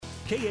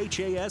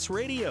KHAS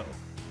Radio.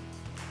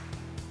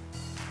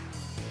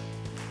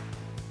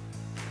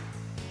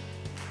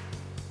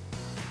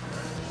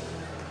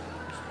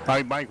 All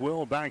right, Mike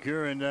Will back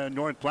here in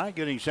North Platte,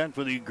 getting set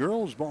for the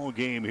girls' ball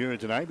game here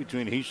tonight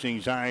between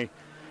Hastings High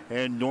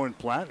and North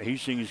Platte.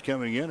 Hastings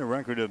coming in a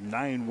record of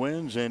 9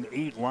 wins and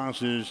 8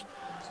 losses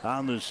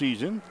on the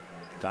season.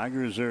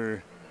 Tigers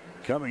are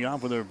coming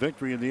off of their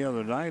victory the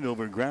other night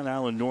over Grand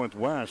Island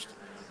Northwest,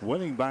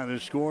 winning by the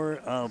score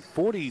of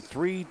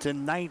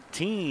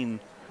 43-19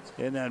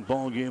 in that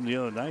ball game the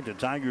other night. The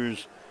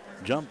Tigers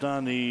jumped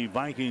on the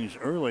Vikings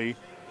early.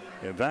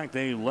 In fact,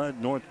 they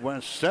led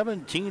Northwest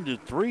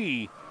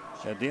 17-3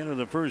 at the end of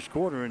the first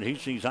quarter, and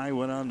Hastings High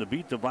went on to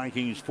beat the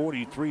Vikings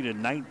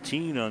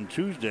 43-19 on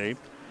Tuesday.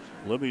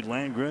 Libby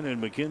Landgren and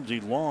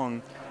Mackenzie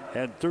Long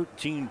had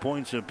 13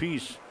 points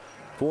apiece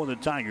for the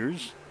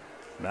Tigers.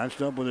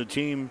 Matched up with a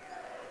team,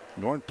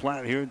 North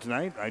Platte here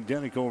tonight,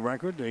 identical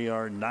record. They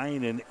are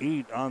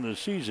 9-8 on the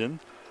season.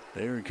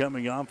 They are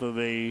coming off of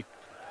a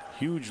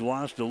huge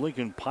loss to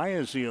Lincoln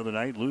Pius the other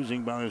night,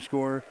 losing by a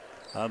score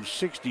of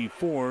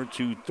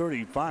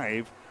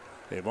 64-35.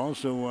 They've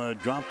also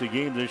dropped a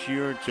game this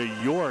year to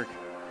York,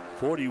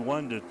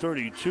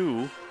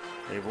 41-32.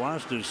 They've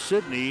lost to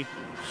Sydney,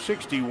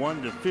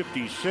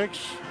 61-56.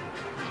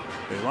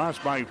 They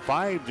lost by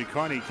 5 to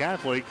Kearney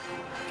Catholic,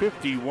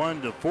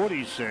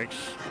 51-46.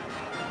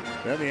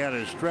 Then they had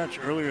a stretch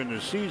earlier in the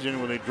season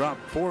where they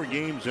dropped 4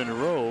 games in a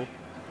row.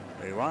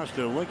 They lost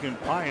to Lincoln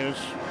Pius,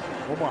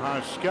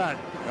 Omaha Scott,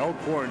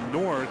 Elkhorn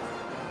North,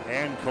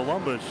 and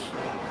Columbus.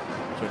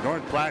 So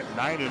North Platte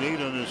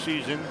 9-8 on the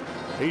season.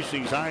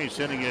 Hastings High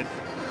sitting at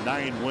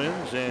 9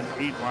 wins and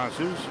 8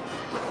 losses.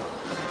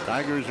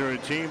 Tigers are a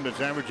team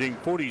that's averaging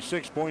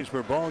 46 points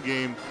per ball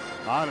game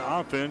on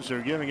offense.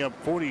 They're giving up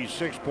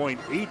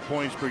 46.8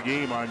 points per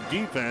game on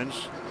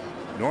defense.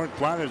 North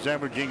Platte is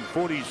averaging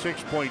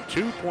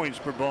 46.2 points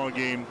per ball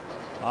game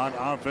on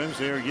offense.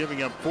 They are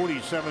giving up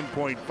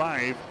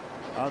 47.5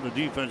 on the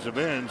defensive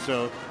end.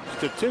 So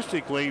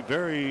statistically,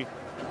 very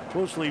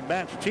closely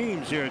matched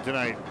teams here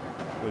tonight,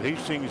 with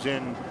Hastings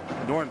and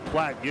North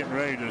Platte getting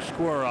ready to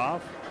square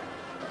off.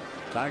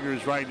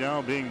 Tigers right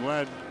now being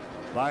led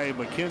by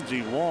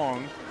Mackenzie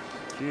Long.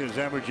 She is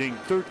averaging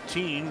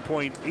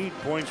 13.8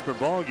 points per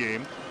ball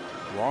game.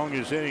 Long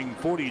is hitting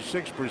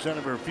 46%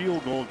 of her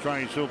field goal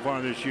tries so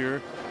far this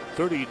year,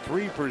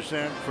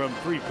 33% from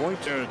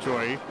three-point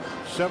territory,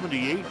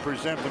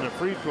 78% from the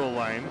free throw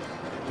line,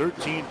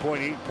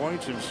 13.8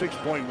 points and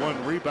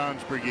 6.1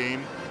 rebounds per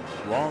game.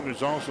 Long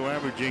is also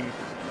averaging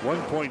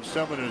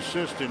 1.7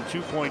 assists and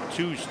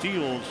 2.2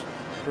 steals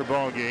per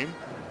ball game.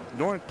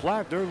 North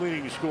Platte, their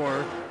leading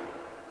scorer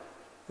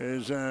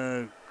is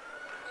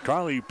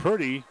Carly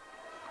Purdy,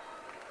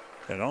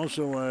 and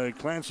also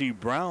Clancy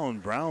Brown.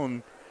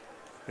 Brown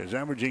is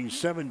averaging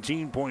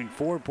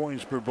 17.4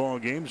 points per ball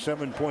game,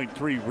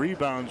 7.3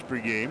 rebounds per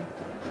game.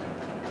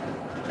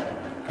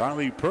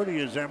 Carly Purdy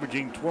is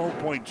averaging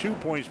 12.2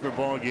 points per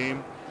ball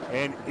game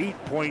and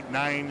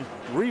 8.9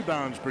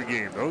 rebounds per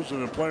game. Those are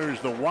the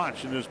players to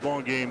watch in this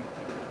ball game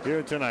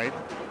here tonight.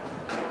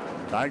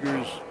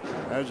 Tigers,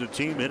 as a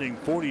team, hitting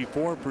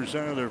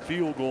 44% of their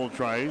field goal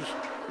tries,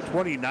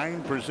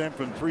 29%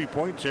 from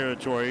three-point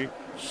territory,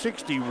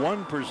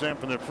 61%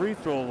 from the free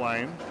throw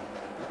line.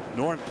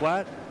 North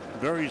Platte,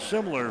 very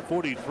similar,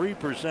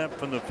 43%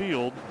 from the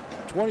field,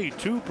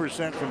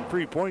 22% from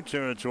three-point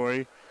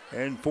territory,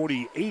 and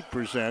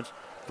 48%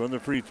 from the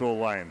free throw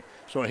line.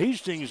 So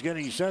Hastings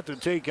getting set to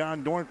take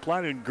on North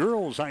Platte in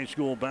girls high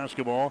school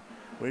basketball.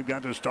 We've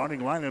got the starting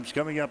lineups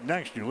coming up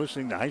next. You're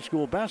listening to high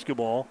school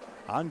basketball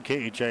on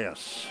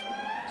KHAS.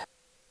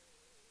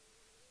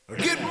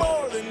 Get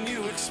more than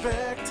you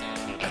expect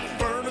at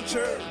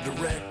Furniture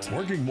Direct.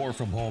 Working more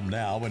from home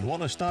now and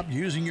want to stop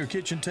using your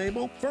kitchen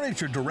table?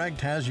 Furniture Direct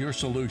has your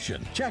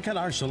solution. Check out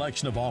our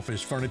selection of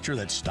office furniture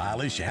that's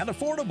stylish and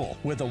affordable.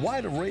 With a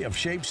wide array of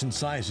shapes and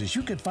sizes,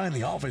 you can find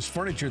the office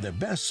furniture that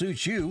best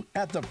suits you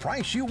at the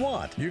price you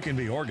want. You can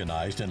be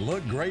organized and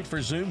look great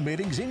for Zoom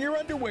meetings in your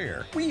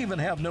underwear. We even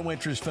have no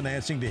interest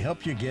financing to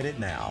help you get it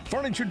now.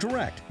 Furniture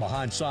Direct,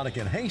 behind Sonic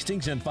and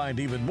Hastings, and find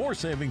even more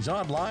savings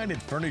online at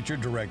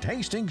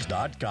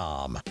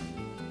FurnitureDirectHastings.com.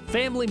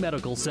 Family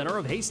Medical Center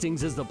of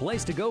Hastings is the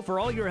place to go for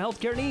all your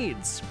healthcare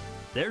needs.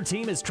 Their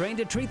team is trained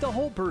to treat the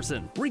whole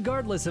person,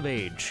 regardless of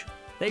age.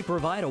 They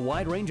provide a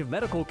wide range of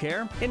medical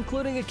care,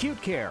 including acute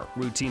care,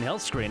 routine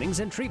health screenings,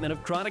 and treatment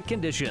of chronic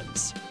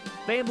conditions.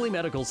 Family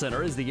Medical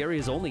Center is the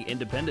area's only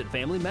independent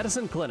family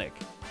medicine clinic.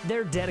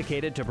 They're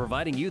dedicated to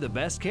providing you the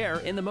best care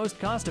in the most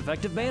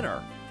cost-effective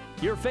manner.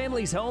 Your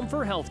family's home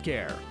for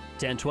healthcare.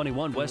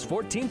 1021 West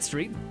 14th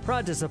Street,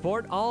 proud to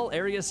support all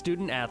area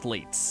student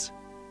athletes.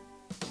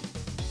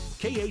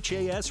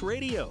 KHAS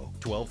Radio,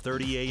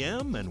 1230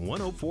 AM and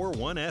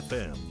 104.1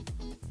 FM.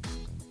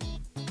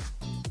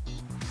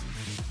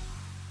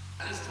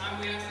 This time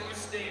we ask that you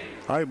stand.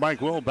 All right,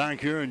 Mike Will back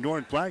here in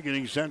North Platte,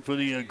 getting set for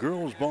the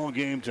girls' ball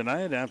game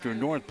tonight after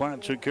North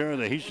Platte took care of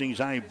the Hastings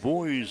High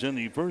boys in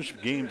the first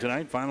game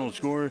tonight. Final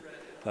score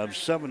of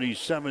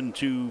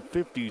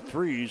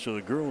 77-53. So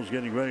the girls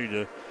getting ready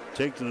to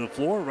take to the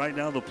floor. Right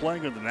now the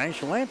playing of the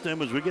national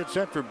anthem as we get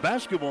set for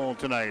basketball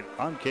tonight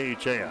on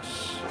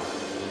KHAS.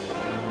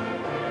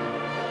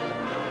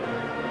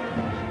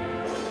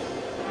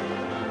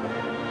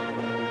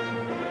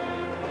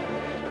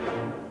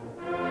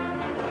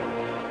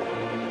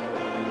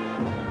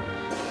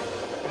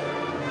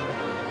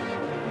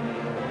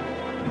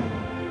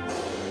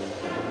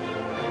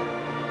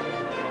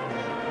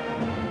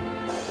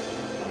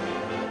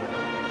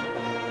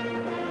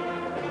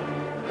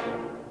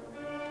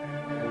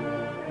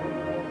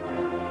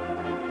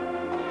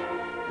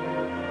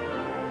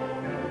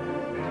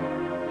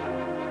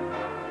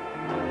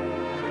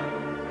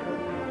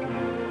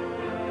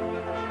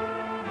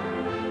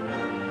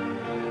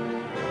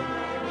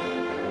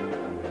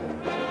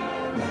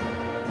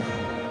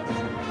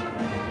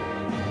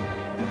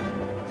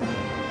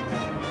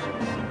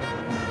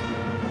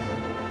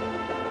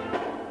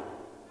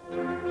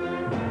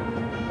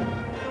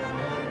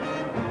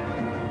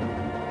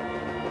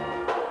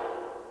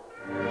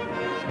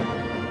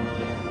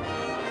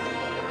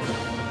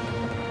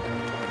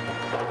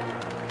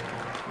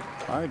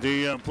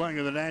 The playing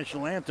of the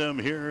national anthem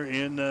here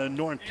in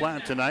North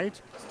Platte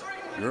tonight.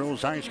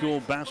 Girls High School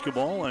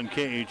basketball on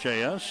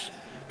KHAS.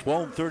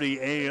 12:30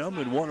 a.m.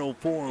 and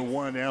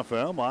 104.1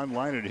 FM.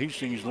 Online at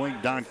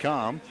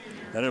HastingsLink.com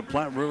and at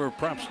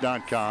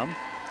PlatteRiverPreps.com.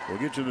 We'll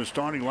get to the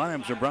starting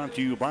lineups are brought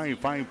to you by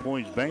 5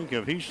 Points Bank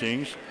of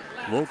Hastings.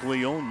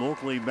 Locally owned,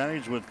 locally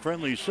managed with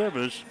friendly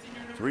service.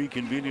 3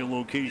 convenient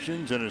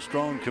locations and a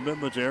strong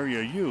commitment to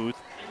area youth.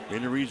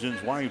 And the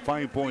reasons why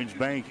 5 Points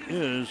Bank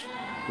is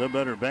the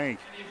better bank.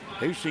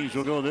 Hastings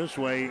will go this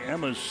way.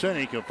 Emma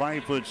Senek, a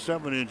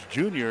 5'7"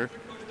 junior.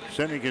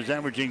 Senek is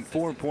averaging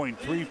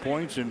 4.3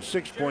 points and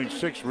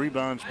 6.6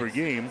 rebounds per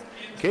game.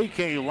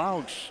 KK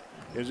Laux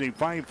is a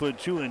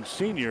 5'2"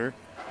 senior,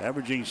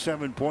 averaging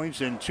 7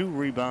 points and 2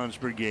 rebounds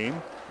per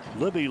game.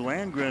 Libby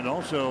Landgren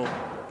also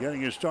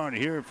getting a start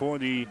here for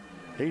the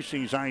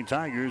Hastings High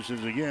Tigers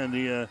as again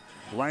the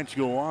lights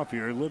go off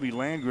here. Libby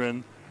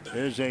Landgren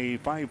is a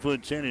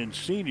 5'10"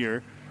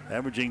 senior,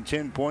 averaging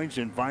 10 points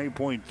and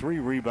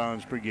 5.3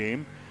 rebounds per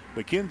game.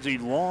 Mackenzie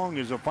Long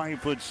is a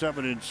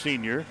 5'7"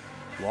 senior.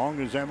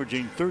 Long is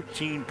averaging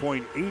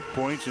 13.8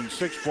 points and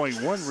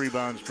 6.1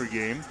 rebounds per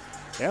game.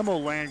 Emma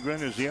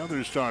Landgren is the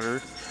other starter,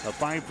 a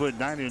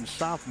 5'9"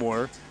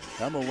 sophomore.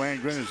 Emma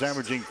Landgren is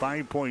averaging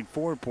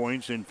 5.4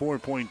 points and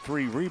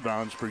 4.3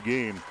 rebounds per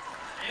game.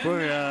 For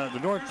the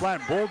North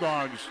Platte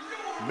Bulldogs,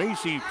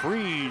 Macy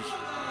Freeze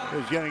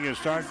is getting a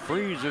start.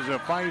 Freeze is a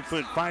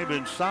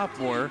 5'5"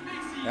 sophomore,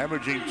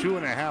 averaging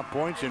 2.5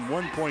 points and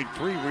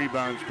 1.3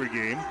 rebounds per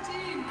game.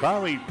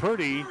 Carly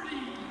Purdy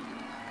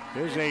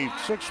is a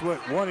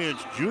 6'1"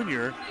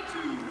 junior.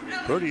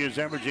 Purdy is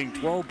averaging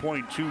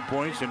 12.2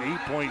 points and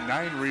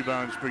 8.9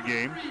 rebounds per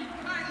game.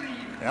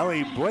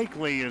 Ellie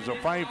Blakely is a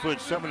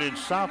 5'7"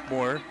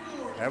 sophomore,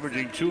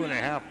 averaging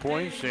 2.5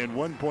 points and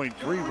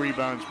 1.3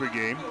 rebounds per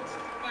game.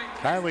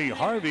 Kylie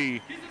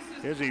Harvey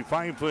is a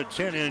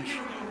 5'10"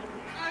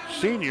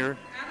 senior.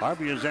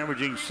 Harvey is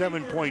averaging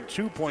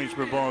 7.2 points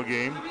per ball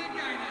game.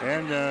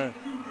 And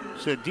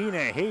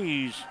Sedina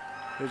Hayes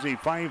is a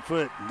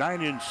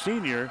 5'9"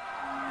 senior.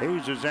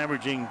 Hayes is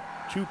averaging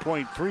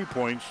 2.3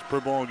 points per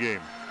ball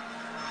game.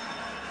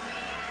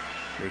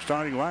 Their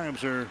starting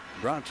lineups are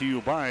brought to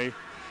you by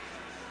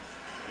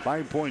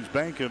 5 Points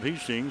Bank of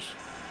Hastings.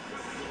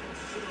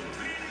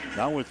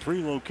 Now with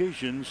 3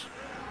 locations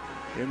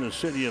in the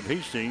city of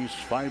Hastings,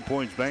 5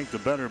 Points Bank, the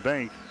better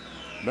bank,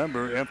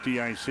 member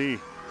FDIC.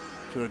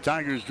 So the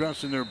Tigers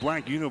dressed in their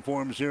black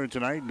uniforms here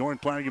tonight.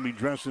 North Platte going to be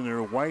dressed in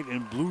their white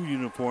and blue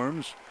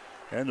uniforms.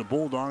 And the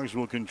Bulldogs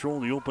will control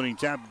the opening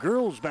tap.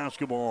 Girls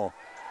basketball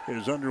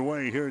is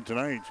underway here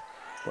tonight.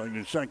 Playing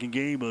the second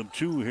game of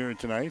 2 here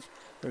tonight.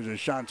 There's a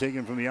shot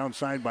taken from the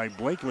outside by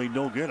Blakely.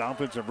 No good.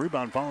 Offensive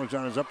rebound. Foul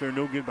shot is up there.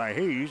 No good by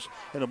Hayes.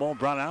 And the ball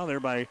brought out there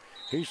by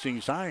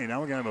Hastings High. And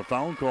now we're going to have a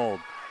foul called.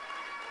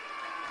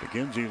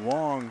 Mackenzie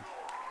Long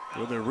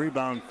with a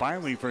rebound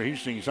finally for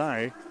Hastings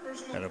High.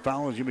 And a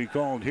foul is going to be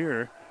called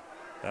here.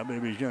 That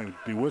maybe is going to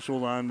be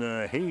whistled on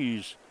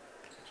Hayes.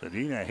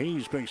 Sedina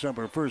Hayes picks up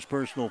her first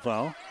personal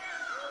foul.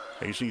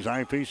 Hastings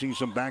High facing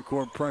some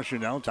backcourt pressure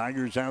now.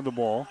 Tigers have the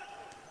ball.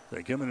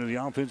 They come into the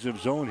offensive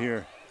zone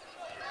here.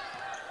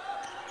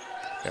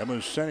 Emma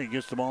Senek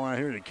gets the ball out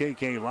here to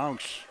KK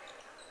Laux.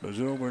 Moves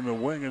it over in the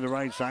wing on the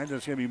right side.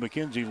 That's going to be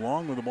Mackenzie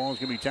Long, where the ball is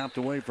going to be tapped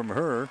away from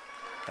her.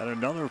 And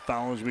another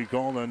foul is going to be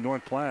called on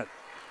North Platte.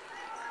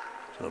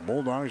 So the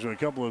Bulldogs with a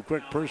couple of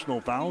quick personal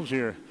fouls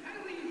here.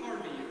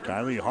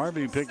 Kylie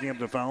Harvey picking up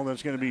the foul.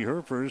 That's going to be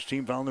her first.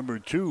 Team foul number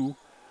 2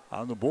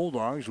 on the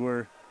Bulldogs.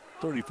 We're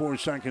 34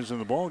 seconds in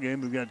the ball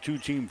game. We've got 2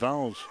 team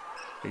fouls.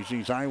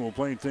 Hastings High will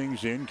play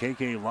things in.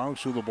 KK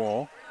Laux with the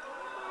ball.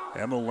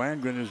 Emma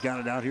Landgren has got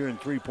it out here in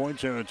 3-point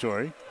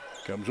territory.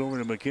 Comes over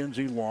to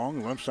Mackenzie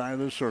Long, left side of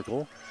the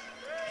circle.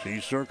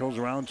 She circles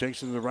around,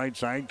 takes it to the right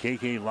side.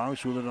 KK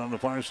Laux with it on the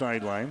far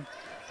sideline.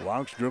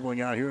 Laux dribbling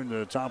out here in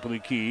the top of the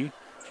key.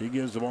 She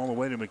gives the ball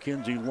away to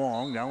Mackenzie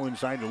Long. Now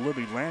inside to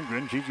Libby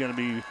Landgren. She's going to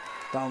be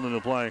fouled in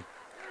the play.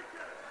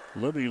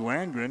 Libby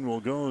Landgren will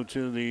go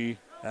to the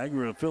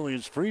Agri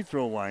Affiliates free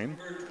throw line.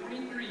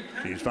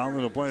 She's fouled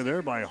in the play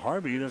there by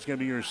Harvey. That's going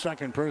to be her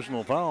second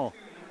personal foul.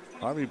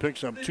 Harvey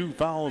picks up 2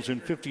 fouls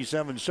in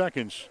 57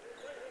 seconds.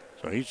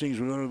 So Hastings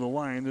will go to the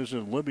line. This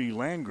is Libby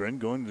Landgren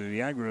going to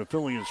the Agri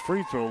Affiliates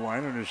free throw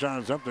line, and her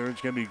shot is up there.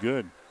 It's going to be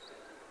good.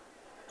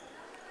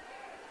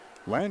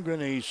 Landgren,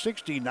 a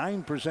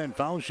 69%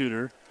 foul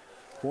shooter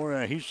for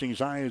Hastings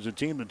High as a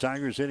team. The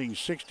Tigers hitting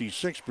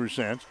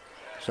 66%.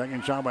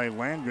 Second shot by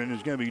Landgren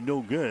is going to be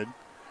no good.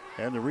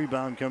 And the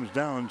rebound comes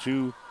down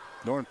to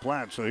North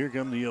Platte. So here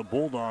come the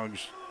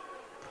Bulldogs.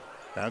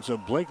 That's a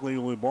Blakely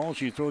with the ball.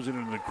 She throws it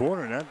into the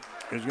corner. That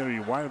is going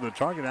to be wide of the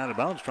target, out of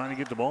bounds, trying to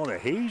get the ball to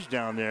Hayes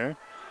down there.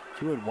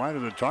 She went wide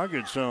of the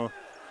target. So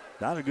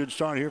not a good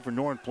start here for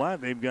North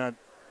Platte. They've got,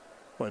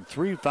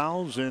 3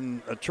 fouls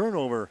and a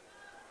turnover.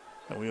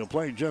 And we'll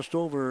play just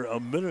over a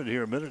minute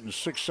here, a minute and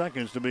 6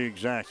 seconds to be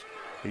exact.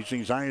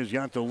 Hastings High has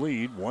got the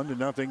lead.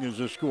 1-0 is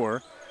the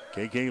score.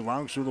 KK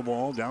Laux through the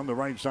ball down the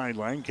right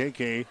sideline.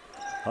 KK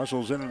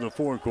hustles into the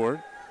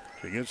forecourt.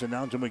 She gets it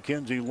down to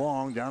Mackenzie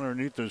Long down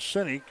underneath the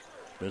Cynic.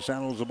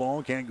 Mishandles the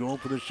ball, can't go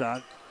for the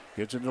shot.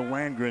 Gets it to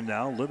Landgren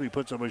now. Libby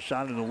puts up a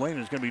shot in the lane.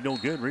 It's going to be no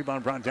good.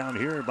 Rebound brought down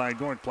here by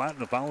North Platte, and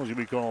the foul is going to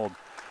be called.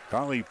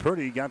 Carly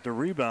Purdy got the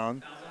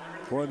rebound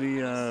for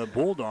the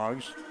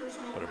Bulldogs.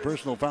 But a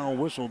personal foul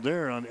whistled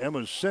there on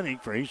Emma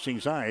Cynic for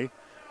Hastings High.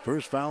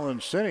 First foul on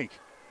Cynic.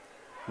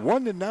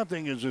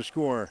 1-0 is the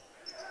score.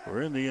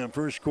 We're in the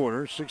first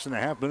quarter.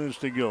 6.5 minutes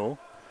to go.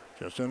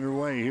 Just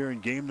underway here in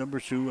game number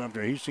 2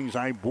 after Hastings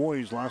High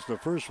boys lost the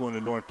first one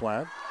in North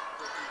Platte.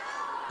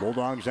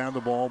 Bulldogs have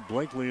the ball.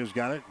 Blakely has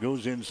got it.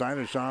 Goes inside.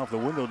 A shot off the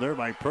window there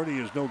by Purdy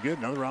is no good.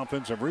 Another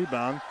offensive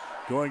rebound.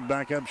 Going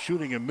back up,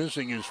 shooting and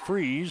missing is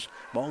Freeze.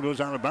 Ball goes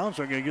out of bounds.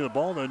 They're going to get the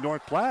ball to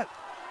North Platte.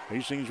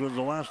 Hastings was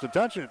the last to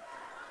touch it.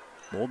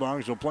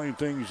 Bulldogs will play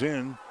things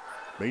in.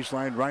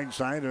 Baseline right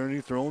side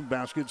underneath their own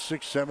basket.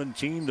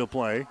 6:17 to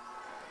play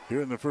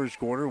here in the first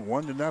quarter.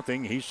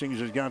 1-0. Hastings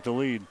has got the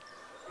lead.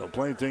 They'll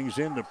play things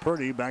in to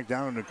Purdy. Back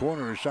down in the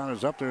corner. Her shot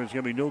is up there. It's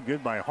going to be no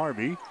good by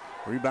Harvey.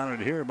 Rebounded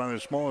here by the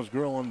smallest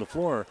girl on the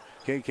floor,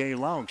 KK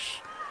Laux.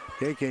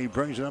 KK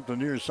brings it up the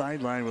near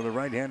sideline with a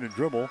right-handed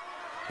dribble.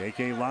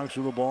 KK Laux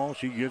with the ball.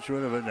 She gets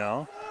rid of it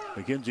now.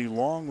 Mackenzie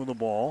Long with the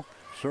ball.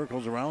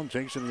 Circles around,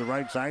 takes it to the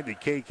right side to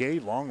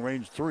KK. Long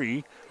range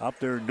 3. Up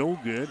there, no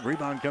good.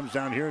 Rebound comes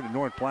down here to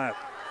North Platte.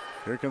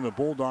 Here come the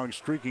Bulldogs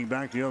streaking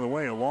back the other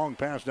way. A long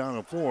pass down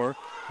the floor.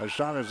 A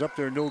shot is up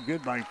there, no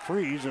good by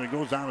Freeze, and it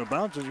goes out of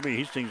bounds. It's going to be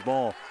Hastings'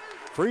 ball.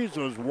 Freeze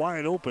was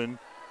wide open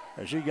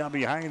as she got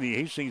behind the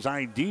Hastings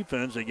High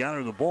defense. They got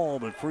her the ball,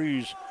 but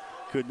Freeze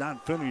could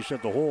not finish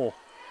at the hole.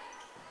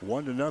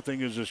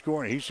 1-0 is the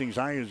score. Hastings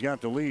High has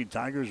got the lead.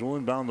 Tigers will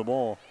inbound the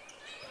ball.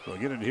 They'll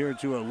get it here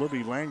to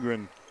Libby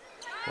Landgren.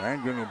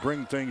 Landgren will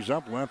bring things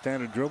up.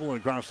 Left-handed dribble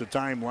across the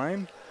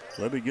timeline.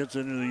 Libby gets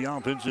it into the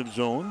offensive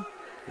zone.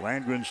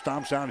 Landgren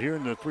stops out here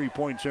in the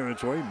three-point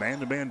territory.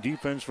 Man-to-man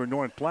defense for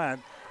North Platte.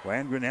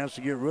 Landgren has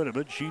to get rid of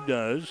it. She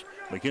does.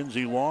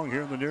 Mackenzie Long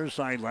here on the near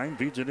sideline.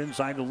 Feeds it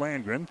inside to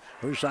Landgren.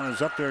 Her shot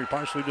is up there,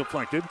 partially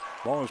deflected.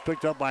 Ball is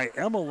picked up by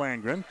Emma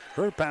Landgren.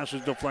 Her pass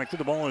is deflected.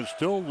 The ball is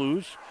still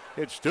loose.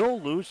 It's still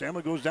loose.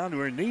 Emma goes down to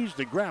her knees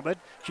to grab it.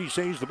 She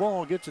saves the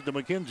ball, gets it to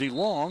Mackenzie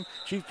Long.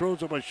 She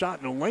throws up a shot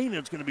in the lane.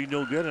 It's going to be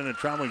no good, and a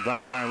traveling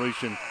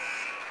violation.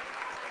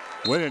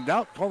 When in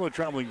doubt, call a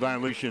traveling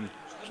violation.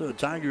 So the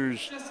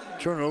Tigers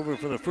turn over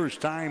for the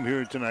first time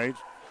here tonight.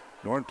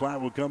 North Platte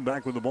will come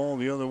back with the ball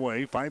the other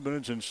way. 5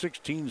 minutes and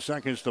 16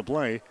 seconds to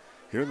play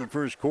here in the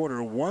first quarter.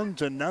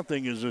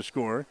 1-0 is the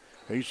score.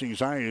 Hastings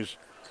High has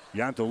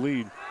got the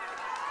lead.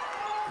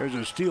 There's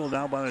a steal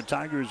now by the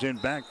Tigers in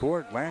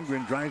backcourt.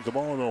 Landgren drives the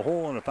ball in the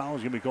hole, and a foul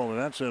is going to be called. And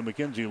that's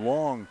Mackenzie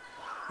Long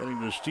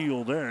getting the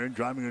steal there,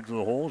 driving it to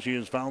the hole. She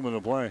is fouled in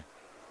the play.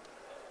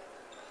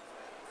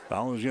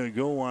 Foul is going to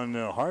go on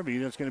Harvey.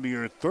 That's going to be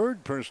her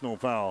third personal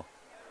foul.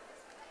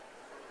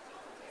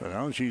 So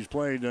now she's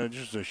played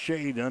just a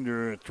shade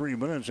under 3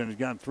 minutes and has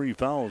got 3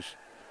 fouls.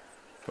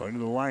 Going to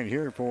the line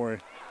here for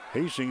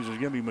Hastings is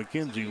going to be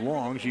Mackenzie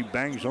Long. She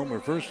bangs home her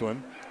first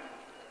one.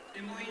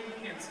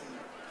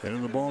 And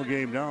in the ball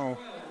game now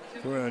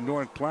for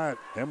North Platte,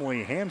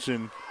 Emily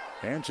Hansen.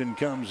 Hansen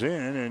comes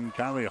in, and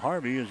Kylie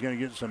Harvey is going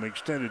to get some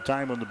extended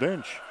time on the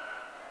bench.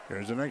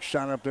 There's the next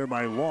shot up there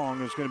by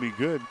Long. It's going to be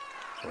good.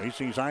 So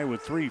Hastings High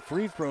with 3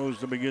 free throws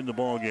to begin the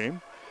ball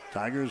game.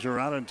 Tigers are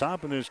out on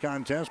top in this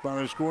contest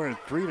by the score of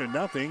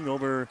 3-0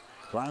 over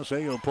Class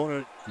A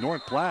opponent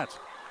North Platte.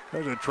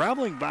 There's a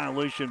traveling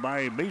violation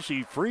by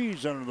Macy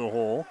Freeze under the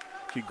hole.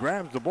 She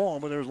grabs the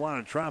ball, but there's a lot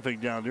of traffic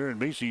down there, and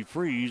Macy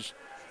Freeze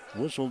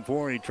whistled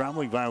for a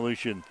traveling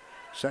violation.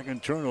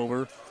 Second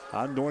turnover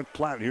on North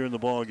Platte here in the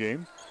ball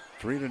game.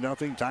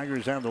 3-0.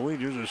 Tigers have the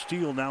lead. There's a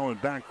steal now in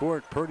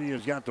backcourt. Purdy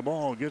has got the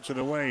ball, gets it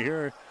away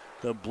here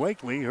to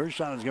Blakely. Her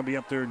shot is going to be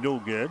up there, no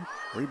good.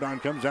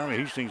 Rebound comes down to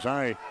Hastings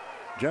High.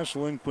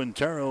 Jesselyn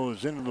Quintero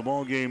is into the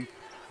ball game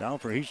Now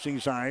for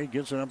Hastings High,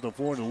 gets it up the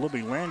floor to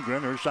Libby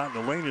Landgren. Her shot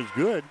in the lane is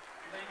good.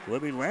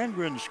 Libby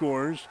Landgren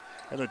scores,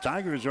 and the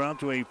Tigers are out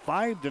to a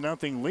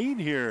 5-0 lead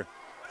here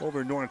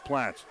over North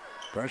Platte.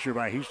 Pressure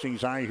by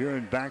Hastings High here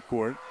in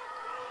backcourt.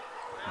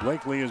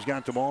 Blakely has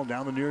got the ball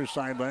down the near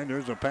sideline.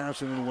 There's a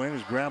pass in the lane.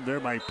 Is grabbed there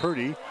by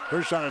Purdy.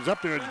 Her shot is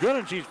up there. It's good,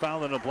 and she's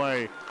fouled in the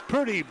play.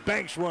 Purdy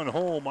banks one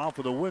home off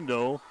of the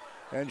window,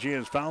 and she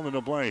is fouled in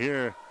the play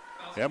here.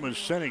 Emma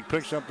Sinek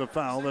picks up the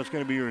foul. That's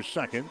going to be her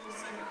second.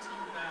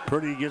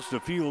 Purdy gets the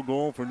field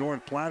goal for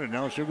North Platte, and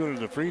now she'll go to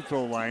the free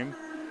throw line.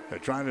 They're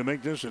trying to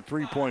make this a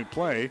three-point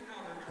play.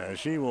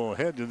 She will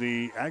head to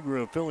the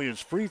Agra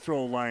Affiliates free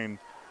throw line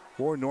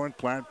for North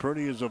Platte.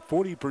 Purdy is a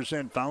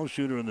 40% foul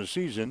shooter in the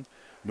season.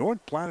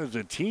 North Platte as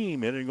a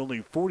team hitting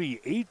only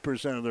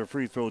 48% of their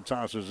free throw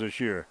tosses this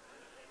year.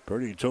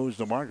 Purdy toes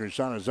the marker.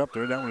 Shot is up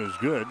there. That one is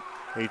good.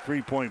 A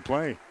three-point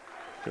play.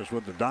 Just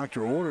what the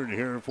doctor ordered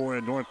here for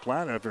North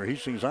Platte after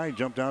Hastings High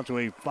jumped out to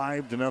a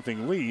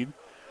 5-0 lead.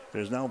 It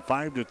is now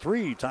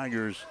 5-3.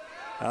 Tigers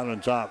out on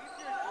top.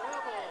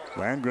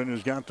 Landgren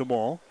has got the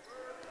ball.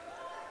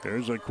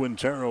 There's a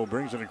Quintero,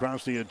 brings it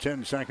across the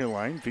 10-second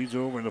line. Feeds it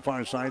over in the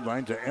far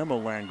sideline to Emma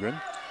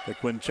Landgren. The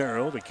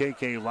Quintero, the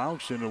KK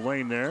Laux in the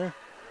lane there.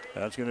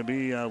 That's going to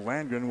be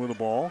Landgren with the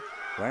ball.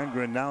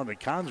 Landgren now to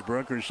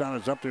Consbrook. Her shot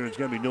is up there. It's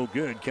going to be no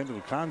good.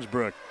 Kendall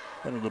Consbrook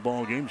into the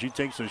ball game. She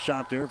takes a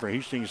shot there for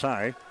Hastings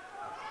High.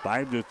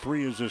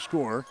 5-3 is the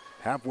score.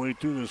 Halfway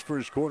through this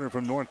first quarter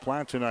from North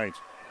Platte tonight.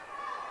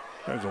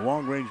 There's a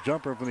long-range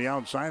jumper from the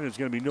outside. It's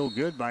going to be no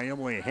good by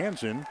Emily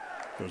Hansen.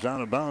 Goes out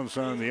of bounds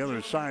on the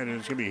other side, and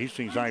it's going to be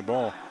Hastings High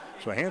ball.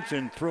 So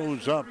Hansen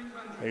throws up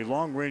a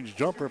long-range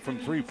jumper from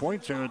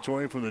three-point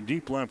territory from the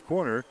deep left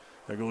corner.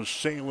 That goes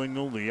sailing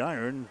over the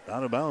iron,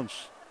 out of bounds.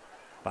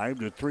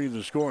 5-3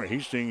 the score.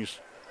 Hastings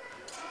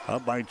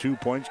up by 2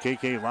 points.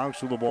 KK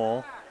Laux with the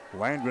ball.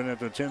 Landgren at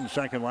the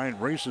 10-second line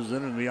races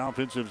into the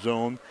offensive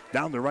zone.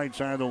 Down the right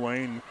side of the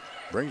lane.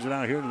 Brings it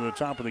out here to the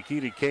top of the key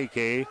to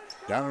KK.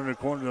 Down in the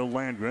corner to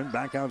Landgren.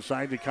 Back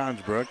outside to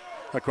Consbrook.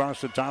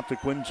 Across the top to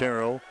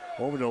Quintero.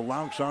 Over to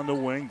Laux on the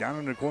wing. Down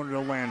in the corner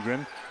to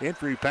Landgren.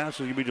 Entry pass is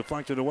going to be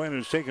deflected away and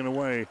is taken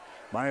away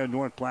by a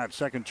North Platte.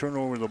 Second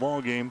turnover of the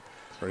ball game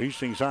for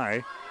Hastings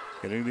High.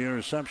 Getting the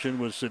interception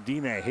was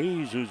Sedina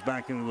Hayes, who's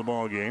back into the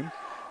ball game.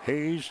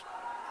 Hayes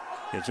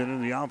gets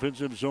into the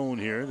offensive zone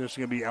here. This is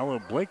going to be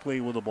Ella Blakely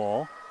with the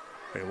ball.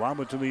 They lob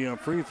it to the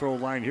free throw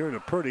line here to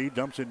Purdy.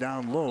 Dumps it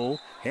down low.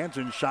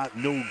 Hansen shot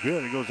no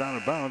good. It goes out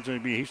of bounds, and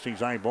it'll be Hastings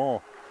High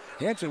ball.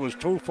 Hansen was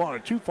too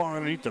far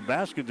underneath the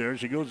basket there.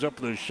 She goes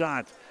up with a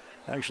shot.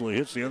 Actually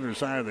hits the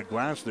underside of the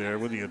glass there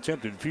with the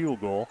attempted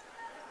field goal.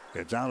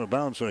 It's out of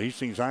bounds, so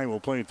Hastings High will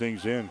play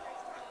things in.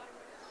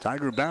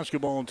 Tiger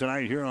basketball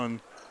tonight here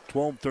on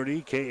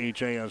 1230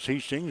 KHAS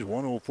Hastings,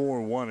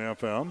 104.1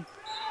 FM.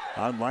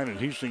 Online at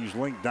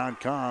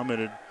hastingslink.com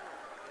and at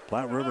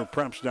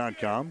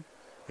PlatteRiverPreps.com.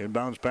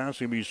 Inbounds pass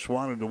going to be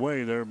swatted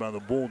away there by the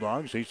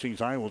Bulldogs. Hastings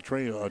High will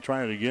try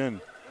it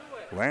again.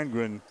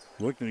 Landgren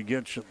looking to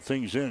get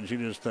things in. She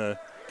just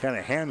kind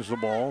of hands the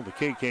ball to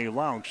KK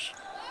Laux.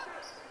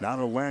 Now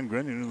to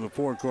Landgren into the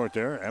forecourt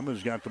there.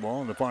 Emma's got the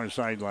ball on the far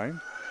sideline.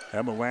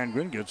 Emma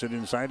Landgren gets it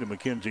inside to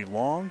Mackenzie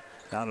Long.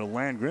 Now to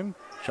Landgren.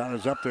 Shot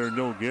is up there,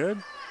 no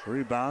good.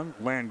 Rebound,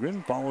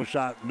 Landgren. Follow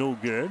shot, no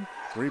good.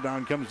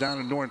 Rebound comes down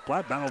to North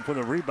Platte. Battle for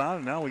the rebound,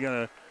 and now we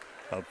got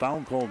a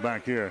foul called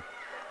back here.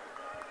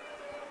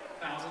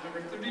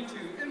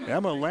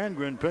 Emma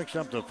Landgren picks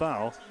up the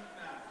foul.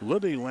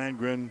 Libby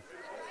Landgren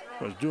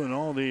was doing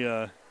all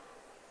the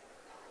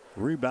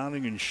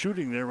rebounding and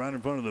shooting there right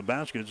in front of the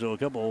basket. So a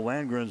couple of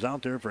Landgrens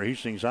out there for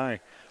Hastings High.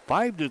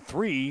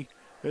 5-3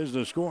 is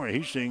the score.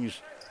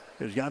 Hastings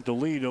has got the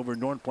lead over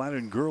North Platte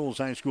in girls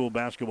high school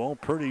basketball.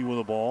 Purdy with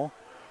the ball.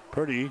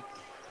 Purdy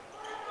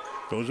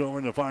goes over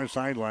in the far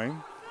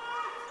sideline.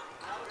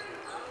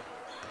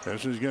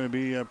 This is going to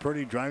be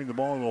Purdy driving the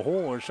ball to the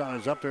hole. Her shot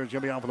is up there. It's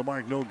going to be off of the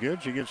mark. No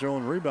good. She gets her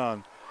own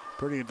rebound.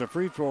 Purdy at the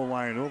free throw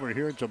line. Over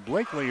here to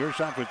Blakely. Her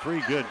shot for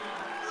three. Good.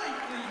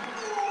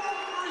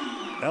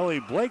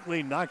 Ellie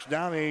Blakely knocks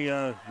down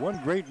a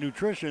One Great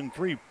Nutrition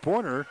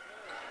three-pointer.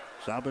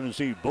 Stopping to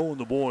see Bo and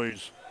the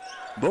boys.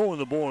 Bo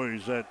and the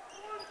boys at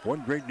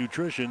One Great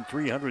Nutrition,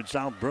 300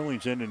 South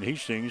Burlington and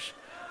Hastings.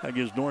 That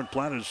gives North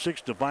Platte a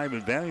 6-5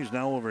 advantage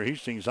now over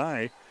Hastings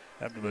High.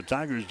 After the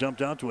Tigers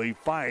jumped out to a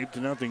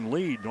 5-0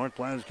 lead. North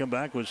Platte has come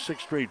back with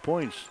 6 straight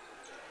points.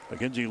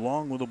 Mackenzie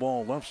Long with the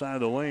ball, left side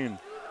of the lane.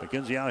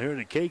 Mackenzie out here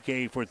to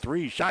KK for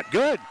three. Shot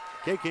good.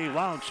 KK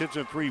Laux hits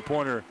a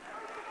three-pointer.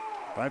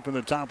 Right from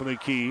the top of the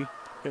key.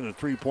 And the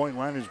three-point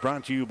line is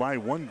brought to you by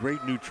One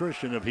Great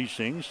Nutrition of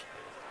Hastings.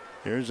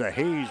 Here's a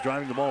Hayes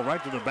driving the ball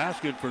right to the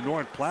basket for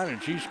North Platte,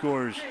 and she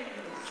scores.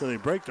 So they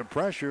break the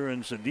pressure,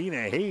 and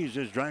Sedina Hayes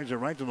just drives it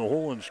right to the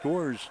hole and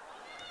scores.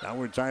 Now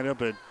we're tied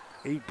up at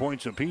 8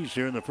 points apiece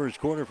here in the first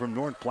quarter from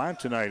North Platte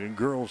tonight in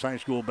girls high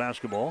school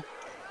basketball.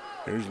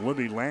 Here's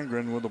Libby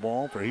Landgren with the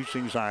ball for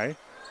Hastings High.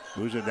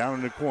 Moves it down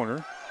in the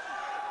corner.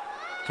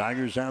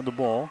 Tigers have the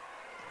ball.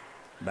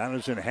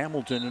 Madison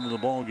Hamilton into the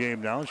ball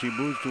game now. She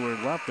moves to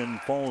her left and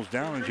falls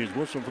down, and she's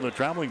whistled for the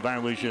traveling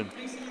violation.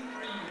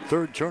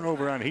 Third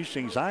turnover on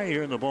Hastings High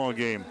here in the ball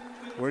game.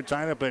 We're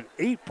tied up at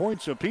 8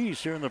 points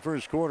apiece here in the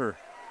first quarter.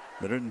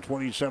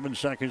 127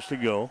 to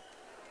go.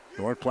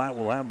 North Platte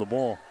will have the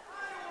ball.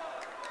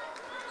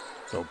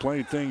 So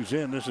play things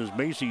in. This is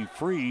Macy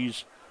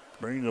Freeze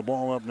bringing the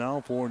ball up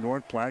now for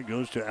North Platte.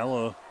 Goes to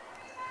Ella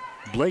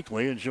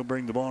Blakely, and she'll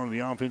bring the ball in the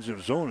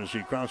offensive zone as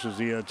she crosses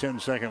the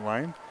 10-second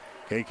line.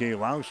 KK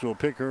Laux will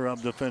pick her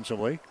up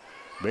defensively.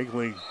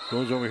 Blakely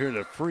goes over here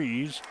to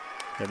Freeze,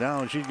 and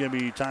now she's going to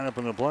be tied up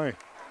in the play.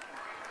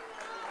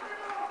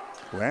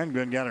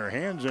 Landgren got her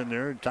hands in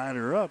there, tied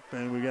her up,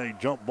 and we got a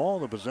jump ball.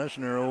 The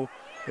possession arrow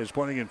is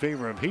pointing in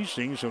favor of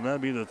Hastings, so that'll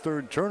be the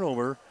third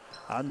turnover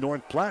on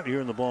North Platte here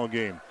in the ball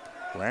game.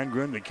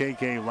 Landgren to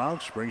KK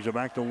Laux, brings it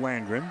back to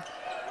Landgren.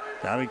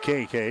 Down to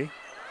KK.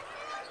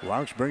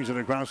 Laux brings it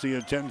across the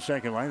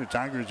 10-second line. The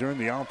Tigers are in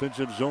the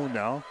offensive zone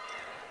now.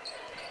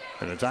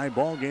 And a tie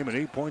ball game at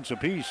 8 points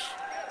apiece.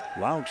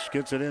 Laux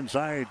gets it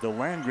inside. The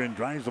Landgren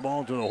drives the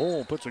ball to the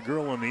hole, puts a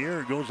girl in the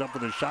air, goes up for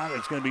the shot.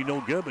 It's going to be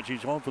no good, but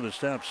she's home for the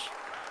steps.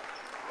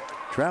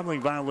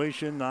 Traveling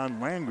violation on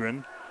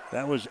Landgren.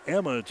 That was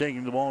Emma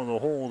taking the ball in the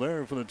hole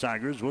there for the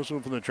Tigers.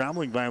 Whistle for the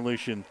traveling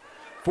violation.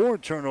 4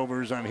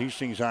 turnovers on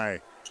Hastings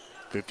High.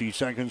 50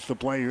 seconds to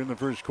play here in the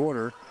first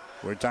quarter.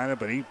 We're tied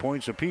up at 8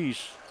 points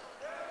apiece.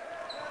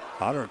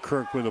 Otter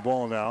Kirk with the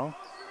ball now.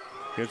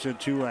 Gets it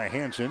to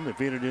Hansen to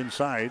feed it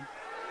inside.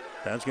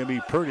 That's going to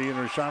be Purdy, and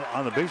her shot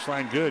on the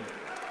baseline good.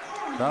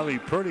 Probably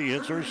Purdy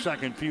hits her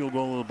second field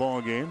goal of the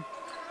ball game.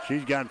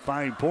 She's got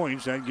 5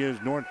 points. That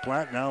gives North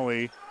Platte now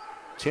a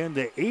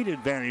 10-8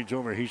 advantage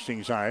over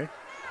Hastings High.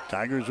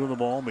 Tigers with the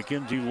ball.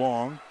 Mackenzie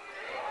Long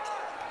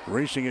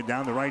racing it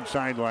down the right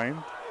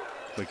sideline.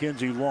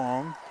 Mackenzie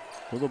Long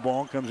with the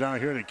ball comes out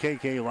here to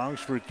KK Laux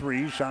for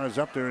 3. Shot is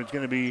up there. It's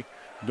going to be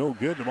no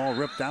good. The ball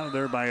ripped out of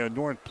there by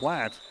North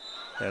Platte.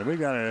 And we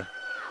got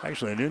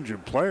actually an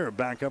injured player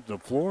back up the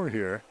floor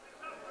here.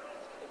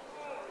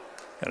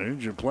 Got an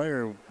injured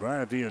player right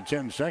at the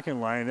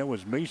 10-second line. That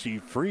was Macy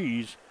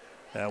Freeze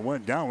that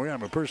went down. We're going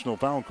to have a personal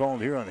foul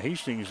called here on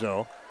Hastings,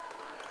 though.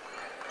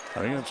 I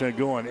think that's going to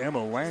go on Emma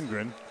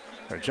Landgren.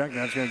 Or check,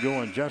 that's going to go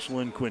on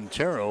Jesselyn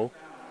Quintero.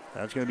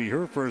 That's going to be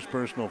her first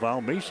personal foul.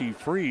 Macy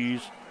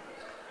Freeze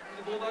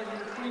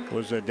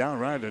was down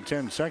right at the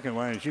 10-second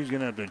line. She's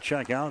going to have to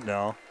check out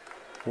now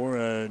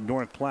for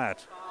North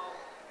Platte.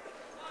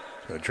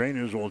 The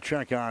trainers will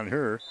check on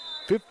her.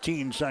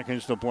 15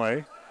 seconds to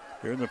play.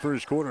 Here in the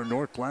first quarter,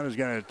 North Platte has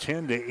got a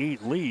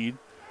 10-8 lead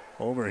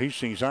over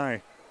Hastings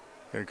High.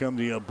 Here come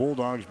the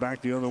Bulldogs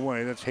back the other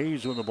way. That's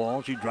Hayes with the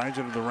ball. She drives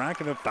it to the rack,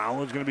 and a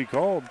foul is going to be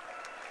called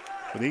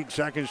with 8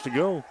 seconds to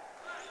go.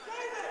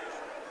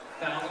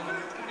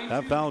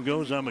 That foul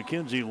goes on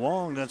Mackenzie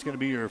Long. That's going to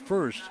be her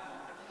first.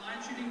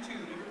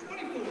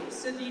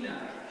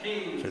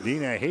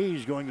 Sedina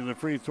Hayes going to the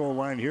free throw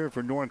line here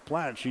for North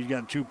Platte. She's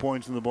got 2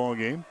 points in the ball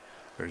game.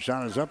 Her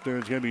shot is up there.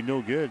 It's going to be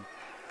no good.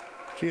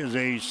 She is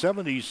a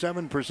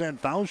 77%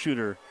 foul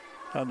shooter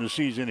on the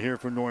season here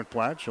for North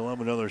Platte. She'll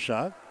have another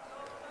shot.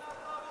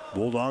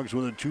 Bulldogs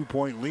with a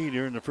 2-point lead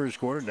here in the first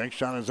quarter. Next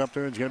shot is up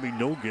there. It's going to be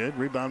no good.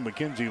 Rebound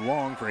Mackenzie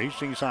Long for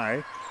Hastings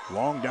High.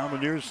 Long down the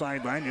near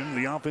sideline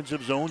into the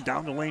offensive zone.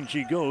 Down the lane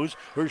she goes.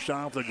 Her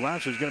shot off the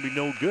glass is going to be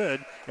no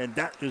good. And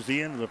that is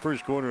the end of the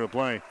first quarter of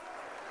play.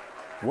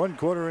 1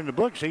 quarter in the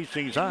books.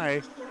 Hastings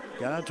High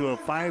got out to a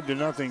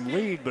 5-0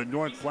 lead, but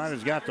North Platte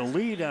has got the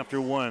lead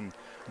after 1.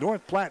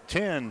 North Platte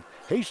 10,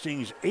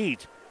 Hastings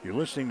 8. You're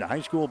listening to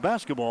high school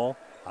basketball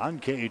on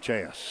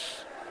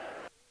KHAS.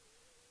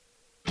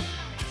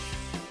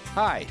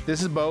 Hi,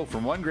 this is Bo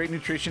from One Great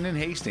Nutrition in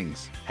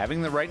Hastings.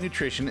 Having the right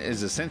nutrition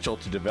is essential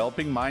to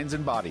developing minds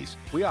and bodies.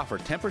 We offer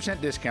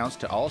 10% discounts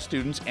to all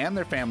students and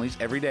their families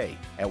every day.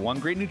 At One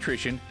Great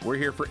Nutrition, we're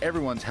here for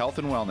everyone's health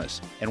and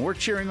wellness, and we're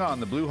cheering on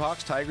the Blue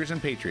Hawks, Tigers, and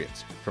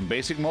Patriots. From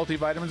basic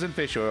multivitamins and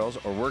fish oils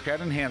or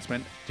workout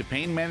enhancement to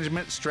pain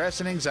management, stress,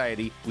 and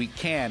anxiety, we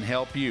can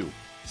help you.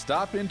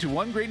 Stop into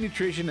One Great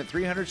Nutrition at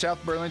 300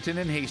 South Burlington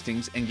in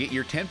Hastings and get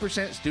your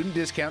 10% student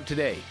discount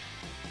today.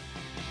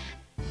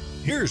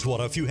 Here's what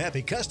a few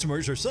happy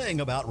customers are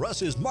saying about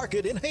Russ's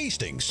Market in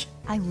Hastings.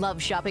 I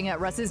love shopping at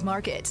Russ's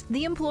Market.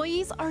 The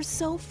employees are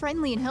so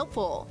friendly and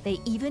helpful. They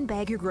even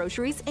bag your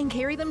groceries and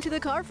carry them to the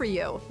car for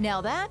you.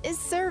 Now that is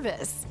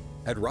service.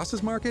 At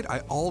Russ's Market, I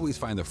always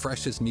find the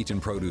freshest meat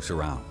and produce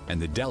around,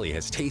 and the deli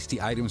has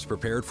tasty items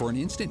prepared for an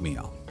instant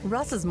meal.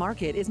 Russ's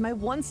Market is my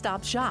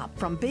one-stop shop,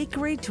 from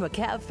bakery to a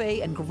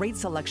cafe and great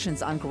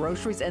selections on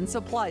groceries and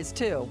supplies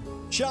too.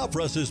 Shop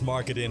Russ's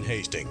Market in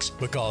Hastings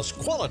because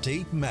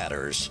quality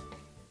matters.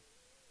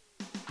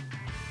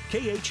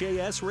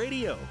 KHAS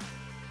Radio.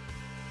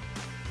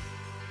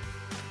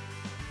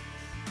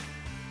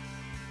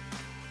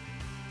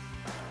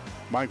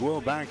 Mike Will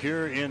back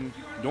here in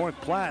North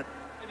Platte.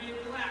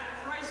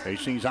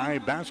 Hastings High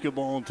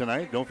basketball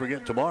tonight. Don't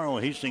forget tomorrow,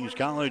 Hastings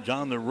College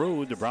on the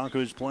road. The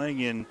Broncos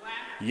playing in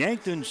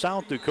Yankton,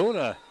 South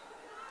Dakota.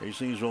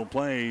 Hastings will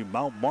play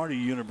Mount Marty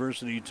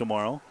University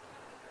tomorrow.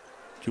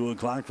 2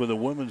 o'clock for the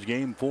women's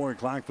game, 4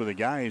 o'clock for the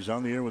guys.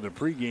 On the air with a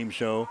pregame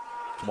show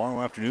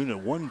tomorrow afternoon at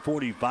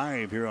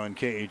 1:45 here on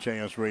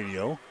KHAS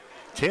Radio.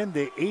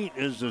 10-8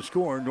 is the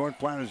score. North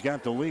Platte has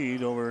got the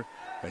lead over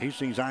the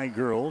Hastings High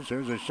girls.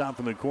 There's a shot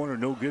from the corner,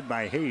 no good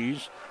by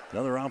Hayes.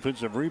 Another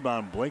offensive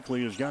rebound.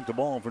 Blakely has got the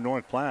ball for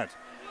North Platte.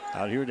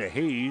 Out here to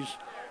Hayes.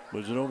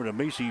 Was it over to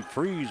Macy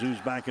Freeze, who's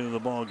back into the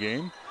ball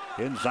game.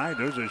 Inside,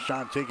 there's a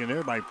shot taken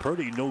there by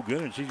Purdy, no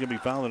good, and she's going to be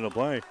fouled in the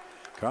play.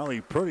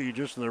 Carly Purdy,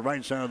 just to the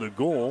right side of the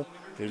goal,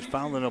 is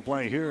fouled in the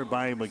play here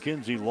by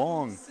Mackenzie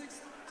Long.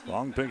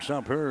 Long picks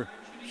up her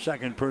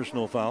second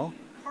personal foul.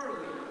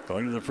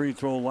 Going to the free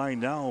throw line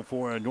now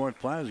for North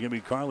Platte is going to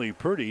be Carly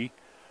Purdy.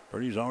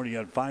 Purdy's already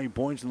got 5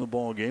 points in the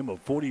ball game, a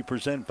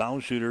 40%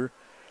 foul shooter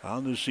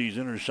on the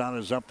season. Her shot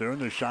is up there,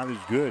 and the shot is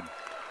good.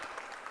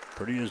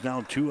 Purdy is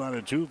now 2 out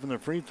of 2 from the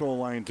free throw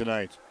line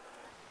tonight.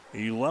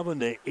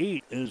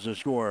 11-8 is the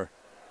score.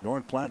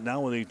 North Platte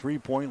now with a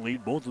 3-point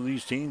lead. Both of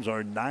these teams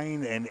are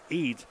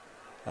 9-8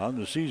 on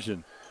the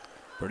season.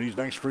 Purdy's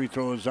next free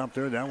throw is up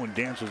there. That one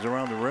dances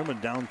around the rim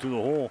and down through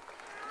the hole.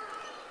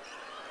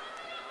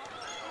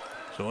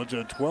 So it's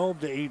a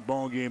 12-8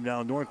 ball game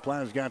now. North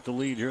Platte's got the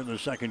lead here in the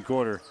second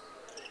quarter.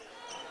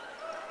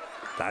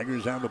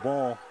 Tigers have the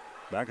ball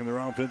back in their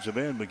offensive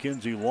end.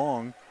 Mackenzie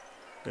Long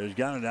has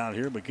got it out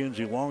here.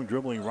 Mackenzie Long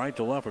dribbling right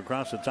to left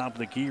across the top of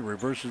the key.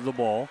 Reverses the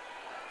ball.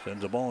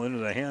 Sends the ball into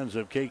the hands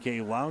of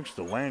KK Laux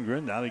to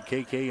Landgren. Now to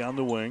KK on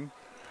the wing.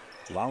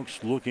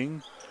 Laux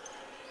looking.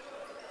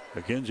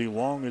 Mackenzie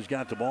Long has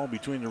got the ball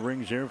between the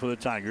rings here for the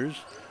Tigers.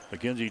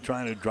 Mackenzie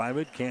trying to drive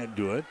it. Can't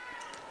do it.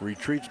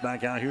 Retreats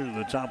back out here to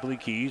the top of the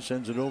key.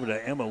 Sends it over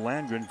to Emma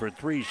Landgren for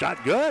 3.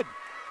 Shot good.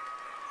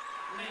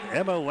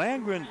 Emma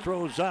Landgren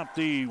throws up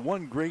the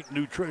One Great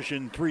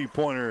Nutrition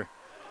three-pointer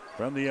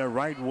from the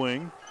right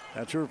wing.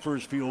 That's her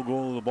first field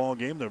goal of the ball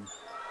game. The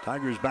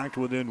Tigers back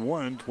to within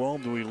 1,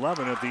 12-11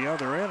 at the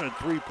other end. A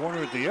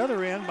three-pointer at the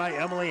other end by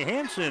Emily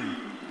Hansen.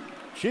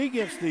 She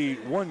gets the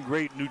One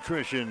Great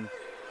Nutrition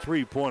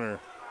three-pointer.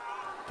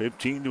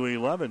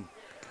 15-11.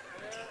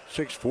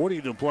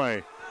 6:40 to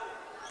play.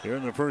 Here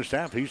in the first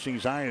half,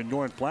 Hastings High and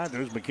North Platte.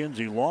 There's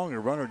Mackenzie Long, a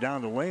runner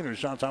down the lane. Her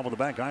shot's off of the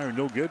back iron,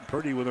 no good.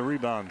 Purdy with a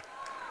rebound.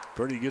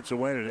 Purdy gets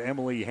away to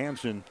Emily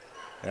Hansen.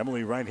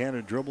 Emily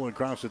right-handed dribble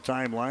across the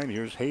timeline.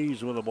 Here's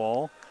Hayes with the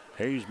ball.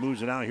 Hayes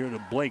moves it out here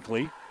to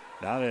Blakely.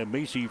 Now to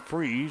Macy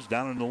Freeze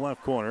down in the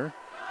left corner.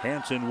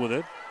 Hansen with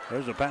it.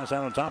 There's a pass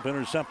out on top,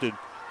 intercepted.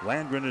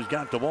 Landgren has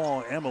got the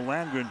ball. Emma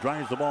Landgren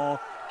drives the ball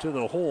to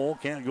the hole.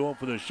 Can't go up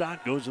for the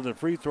shot. Goes to the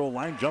free throw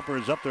line. Jumper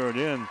is up there and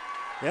in.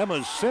 Emma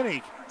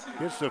Sinek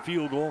gets the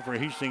field goal for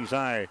Hastings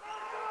High.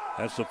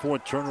 That's the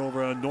 4th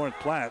turnover on North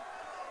Platte.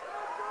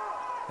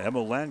 Emma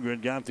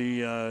Landgren got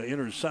the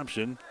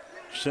interception.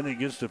 Sinek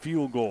gets the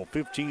field goal.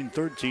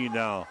 15-13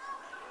 now.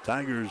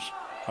 Tigers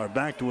are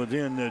back to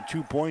within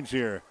 2 points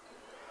here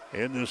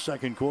in the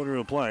second quarter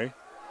of play.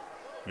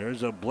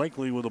 There's a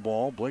Blakely with the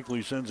ball.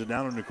 Blakely sends it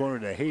down in the corner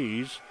to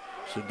Hayes.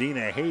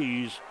 Sedina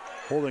Hayes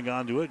holding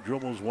on to it.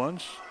 Dribbles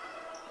once.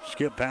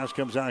 Skip pass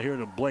comes out here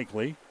to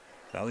Blakely.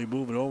 Now they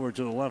move it over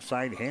to the left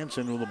side.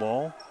 Hansen with the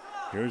ball.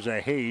 Here's a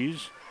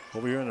Hayes.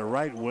 Over here on the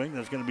right wing,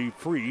 that's going to be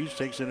Freeze.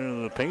 Takes it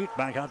into the paint.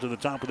 Back out to the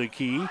top of the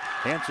key.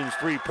 Hansen's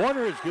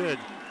three-pointer is good.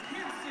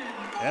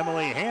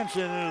 Emily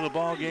Hansen into the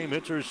ball game.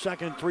 Hits her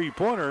second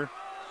three-pointer.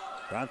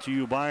 Brought to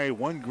you by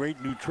One Great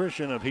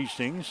Nutrition of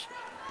Hastings.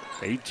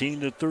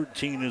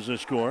 18-13 is the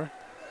score.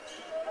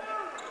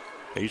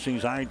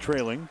 Hastings High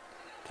trailing.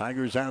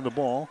 Tigers have the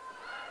ball.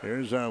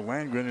 There's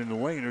Landgren in the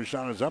lane. Her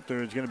shot is up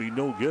there. It's going to be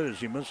no good as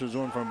she misses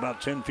one from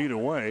about 10 feet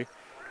away.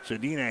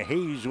 Sedina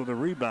Hayes with a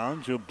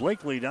rebound to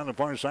Blakely down the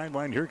far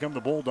sideline. Here come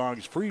the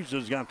Bulldogs. Freeze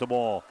has got the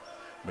ball.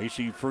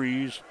 Macy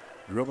Freeze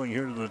dribbling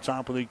here to the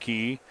top of the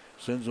key.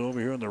 Sends it over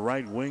here on the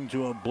right wing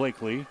to a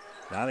Blakely.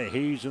 Now to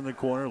Hayes in the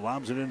corner.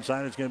 Lobs it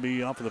inside. It's going to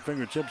be off of the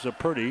fingertips of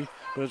Purdy.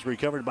 But it's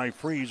recovered by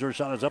Freeze. Her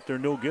shot is up there.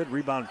 No good.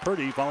 Rebound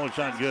Purdy. Follow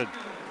shot good.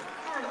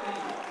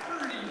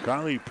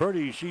 Carly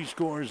Purdy, she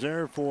scores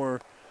there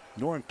for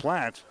North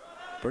Platte.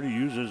 Purdy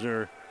uses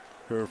her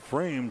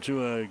frame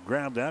to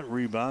grab that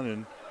rebound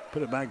and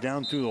put it back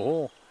down through the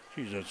hole.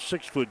 She's a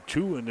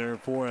 6'2" in there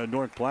for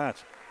North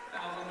Platte.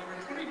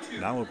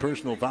 Now a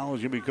personal foul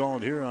is going to be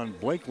called here on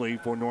Blakely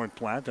for North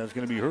Platte. That's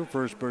going to be her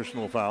first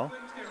personal foul.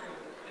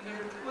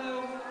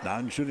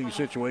 Non-shooting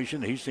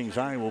situation. Hastings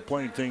High will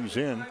play things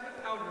in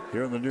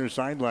here on the near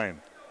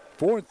sideline.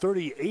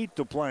 4:38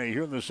 to play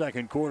here in the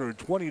second quarter.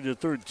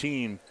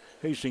 20-13.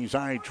 Hastings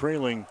High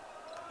trailing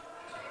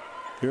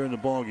here in the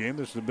ball game.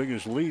 This is the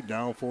biggest lead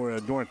now for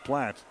North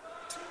Platte.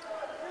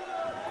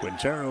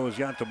 Quintero has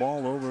got the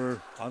ball over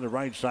on the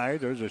right side.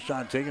 There's a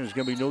shot taken. It's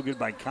going to be no good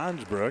by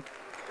Consbrook.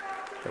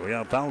 And we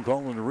have a foul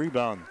call on the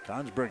rebound.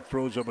 Consbrook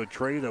throws up a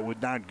tray that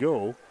would not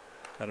go.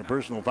 And a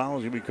personal foul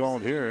is going to be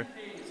called here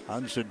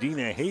on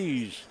Sedina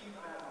Hayes.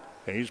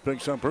 Hayes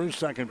picks up her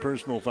second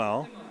personal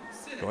foul.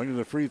 Going to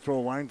the free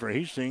throw line for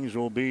Hastings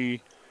will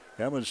be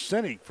Emma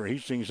Sinek for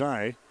Hastings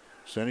High.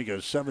 Sinek, a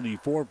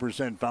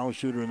 74% foul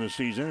shooter in the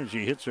season, and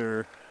she hits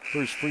her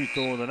first free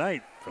throw of the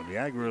night. from the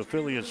Agri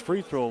Affiliates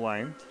free throw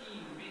line.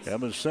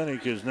 Emma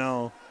Senek is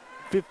now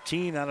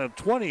 15 out of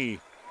 20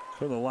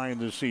 from the line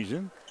this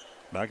season.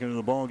 Back into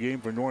the ball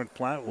game for North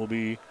Platte will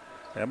be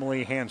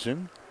Emily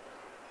Hansen.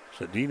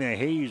 Sadina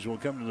Hayes will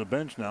come to the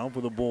bench now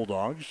for the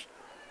Bulldogs.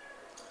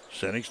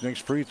 Senek's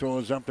next free throw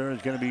is up there.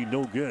 It's going to be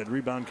no good.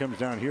 Rebound comes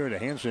down here to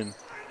Hansen.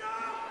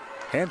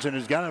 Hansen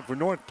has got it for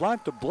North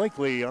Platte to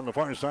Blakely on the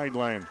far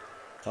sideline.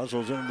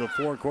 Hustles into the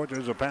forecourt.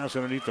 There's a pass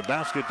underneath the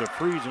basket to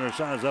Freeze, and her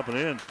shot is up and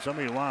in.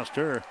 Somebody lost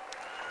her.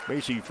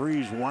 Macy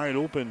Freeze wide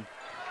open.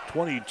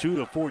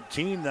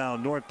 22-14 now.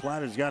 North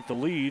Platte has got the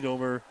lead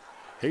over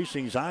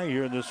Hastings High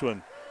here in this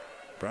one.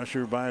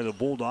 Pressure by the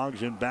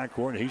Bulldogs in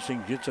backcourt.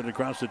 Hastings gets it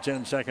across the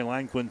 10-second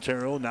line.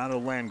 Quintero now to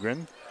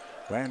Landgren.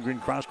 Landgren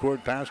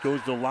cross-court pass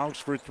goes to Laux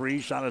for three.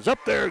 Shot is up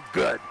there.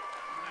 Good.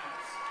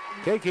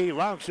 KK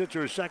Laux hits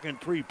her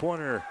second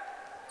three-pointer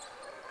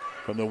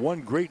from the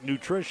One Great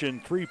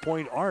Nutrition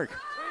three-point arc.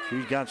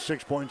 She's got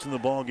 6 points in the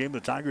ball game. The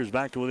Tigers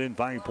back to within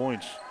 5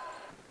 points.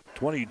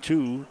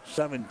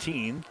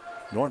 22-17.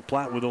 North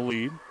Platte with a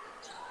lead.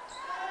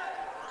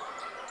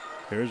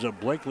 Here's a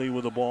Blakely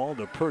with the ball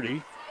to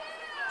Purdy.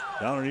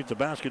 Down underneath the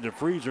basket to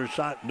Freeze. Her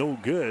shot no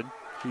good.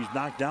 She's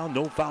knocked down.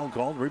 No foul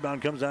called.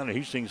 Rebound comes down to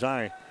Hastings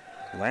High.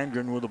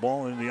 Landgren with the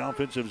ball in the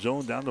offensive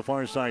zone down the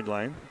far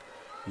sideline.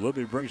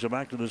 Libby brings it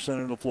back to the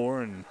center of the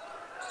floor and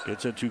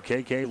gets it to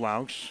KK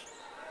Laux.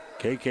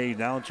 KK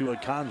down to a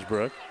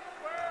Consbrook.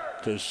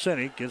 To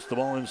Sinek. Gets the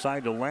ball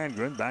inside to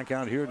Landgren. Back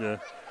out here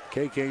to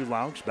KK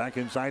Laux. Back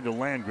inside to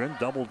Landgren.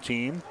 Double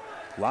team.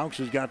 Laux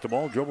has got the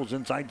ball. Dribbles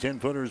inside.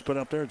 10-footers put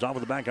up there. It's off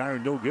of the back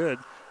iron. No good.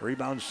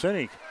 Rebound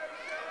Sinek.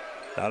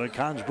 Out of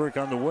Consbrook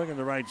on the wing on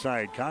the right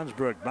side.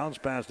 Consbrook bounce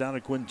pass down to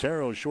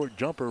Quintero. Short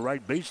jumper.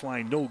 Right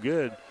baseline. No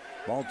good.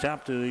 Ball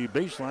tapped to the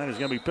baseline is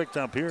going to be picked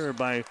up here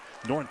by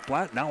North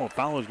Platte. Now a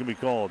foul is going to be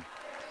called.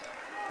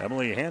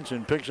 Emily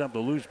Hansen picks up the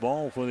loose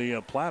ball for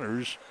the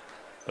Platters.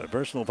 A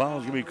personal foul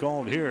is going to be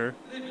called here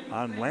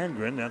on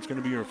Landgren. That's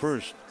going to be her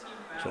first.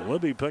 So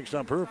Libby picks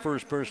up her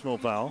first personal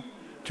foul.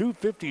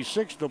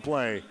 2:56 to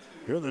play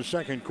here in the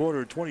second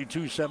quarter.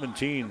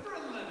 22-17.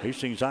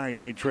 Hastings High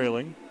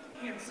trailing.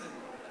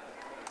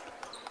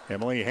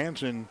 Emily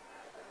Hansen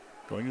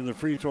going to the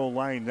free throw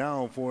line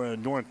now for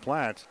North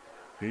Platte.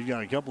 He's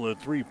got a couple of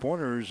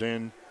three-pointers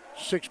and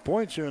 6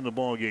 points here in the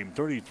ball game.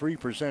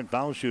 33%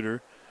 foul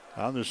shooter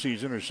on the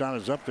season. Her shot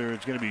is up there.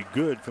 It's going to be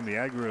good from the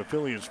Agri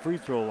Affiliates free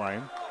throw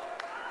line.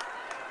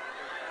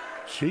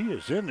 She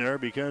is in there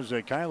because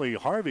Kylie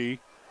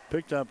Harvey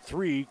picked up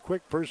 3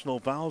 quick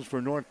personal fouls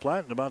for North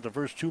Platte in about the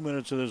first 2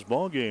 minutes of this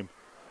ball game.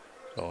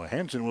 So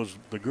Hansen was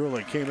the girl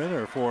that came in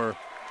there for,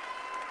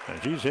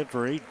 and she's hit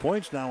for 8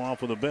 points now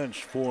off of the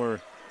bench for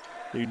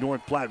the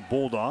North Platte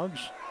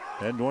Bulldogs.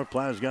 And North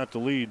Platte has got the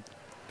lead.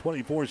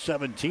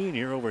 24-17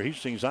 here over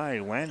Hastings High.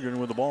 Landgren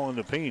with the ball in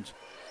the paint.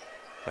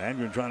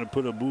 Landgren trying to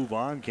put a move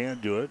on. Can't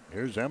do it.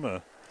 Here's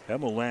Emma.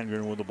 Emma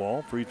Landgren with the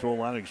ball. Free throw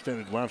line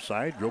extended left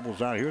side.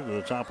 Dribbles out here to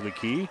the top of the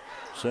key.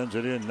 Sends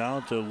it in now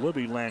to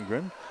Libby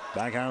Landgren.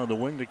 Back out of the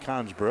wing to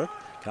Consbrook.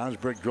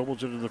 Consbrook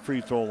dribbles into the free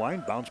throw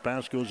line. Bounce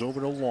pass goes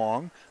over to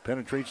Long.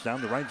 Penetrates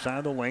down the right side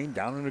of the lane.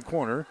 Down in the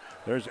corner.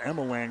 There's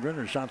Emma Landgren.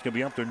 Her shot's going to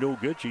be up there. No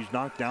good. She's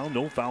knocked down.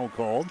 No foul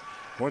called.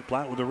 North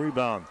Platte with a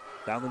rebound.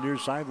 Down the near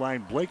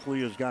sideline,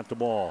 Blakely has got the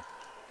ball.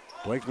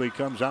 Blakely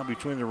comes out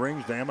between the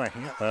rings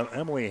to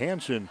Emily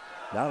Hansen.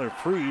 Now to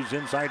Freeze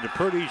inside to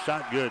Purdy.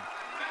 Shot good.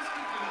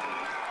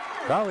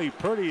 Carly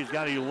Purdy has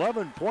got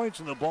 11 points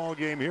in the ball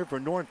game here for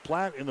North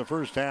Platte in the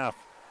first half.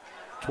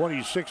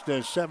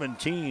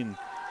 26-17.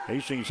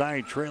 Hastings High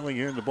trailing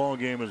here in the ball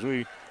game as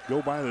we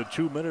go by the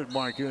 2-minute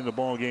mark here in the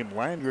ball game.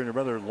 Landgren, or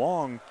rather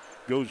Long,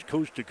 goes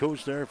coast to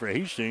coast there for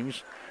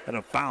Hastings, and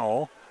a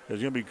foul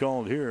is going to be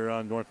called here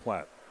on North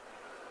Platte.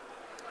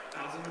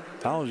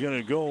 Foul is going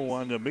to go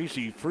on to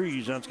Macy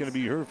Freeze. That's going to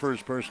be her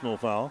first personal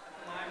foul.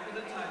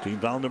 Team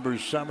foul number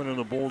 7 in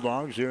the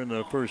Bulldogs here in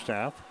the first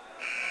half.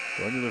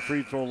 Going to the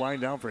free throw line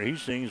down for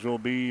Hastings will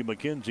be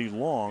Mackenzie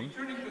Long.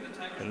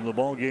 And in the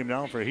ball game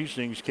now for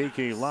Hastings,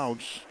 KK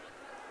Laux.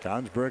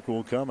 Consbrook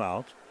will come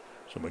out.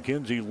 So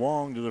Mackenzie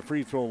Long to the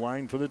free throw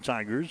line for the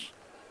Tigers.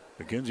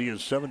 Mackenzie is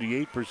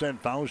 78%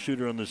 foul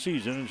shooter on the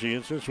season, and she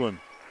hits this one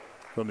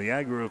from the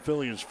Agri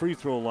Affiliates free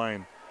throw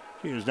line.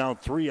 She is now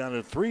 3 out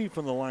of 3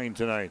 from the line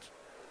tonight.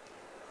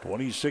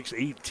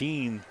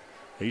 26-18.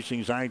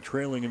 Hastings High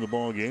trailing in the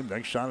ball game.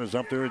 Next shot is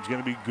up there. It's going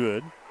to be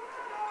good.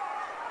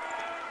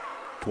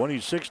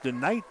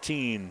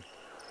 26-19.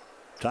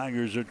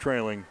 Tigers are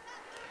trailing.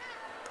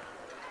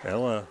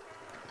 Ella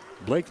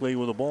Blakely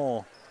with the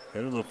ball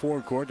into the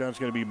forecourt. That's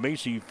going to be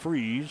Macy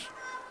Freeze.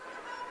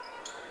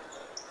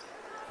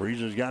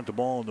 Freeze has got the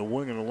ball on the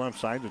wing on the left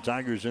side. The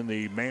Tigers in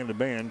the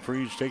man-to-man.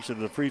 Freeze takes it to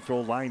the free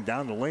throw line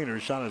down the lane. Her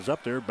shot is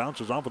up there.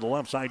 Bounces off of the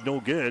left side. No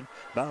good.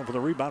 Bound for the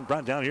rebound.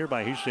 Brought down here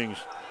by Hastings.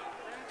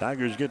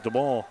 Tigers get the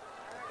ball.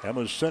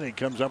 Emma Sinek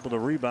comes up with a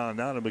rebound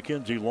down to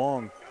Mackenzie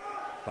Long.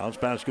 Bounce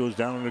pass goes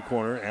down in the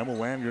corner. Emma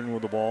Landgren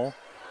with the ball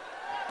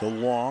to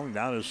Long.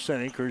 Now to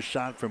Senek. Her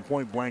shot from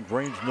point-blank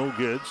range, no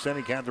good.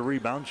 Senek had the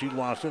rebound. She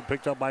lost it.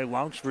 Picked up by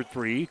Louch for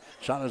three.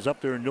 Shot is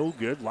up there, no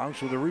good.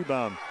 Louch with a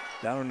rebound.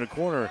 Down in the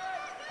corner.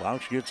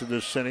 Louch gets it to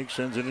Senek.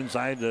 Sends it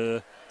inside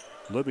to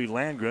Libby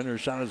Landgren. Her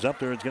shot is up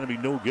there. It's going to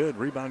be no good.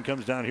 Rebound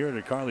comes down here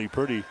to Carly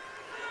Purdy.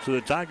 So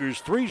the Tigers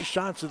 3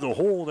 shots at the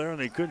hole there, and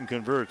they couldn't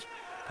convert.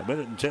 A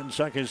minute and 10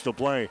 seconds to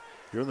play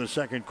here in the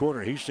second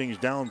quarter. Hastings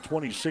down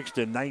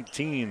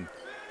 26-19.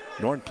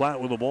 North Platte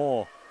with the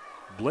ball.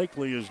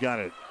 Blakely has got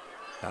it.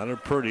 Out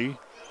of Purdy.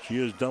 She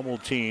is double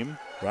teamed.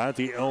 Right at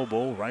the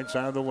elbow, right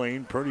side of the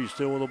lane. Purdy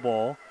still with the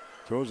ball.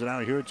 Throws it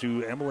out here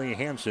to Emily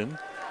Hansen.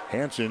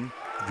 Hansen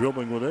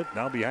dribbling with it.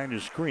 Now behind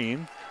the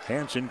screen.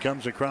 Hansen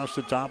comes across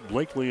the top.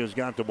 Blakely has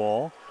got the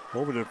ball.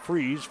 Over to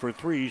Freeze for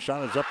three.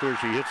 Shot is up there.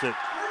 She hits it.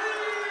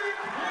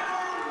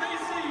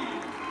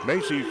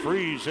 Macy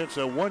Freeze hits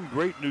a One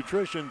Great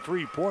Nutrition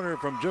three-pointer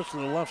from just to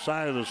the left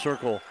side of the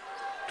circle.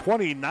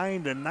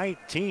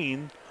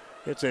 29-19.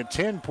 It's a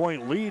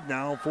 10-point lead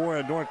now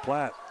for North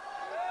Platte.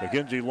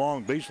 Mackenzie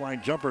Long,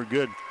 baseline jumper,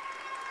 good.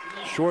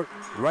 Short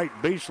right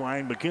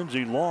baseline.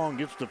 Mackenzie Long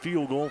gets the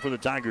field goal for the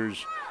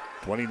Tigers.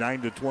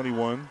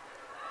 29-21.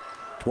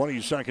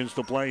 20 seconds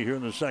to play here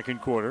in the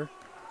second quarter.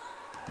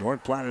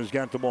 North Platte has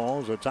got the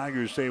ball as the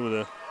Tigers stay with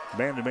a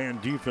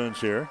man-to-man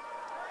defense here.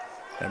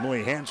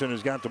 Emily Hansen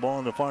has got the ball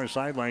on the far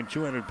sideline.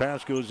 200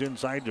 pass goes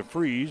inside to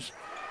Freeze.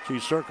 She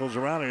circles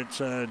around. It's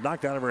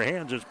knocked out of her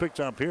hands. It's picked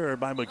up here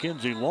by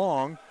Mackenzie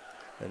Long.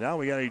 And now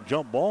we got a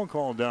jump ball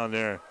called down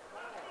there.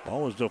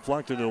 Ball was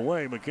deflected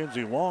away.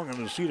 Mackenzie Long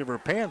on the seat of her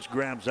pants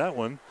grabs that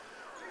one.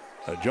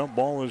 A jump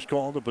ball is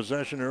called. The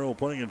possession arrow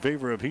pointing in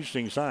favor of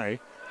Hastings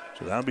High.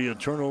 So that'll be a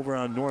turnover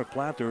on North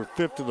Platte. Their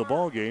fifth of the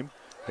ball game.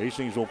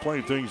 Hastings will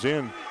play things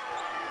in.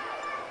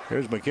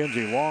 Here's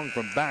Mackenzie Long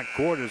from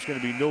backcourt. It's going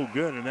to be no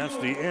good, and that's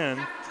the end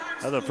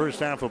of the first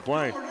half of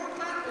play.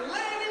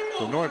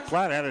 So North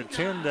Platte had a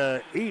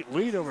 10-8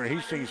 lead over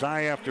Hastings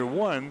High after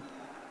one.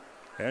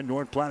 And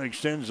North Platte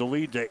extends the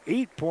lead to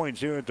 8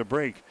 points here at the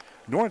break.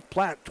 North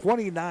Platte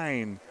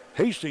 29,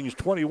 Hastings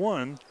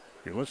 21.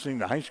 You're listening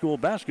to high school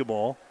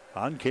basketball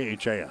on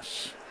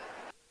KHAS.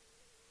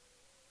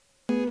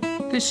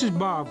 This is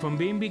Bob from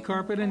B&B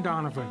Carpet and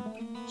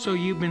Donovan. So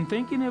you've been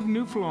thinking of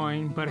new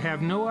flooring but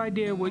have no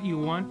idea what you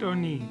want or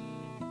need.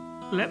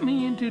 Let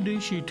me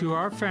introduce you to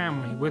our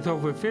family with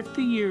over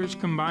 50 years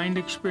combined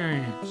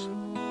experience.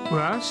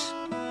 Russ,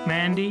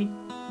 Mandy,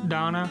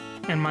 Donna,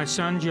 and my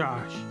son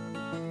Josh.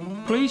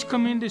 Please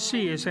come in to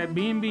see us at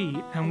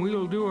B&B and we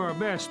will do our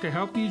best to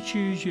help you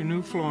choose your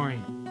new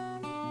flooring.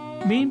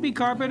 B&B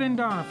Carpet and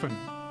Donovan,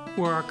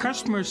 where our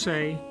customers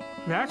say,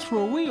 that's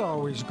where we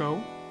always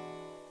go.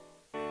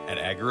 At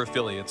Agri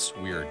Affiliates,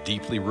 we are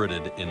deeply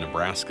rooted in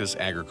Nebraska's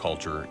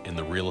agriculture and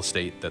the real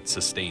estate that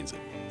sustains it.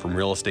 From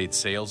real estate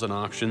sales and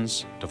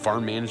auctions to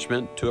farm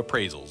management to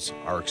appraisals,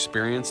 our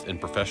experienced and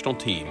professional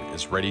team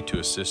is ready to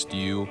assist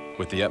you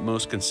with the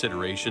utmost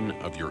consideration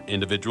of your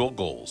individual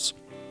goals.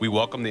 We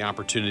welcome the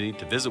opportunity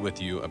to visit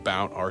with you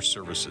about our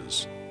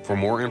services. For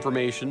more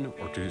information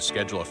or to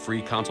schedule a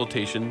free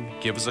consultation,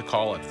 give us a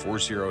call at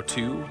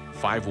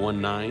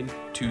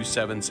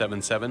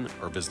 402-519-2777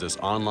 or visit us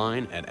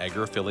online at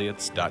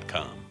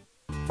agriaffiliates.com.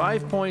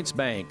 5 Points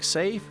Bank,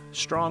 safe,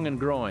 strong, and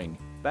growing.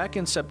 Back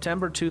in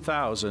September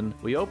 2000,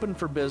 we opened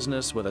for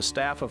business with a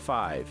staff of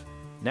 5.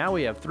 Now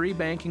we have 3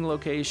 banking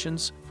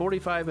locations,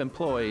 45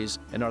 employees,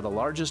 and are the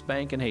largest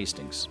bank in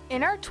Hastings.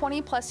 In our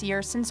 20-plus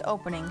years since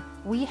opening,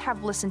 we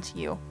have listened to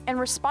you and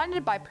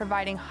responded by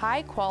providing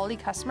high-quality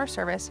customer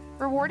service,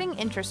 rewarding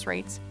interest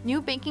rates,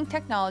 new banking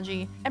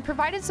technology, and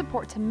provided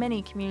support to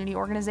many community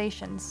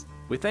organizations.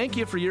 We thank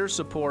you for your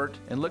support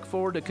and look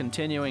forward to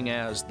continuing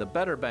as the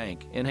better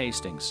bank in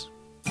Hastings.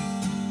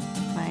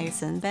 My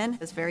son Ben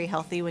was very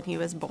healthy when he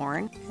was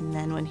born, and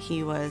then when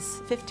he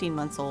was 15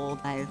 months old,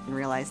 I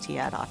realized he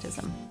had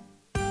autism.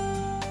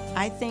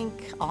 I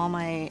think all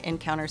my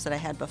encounters that I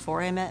had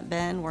before I met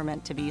Ben were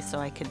meant to be so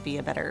I could be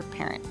a better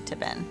parent to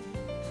Ben.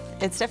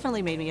 It's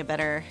definitely made me a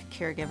better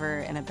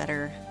caregiver and a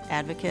better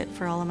advocate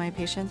for all of my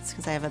patients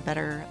because I have a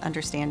better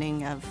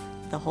understanding of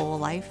the whole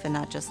life and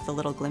not just the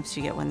little glimpse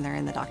you get when they're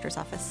in the doctor's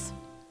office.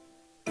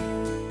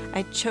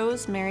 I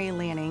chose Mary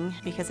Lanning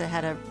because it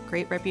had a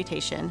great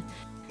reputation,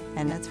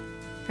 and it's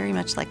very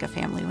much like a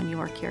family when you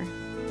work here.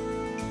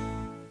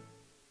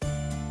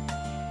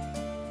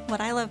 What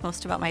I love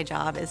most about my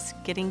job is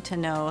getting to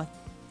know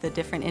the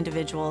different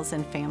individuals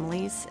and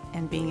families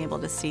and being able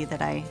to see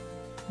that I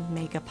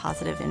make a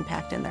positive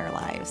impact in their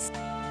lives.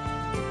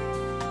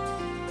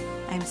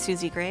 I'm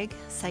Susie Gregg,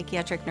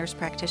 psychiatric nurse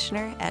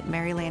practitioner at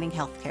Mary Lanning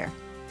Healthcare.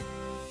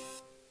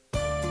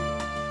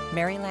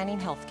 Mary Lanning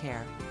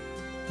Healthcare.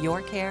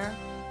 Your care,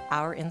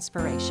 our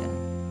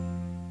inspiration.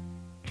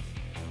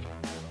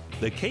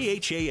 The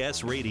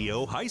KHAS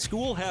Radio High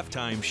School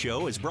Halftime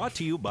Show is brought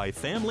to you by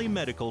Family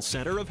Medical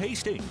Center of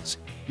Hastings,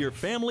 your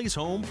family's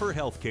home for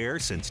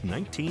healthcare since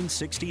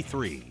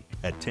 1963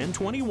 at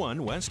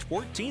 1021 West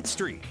 14th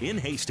Street in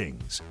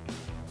Hastings.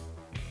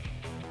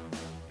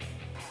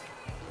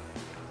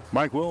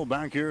 Mike Will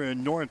back here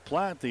in North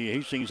Platte. The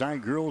Hastings High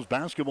girls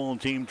basketball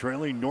team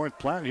trailing North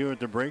Platte here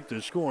at the break.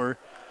 The score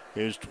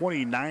is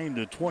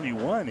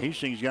 29-21.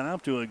 Hastings got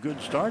off to a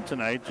good start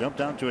tonight. Jumped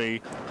out to a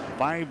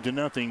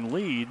 5-0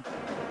 lead.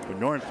 But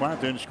North Platte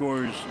then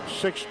scores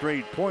 6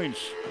 straight points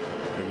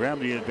to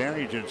grab the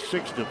advantage at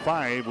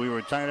 6-5. We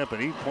were tied up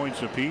at 8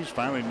 points apiece.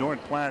 Finally,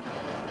 North Platte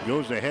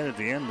goes ahead at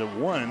the end of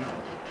one,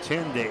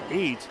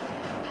 10-8.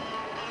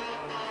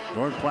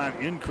 North Platte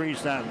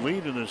increased that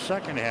lead in the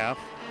second half.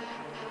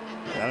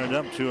 Got it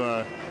up to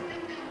a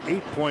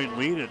 8-point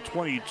lead at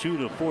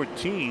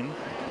 22-14.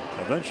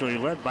 Eventually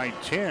led by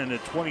 10 at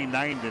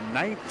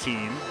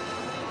 29-19.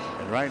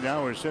 And right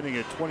now we're sitting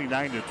at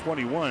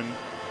 29-21.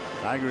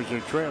 Tigers are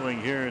trailing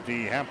here at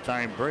the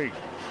halftime break.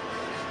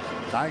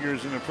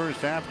 Tigers in the first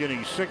half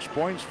getting 6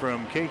 points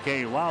from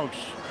KK Laux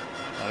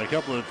on a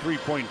couple of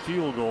 3-point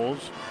field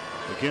goals.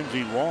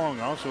 Mackenzie Long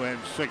also had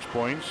 6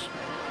 points.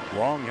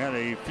 Long had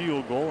a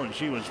field goal, and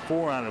she was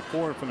 4 out of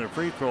 4 from the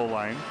free throw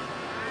line.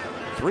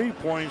 3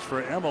 points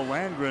for Emma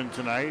Landgren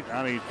tonight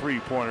on a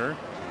 3-pointer.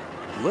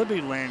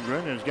 Libby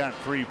Landgren has got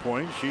 3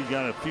 points. She's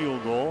got a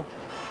field goal.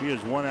 She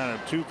is 1 out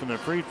of 2 from the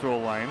free throw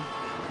line.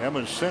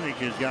 Emma Sinek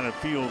has got a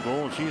field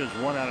goal. She is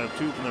 1 out of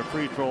 2 from the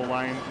free throw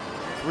line.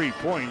 3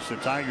 points. The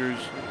Tigers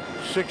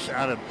 6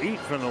 out of 8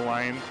 from the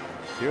line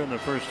here in the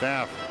first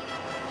half.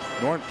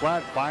 North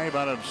Platte 5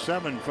 out of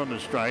 7 from the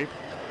stripe.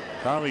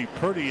 Carly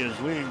Purdy is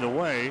leading the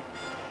way.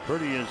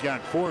 Purdy has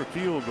got 4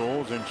 field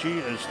goals, and she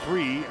is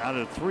 3 out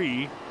of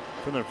 3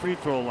 from the free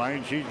throw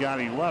line. She's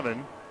got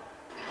 11.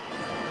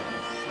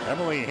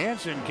 Emily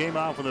Hansen came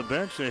off of the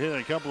bench to hit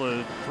a couple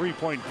of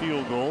 3-point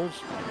field goals,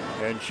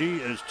 and she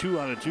is 2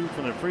 out of 2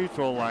 from the free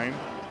throw line.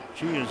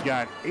 She has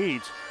got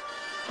 8.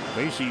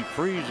 Macy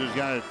Freeze has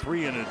got a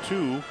 3 and a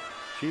 2.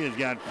 She has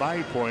got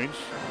 5 points.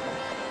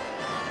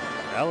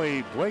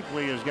 Ellie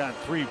Blakely has got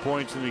 3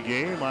 points in the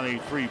game on a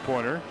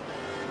 3-pointer.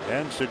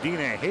 And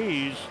Sedina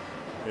Hayes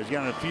has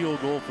got a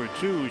field goal for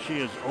 2. She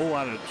is 0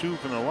 out of 2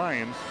 from the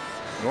line.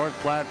 North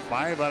Platte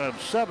 5 out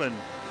of 7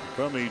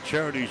 from the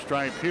charity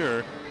stripe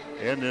here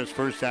in this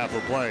first half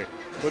of play.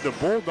 But the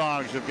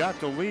Bulldogs have got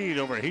the lead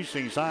over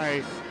Hastings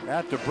High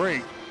at the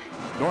break.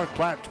 North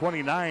Platte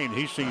 29,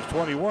 Hastings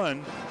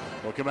 21.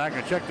 We'll come back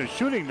and check the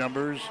shooting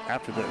numbers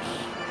after this.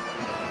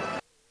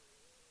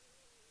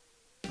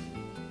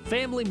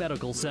 Family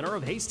Medical Center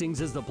of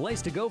Hastings is the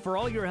place to go for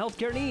all your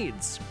healthcare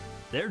needs.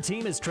 Their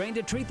team is trained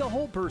to treat the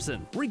whole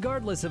person,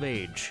 regardless of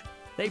age.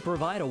 They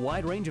provide a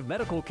wide range of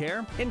medical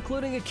care,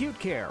 including acute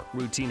care,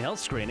 routine health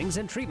screenings,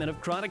 and treatment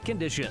of chronic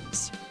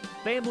conditions.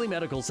 Family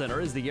Medical Center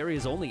is the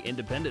area's only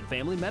independent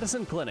family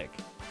medicine clinic.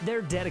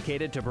 They're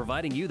dedicated to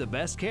providing you the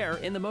best care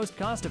in the most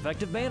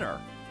cost-effective manner.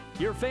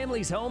 Your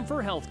family's home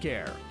for health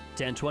care.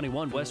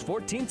 1021 West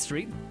 14th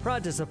Street,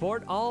 proud to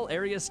support all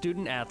area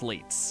student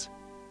athletes.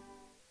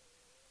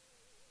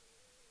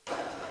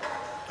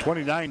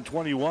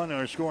 29-21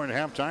 our score at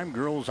halftime.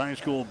 Girls high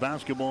school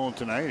basketball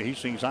tonight.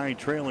 Hastings High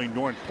trailing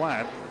North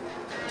Platte.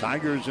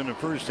 Tigers in the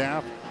first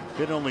half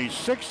hit only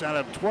 6 out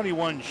of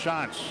 21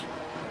 shots.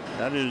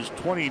 That is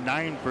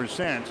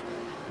 29%.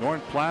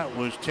 North Platte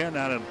was 10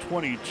 out of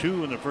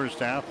 22 in the first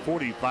half,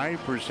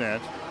 45%.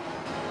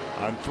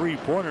 On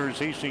 3-pointers,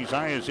 Hastings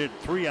High has hit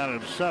 3 out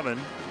of 7,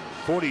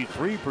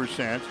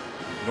 43%.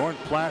 North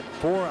Platte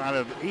 4 out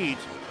of 8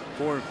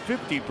 for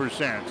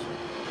 50%.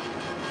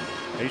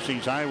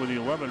 Hastings High with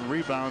 11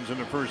 rebounds in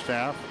the first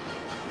half.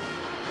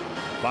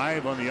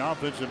 5 on the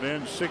offensive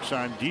end, 6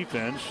 on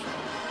defense.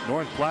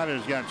 North Platte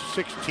has got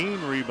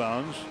 16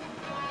 rebounds.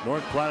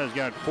 North Platte has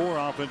got 4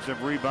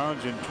 offensive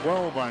rebounds and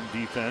 12 on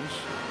defense.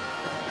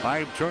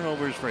 5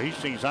 turnovers for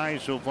Hastings High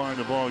so far in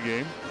the ball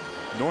game.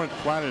 North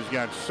Platte has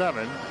got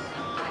 7.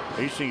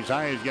 Hastings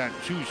High has got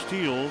 2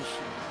 steals.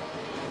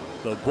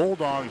 The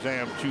Bulldogs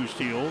have 2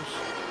 steals.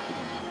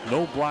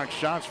 No block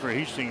shots for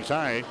Hastings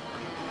High.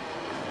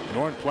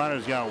 North Platte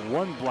has got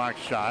 1 block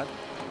shot.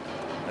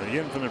 And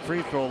again, from the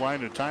free throw line,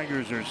 the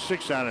Tigers are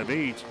 6 out of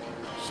 8,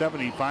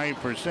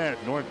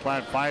 75%. North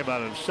Platte 5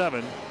 out of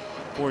 7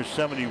 for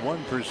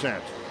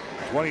 71%.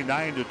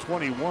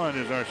 29-21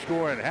 is our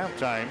score at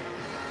halftime.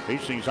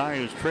 Hastings High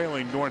is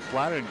trailing North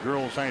Platte in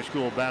girls high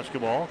school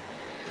basketball.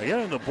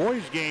 Again, in the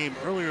boys game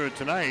earlier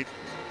tonight,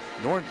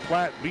 North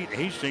Platte beat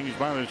Hastings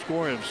by the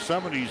score of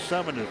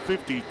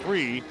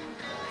 77-53.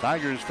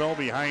 Tigers fell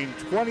behind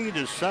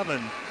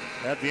 20-7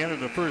 at the end of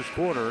the first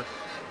quarter,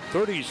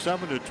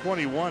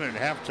 37-21 at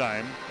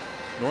halftime.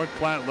 North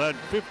Platte led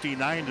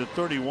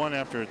 59-31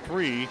 after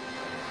 3.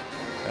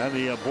 And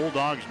the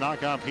Bulldogs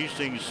knock off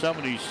Hastings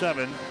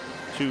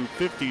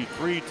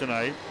 77-53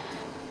 tonight.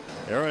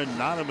 Aaron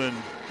Noneman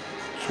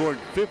scored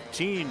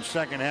 15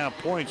 second half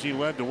points. He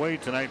led the way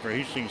tonight for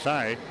Hastings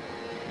High.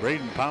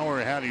 Braden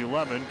Power had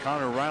 11.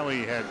 Connor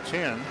Riley had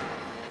 10.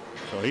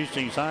 So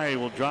Hastings High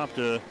will drop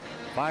to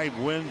 5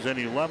 wins and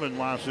 11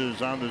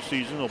 losses on the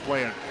season. They'll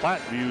play at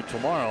Platteview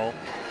tomorrow.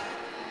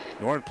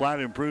 North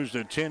Platte improves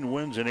to 10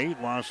 wins and 8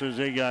 losses.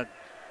 They got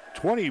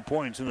 20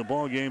 points in the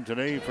ball game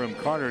today from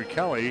Carter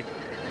Kelly.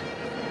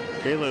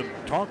 Caleb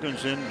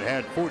Tonkinson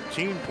had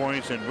 14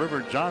 points and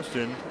River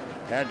Johnston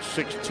had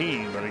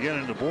 16. But again,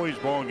 in the boys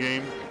ball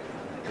game,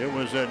 it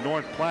was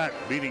North Platte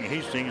beating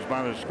Hastings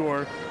by the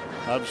score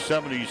of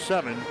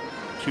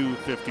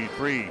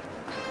 77-53.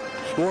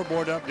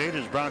 Scoreboard update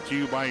is brought to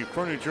you by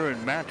Furniture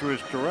and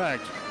Mattress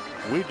Direct.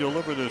 We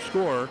deliver the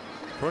score.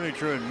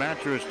 Furniture and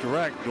Mattress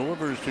Direct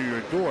delivers to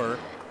your door.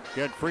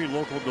 Get free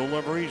local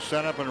delivery,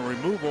 setup, and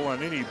removal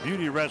on any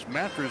Beauty Rest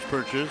mattress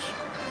purchase.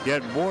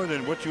 Get more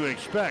than what you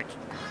expect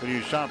when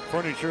you shop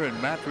Furniture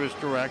and Mattress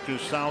Direct,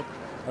 just south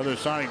of the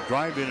Sonic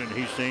Drive-In in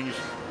Hastings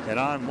and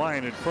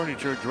online at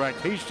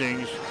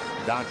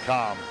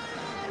FurnitureDirectHastings.com.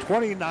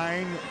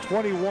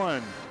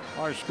 29-21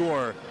 our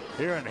score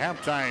here at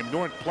halftime.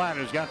 North Platte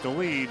has got the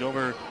lead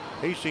over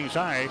Hastings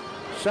High.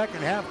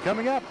 Second half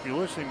coming up. You're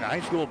listening to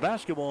high school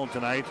basketball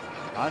tonight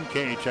on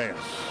KHAS.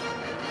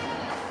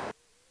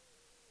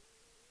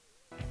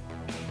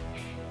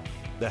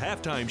 The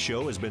halftime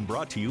show has been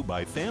brought to you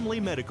by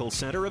Family Medical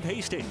Center of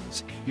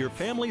Hastings, your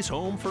family's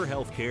home for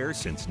healthcare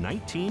since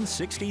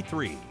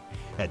 1963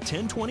 at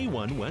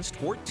 1021 West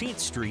 14th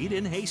Street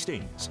in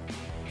Hastings.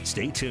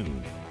 Stay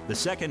tuned. The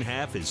second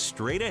half is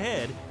straight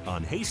ahead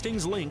on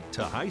Hastings' link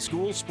to high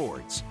school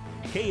sports.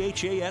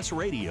 KHAS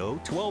Radio,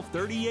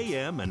 1230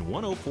 AM and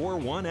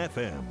 104.1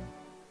 FM.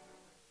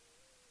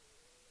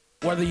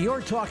 Whether you're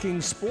talking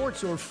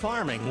sports or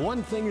farming,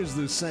 one thing is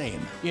the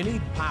same. You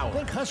need power.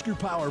 Think Husker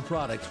Power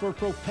products for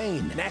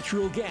propane,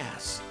 natural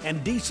gas,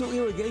 and diesel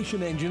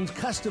irrigation engines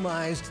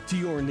customized to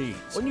your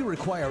needs. When you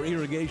require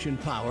irrigation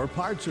power,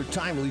 parts, or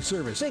timely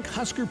service, think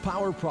Husker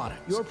Power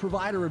products, your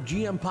provider of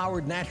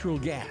GM-powered natural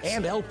gas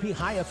and LP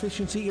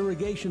high-efficiency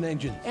irrigation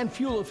engine and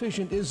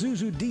fuel-efficient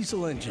Isuzu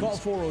diesel engines. Call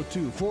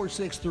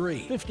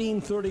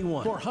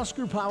 402-463-1531 for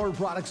Husker Power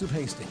products of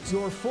Hastings,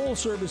 your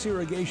full-service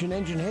irrigation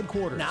engine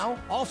headquarters. Now,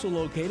 also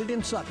located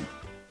in Sutton.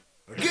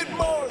 Get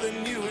more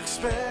than you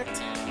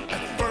expect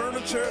at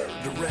Furniture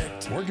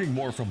Direct. Working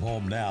more from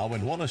home now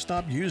and want to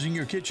stop using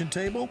your kitchen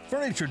table?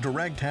 Furniture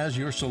Direct has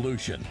your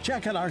solution.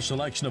 Check out our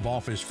selection of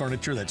office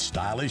furniture that's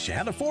stylish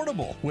and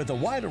affordable. With a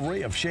wide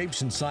array of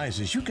shapes and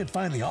sizes, you can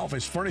find the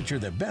office furniture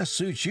that best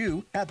suits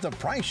you at the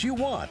price you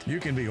want. You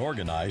can be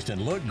organized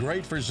and look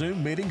great for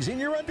Zoom meetings in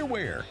your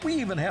underwear. We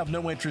even have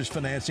no interest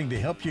financing to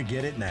help you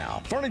get it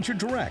now. Furniture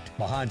Direct,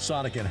 behind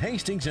Sonic and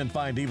Hastings, and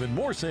find even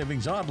more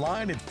savings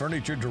online at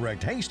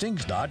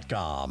FurnitureDirectHastings.com.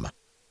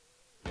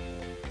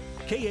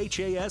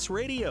 KHAS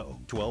Radio,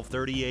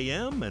 1230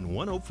 AM and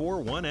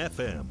 104.1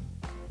 FM.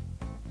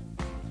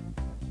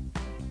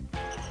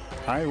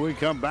 All right, we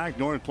come back.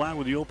 North Platte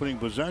with the opening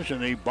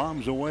possession. He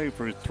bombs away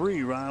for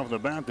three right off the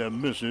bat that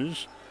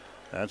misses.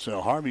 That's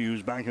Harvey,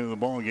 who's back into the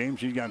ball game.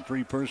 She's got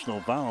 3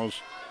 personal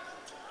fouls.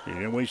 He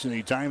didn't waste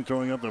any time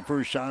throwing up the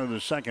first shot of the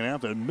second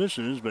half that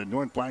misses, but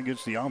North Platte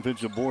gets the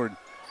offensive board.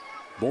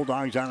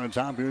 Bulldogs out on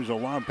top. Here's a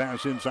lob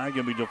pass inside.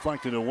 Going to be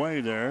deflected away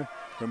there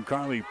from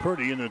Carly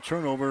Purdy, and a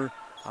turnover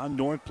on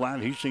North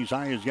Platte. Hastings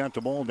High has got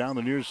the ball down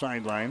the near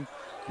sideline.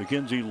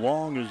 Mackenzie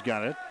Long has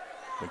got it.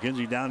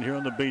 Mackenzie down here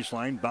on the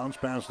baseline. Bounce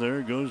pass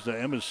there goes to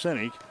Emma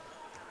Sinek.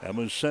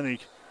 Emma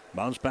Sinek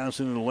bounce pass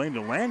into the lane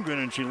to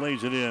Landgren, and she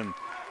lays it in.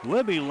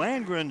 Libby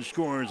Landgren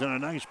scores, and a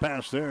nice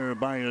pass there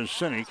by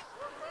Sinek.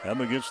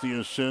 Emma gets the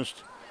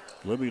assist.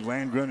 Libby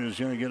Landgren is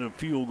going to get a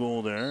field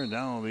goal there.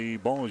 Now the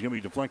ball is going to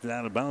be deflected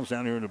out of bounds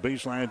down here in the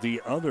baseline at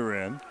the other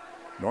end.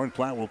 North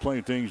Platte will play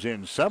things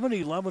in.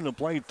 7:11 to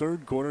play,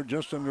 third quarter,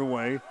 just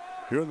underway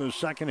here in the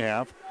second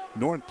half.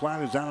 North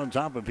Platte is out on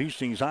top of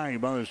Hastings High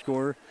by the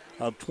score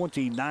of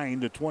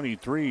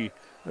 29-23.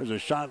 There's a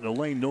shot in the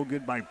lane, no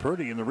good by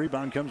Purdy, and the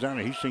rebound comes down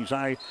to Hastings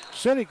High.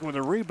 Sinek with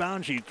a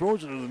rebound. She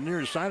throws it to the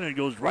near side, and it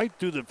goes right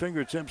through the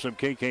fingertips of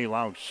KK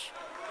Laux.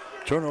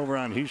 Turnover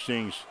on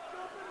Hastings.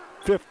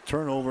 5th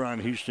turnover on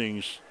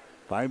Hastings.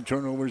 5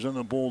 turnovers on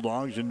the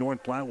Bulldogs, and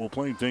North Platte will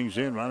play things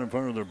in right in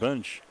front of their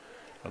bench.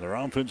 On their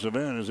offensive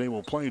end as they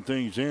will play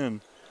things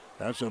in.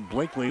 That's a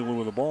Blakely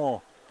with the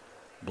ball.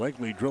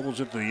 Blakely dribbles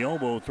it to the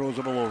elbow, throws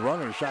up a little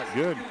runner, shot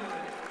good.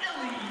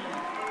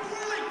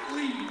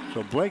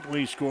 So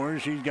Blakely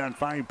scores. She's got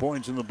 5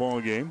 points in the ball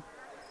game.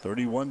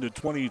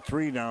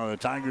 31-23 now. The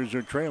Tigers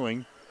are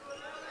trailing.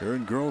 Here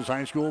in girls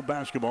high school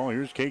basketball.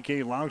 Here's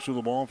KK Laux with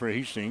the ball for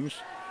Hastings.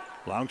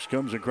 Laux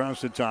comes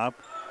across the top.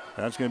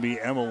 That's going to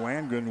be Emma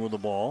Landgren with the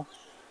ball.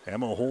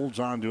 Emma holds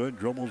on to it,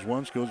 dribbles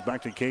once, goes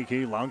back to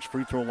KK Laux.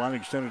 Free throw line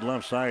extended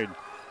left side.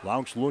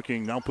 Laux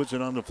looking, now puts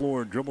it on the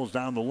floor, dribbles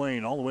down the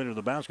lane, all the way to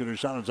the basket. Her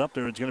shot is up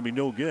there. It's going to be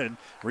no good.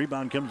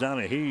 Rebound comes down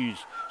to Hayes.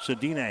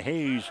 Sedina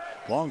Hayes.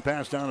 Long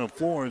pass down the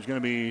floor is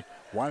going to be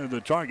wide of the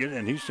target,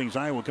 and Hastings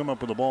High will come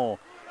up with the ball.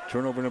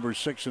 Turnover number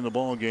 6 in the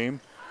ball game.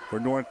 For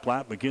North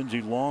Platte,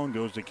 Mackenzie Long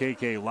goes to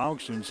KK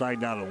Laux.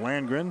 Inside now to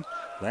Landgren.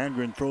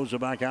 Landgren throws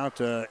it back out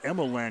to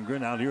Emma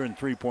Landgren out here in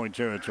three-point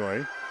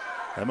territory.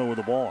 Emma with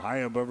the ball high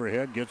above her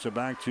head. Gets it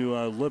back to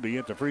Libby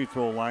at the free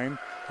throw line.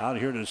 Out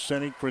here to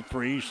Sinek for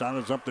 3. Shot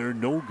is up there,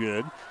 no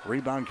good.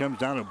 Rebound comes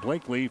down to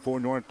Blakely for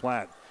North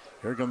Platte.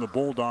 Here come the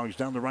Bulldogs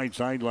down the right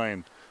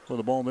sideline. Well,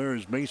 the ball there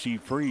is Macy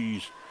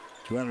Freeze.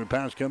 200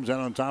 pass comes out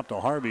on top to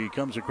Harvey.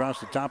 Comes across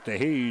the top to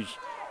Hayes.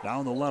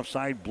 Down the left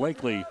side,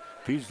 Blakely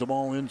feeds the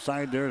ball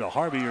inside there to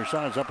Harvey. Her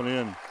shot is up and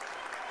in.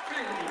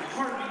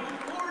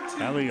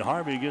 Kylie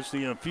Harvey gets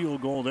the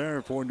field goal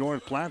there for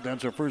North Platte.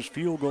 That's her first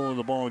field goal of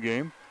the ball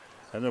game.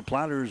 And the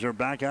Platters are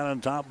back out on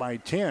top by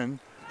 10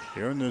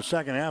 here in the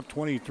second half,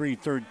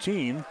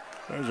 23-13.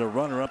 There's a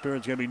runner up there.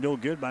 It's going to be no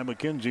good by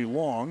Mackenzie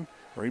Long.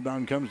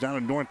 Rebound comes down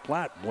to North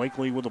Platte.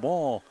 Blakely with the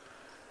ball.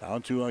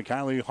 Down to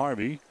Kylie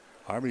Harvey.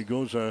 Harvey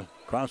goes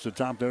across the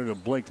top there to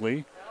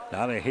Blakely.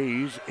 Now to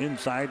Hayes.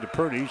 Inside to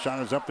Purdy. Shot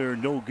is up there,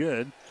 no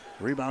good.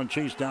 Rebound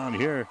chased down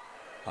here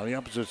on the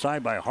opposite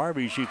side by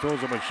Harvey. She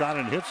throws up a shot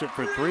and hits it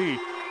for three.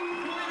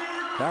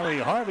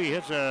 Kylie Harvey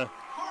hits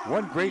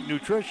one great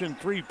nutrition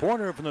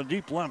three-pointer from the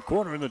deep left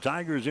corner, and the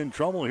Tigers in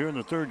trouble here in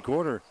the third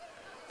quarter.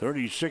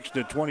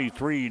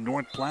 36-23.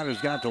 North Platte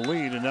has got the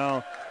lead, and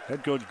now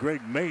head coach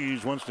Greg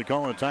Mays wants to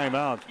call a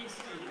timeout.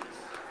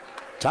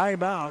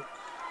 Timeout.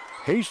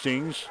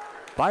 Hastings,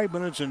 5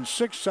 minutes and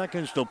 6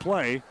 seconds to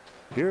play.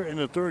 Here in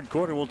the third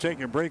quarter, we'll take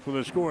a break with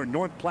a score.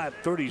 North Platte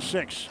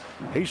 36,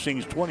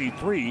 Hastings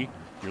 23.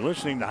 You're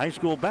listening to high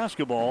school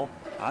basketball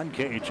on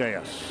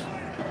KHAS.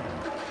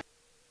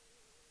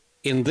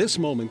 In this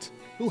moment,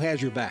 who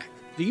has your back?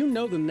 Do you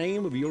know the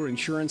name of your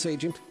insurance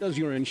agent? Does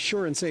your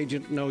insurance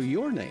agent know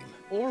your name?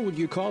 Or would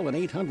you call an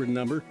 800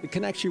 number that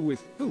connects you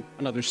with who?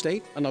 Another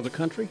state? Another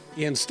country?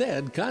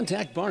 Instead,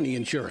 contact Barney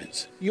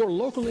Insurance, your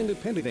local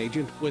independent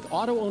agent with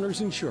auto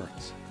owner's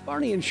insurance.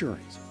 Barney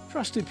Insurance.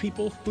 Trusted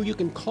people who you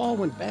can call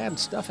when bad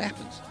stuff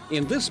happens.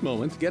 In this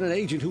moment, get an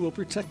agent who will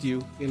protect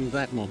you in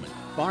that moment.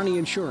 Barney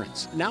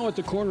Insurance, now at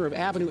the corner of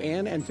Avenue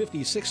N and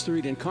 56th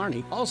Street in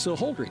Kearney, also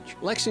Holdridge,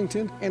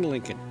 Lexington, and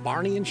Lincoln.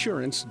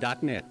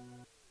 BarneyInsurance.net.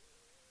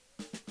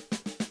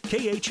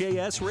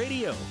 KHAS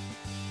Radio.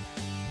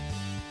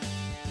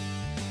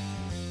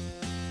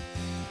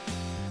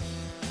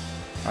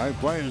 All right,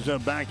 play is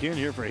back in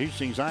here for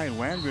Hastings High.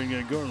 Landgren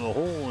going to go to the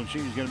hole, and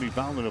she's going to be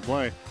fouled in the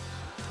play.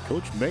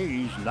 Coach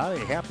Mays, not a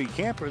happy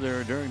camper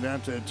there during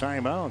that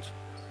timeout.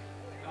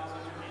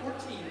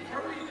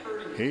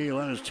 He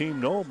let his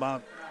team know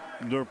about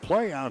their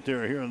play out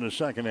there here in the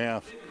second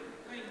half.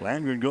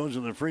 Landgren goes to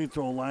the free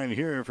throw line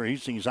here for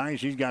Hastings High.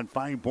 She's got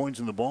 5 points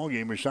in the ball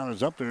game. Her shot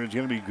is up there. It's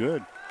going to be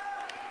good.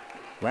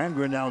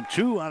 Landgren now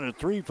 2 out of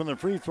 3 from the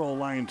free throw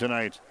line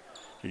tonight.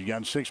 She's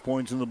got 6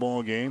 points in the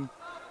ball game.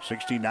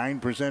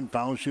 69%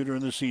 foul shooter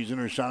in the season.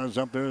 Her shot is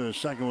up there. The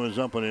second one is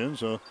up and in,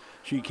 so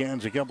she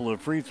cans a couple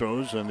of free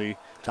throws, and the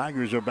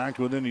Tigers are back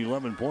to within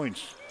 11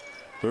 points.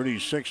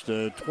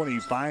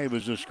 36-25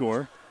 is the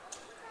score.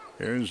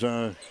 Here's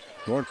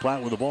North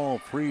Platte with the ball.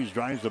 Freeze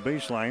drives the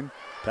baseline.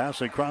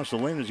 Pass across the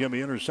lane is going to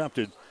be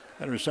intercepted.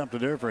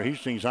 Intercepted there for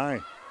Hastings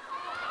High.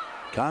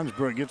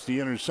 Consberg gets the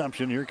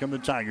interception. Here come the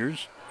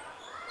Tigers.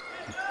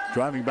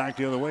 Driving back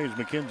the other way is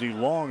Mackenzie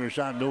Long. Her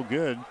shot no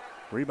good.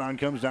 Rebound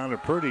comes down to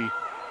Purdy.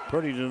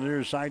 Purdy to the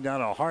near side down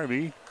to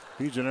Harvey.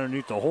 Feeds it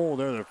underneath the hole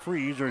there. The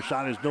freeze. Her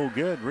shot is no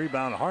good.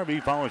 Rebound Harvey.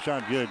 Follow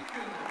shot good.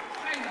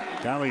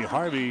 Kylie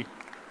Harvey,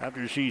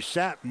 after she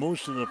sat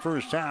most of the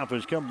first half,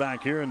 has come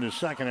back here in the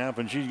second half,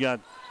 and she's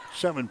got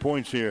 7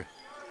 points here.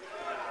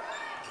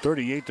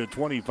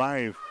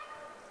 38-25.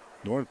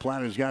 North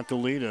Platte has got the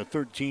lead, a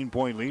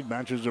 13-point lead.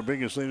 Matches their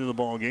biggest lead of the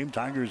ball game.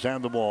 Tigers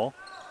have the ball.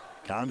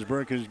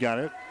 Consberg has got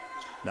it.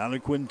 Now to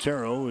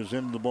Quintero is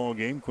in the ball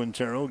game.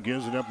 Quintero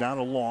gives it up now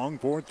to Long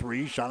for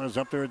three. Shot is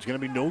up there. It's going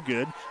to be no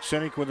good.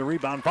 Sinek with the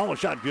rebound. Follow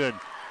shot good.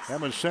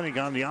 Emma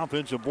Sinek on the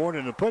offensive board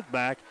and a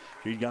putback.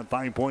 She's got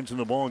 5 points in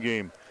the ball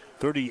game.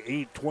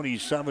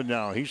 38-27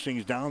 now.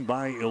 Hastings down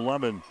by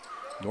 11.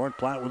 North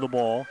Platte with the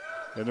ball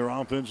in their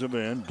offensive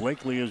end.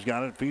 Blakely has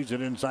got it. Feeds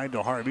it inside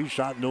to Harvey.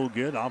 Shot no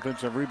good.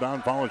 Offensive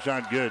rebound. Follow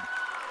shot good.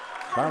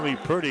 Carly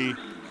Purdy,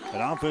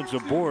 an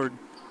offensive board.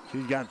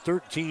 She's got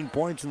 13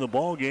 points in the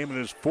ball game, and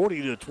it's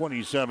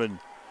 40-27.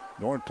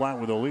 North Platte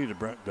with the lead.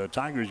 The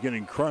Tigers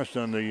getting crushed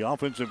on the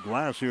offensive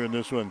glass here in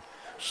this one.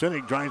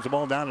 Sinek drives the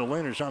ball down to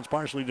lane. Her shot's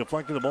partially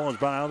deflected. The ball is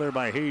brought out there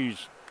by Hayes.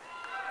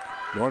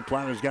 North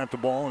Platte has got the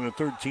ball in a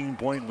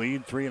 13-point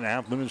lead.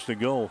 3.5 minutes to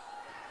go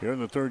here in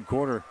the third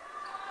quarter.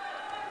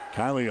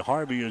 Kylie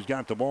Harvey has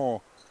got the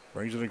ball.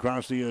 Brings it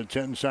across the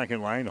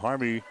 10-second line.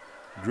 Harvey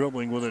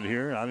dribbling with it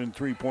here out in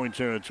 3-point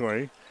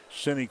territory.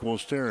 Sinek will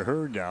stare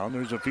her down.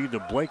 There's a feed to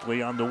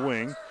Blakely on the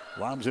wing.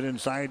 Lobs it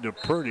inside to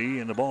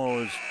Purdy, and the ball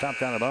is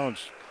topped out of bounds.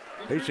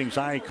 Hastings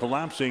High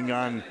collapsing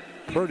on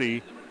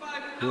Purdy,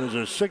 who is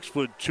a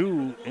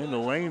 6'2" in the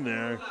lane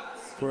there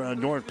for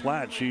North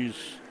Platte. She's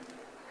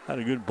had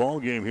a good ball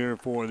game here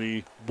for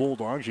the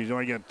Bulldogs. She's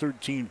already got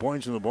 13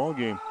 points in the ball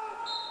game.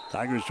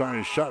 Tigers trying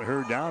to shut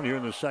her down here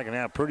in the second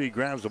half. Purdy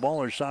grabs the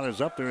ball. Her shot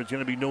is up there. It's going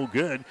to be no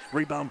good.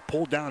 Rebound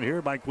pulled down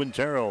here by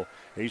Quintero.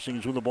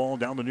 Hastings with the ball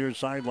down the near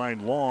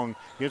sideline. Long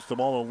gets the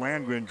ball to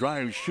Landgren.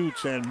 Drives,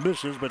 shoots, and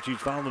misses, but she's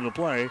fouled in the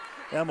play.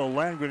 Emma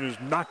Landgren is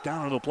knocked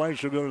down in the play.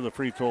 She'll go to the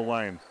free throw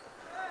line.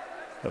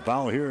 The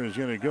foul here is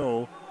going to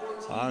go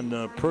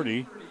on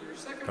Purdy.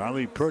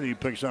 Carly Purdy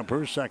picks up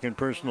her second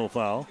personal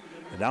foul.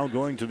 And now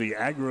going to the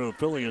Agro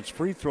Affiliates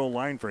free throw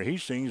line for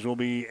Hastings will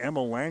be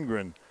Emma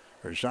Landgren.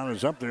 Her shot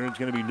is up there. It's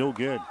going to be no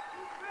good.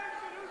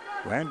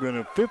 Landgren,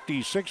 a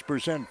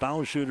 56%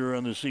 foul shooter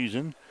on the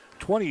season.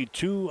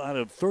 22 out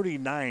of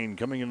 39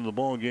 coming into the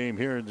ball game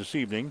here this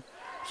evening.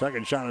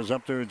 Second shot is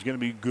up there. It's going to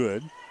be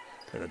good.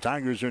 And the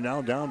Tigers are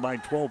now down by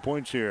 12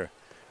 points here.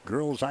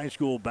 Girls high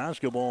school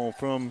basketball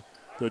from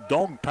the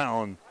Dog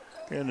Pound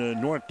in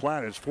North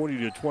Platte. It's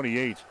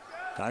 40-28.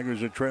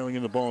 Tigers are trailing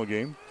in the ball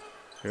game.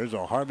 Here's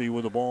a Harvey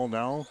with the ball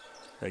now.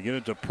 They get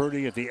it to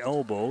Purdy at the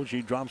elbow.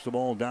 She drops the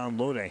ball down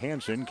low to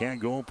Hanson. Can't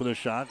go up for the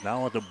shot.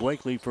 Now at the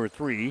Blakely for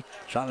three.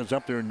 Shot is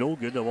up there, no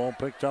good. The ball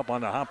picked up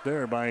on the hop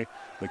there by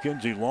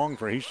Mackenzie Long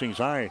for Hastings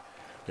High.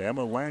 To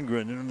Emma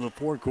Landgren into the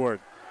forecourt.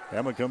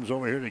 Emma comes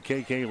over here to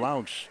KK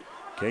Laux.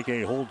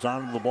 KK holds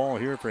on to the ball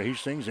here for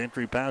Hastings.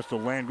 Entry pass to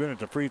Landgren at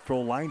the free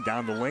throw line.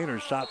 Down the lane. Her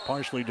shot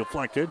partially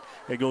deflected.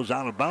 It goes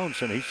out of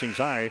bounds, and Hastings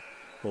High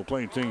will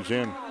play things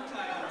in.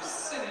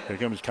 Here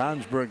comes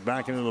Consberg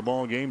back into the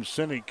ball game.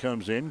 Sinek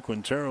comes in.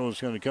 Quintero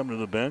is going to come to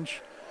the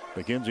bench.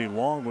 Mackenzie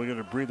Long will get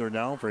a breather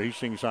now for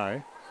Hastings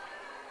High.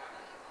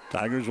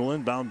 Tigers will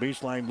inbound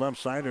baseline left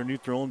side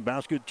underneath their own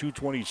basket.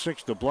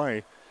 2:26 to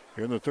play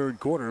here in the third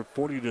quarter.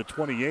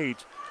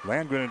 40-28.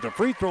 Landgren at the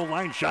free throw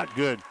line. Shot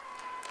good.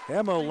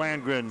 Emma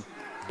Landgren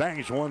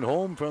bangs one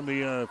home from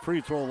the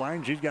free throw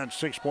line. She's got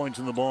 6 points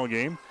in the ball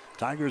game.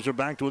 Tigers are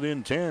back to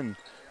within 10.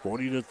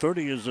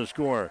 40-30 is the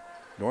score.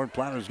 North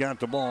Platte has got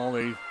the ball.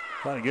 They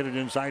try to get it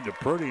inside to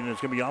Purdy, and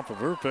it's going to be off of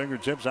her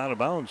fingertips, out of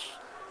bounds.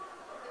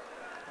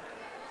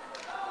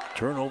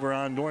 Turnover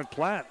on North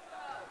Platte.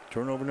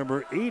 Turnover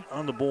number 8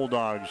 on the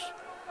Bulldogs.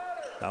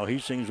 Now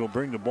Hastings will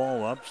bring the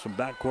ball up. Some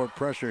backcourt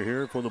pressure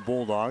here for the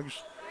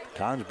Bulldogs.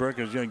 Consberg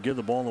is going to give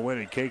the ball away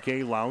to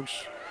KK Laux.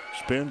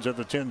 Spins at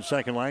the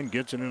 10-second line,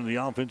 gets it into the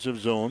offensive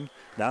zone.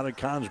 Now to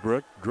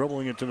Consberg,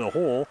 dribbling it to the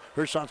hole.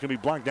 Her shot's going to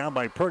be blocked down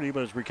by Purdy,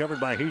 but it's recovered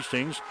by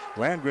Hastings.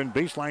 Landgren,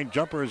 baseline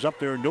jumper is up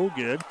there, no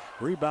good.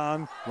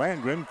 Rebound,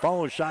 Landgren,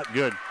 follow shot,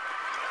 good.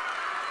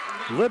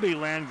 Libby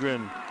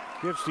Landgren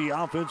gets the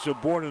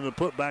offensive board in the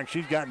putback.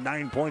 She's got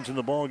 9 points in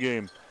the ball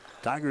game.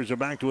 Tigers are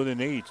back to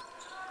within 8.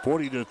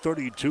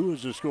 40-32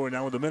 is the score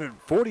now with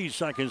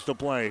 1:40 to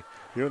play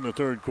here in the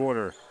third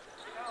quarter.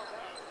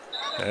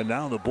 And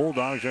now the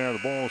Bulldogs have the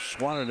ball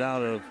swatted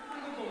out of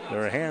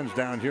their hands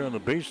down here on the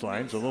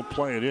baseline, so they'll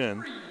play it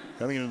in.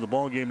 Coming into the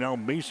ball game now,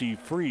 Macy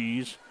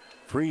Freeze.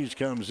 Freeze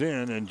comes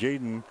in, and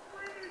Jaden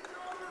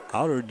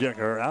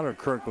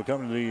Outerkirk will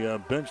come to the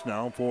bench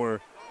now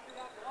for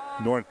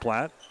North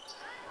Platte.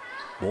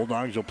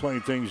 Bulldogs will play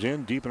things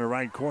in deep in the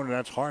right corner.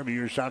 That's Harvey.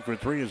 Your shot for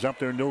three is up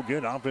there, no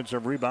good.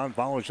 Offensive rebound,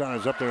 follow shot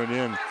is up there and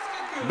in.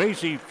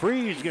 Macy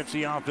Freeze gets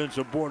the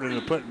offensive board and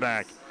the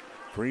putback.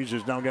 Freeze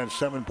has now got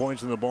 7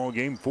 points in the ball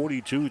game,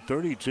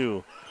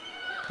 42-32.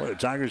 Well, the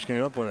Tigers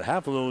came up with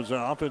half of those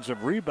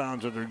offensive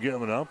rebounds that they're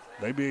giving up.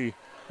 They'd be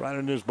right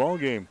in this ball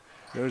game.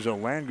 There's a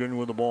Landgren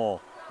with the ball.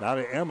 Now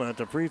to Emma at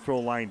the free throw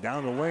line,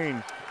 down the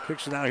lane.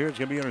 Kicks it out here. It's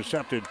going to be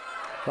intercepted.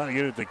 Trying to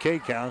get it to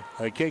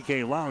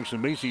KK Laux,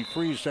 and Macy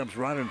Freeze steps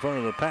right in front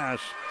of the pass.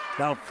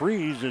 Now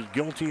Freeze is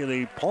guilty of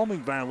a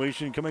palming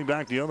violation, coming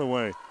back the other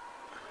way.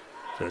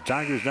 So the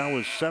Tigers now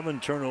with 7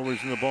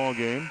 turnovers in the ball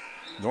game.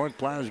 North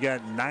Platte has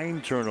got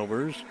 9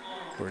 turnovers.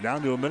 We're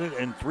down to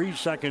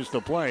 1:03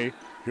 to play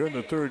here in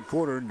the third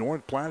quarter.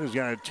 North Platte has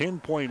got a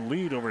 10-point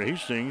lead over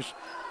Hastings,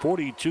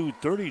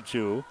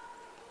 42-32.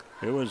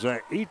 It was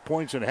 8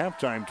 points at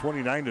halftime,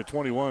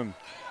 29-21.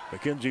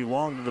 Mackenzie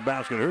Long to the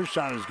basket. Her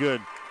shot is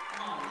good.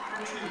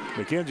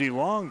 Mackenzie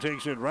Long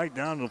takes it right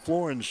down the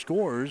floor and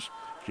scores.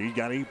 She's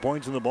got 8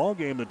 points in the ball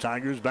game. The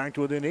Tigers back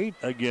to within 8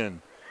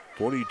 again,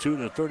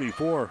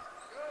 42-34.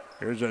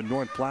 Here's a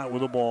North Platte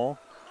with the ball.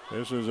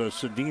 This is a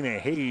Sedina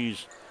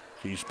Hayes.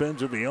 She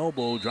spins at the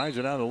elbow, drives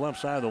it out the left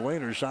side of the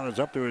lane. Her shot is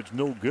up there. It's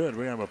no good.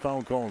 We have a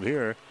foul called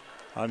here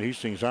on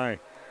Hastings High.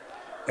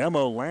 Emma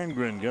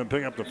Landgren going to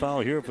pick up the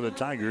foul here for the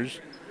Tigers.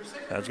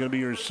 That's going to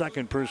be her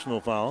second personal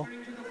foul.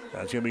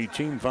 That's going to be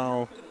team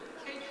foul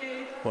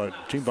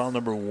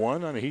number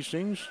 1 on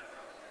Hastings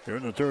here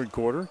in the third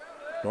quarter.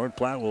 North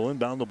Platte will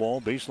inbound the ball,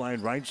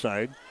 baseline right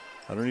side,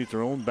 underneath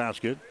their own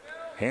basket.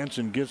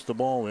 Hanson gets the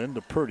ball in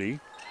to Purdy.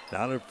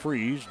 Down to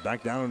Freeze,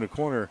 back down in the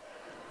corner.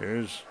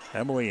 There's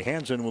Emily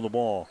Hanson with the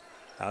ball.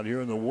 Out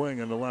here in the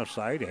wing on the left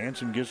side.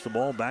 Hanson gets the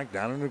ball back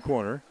down in the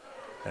corner.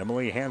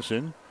 Emily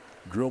Hanson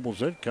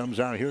dribbles it, comes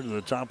out here to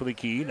the top of the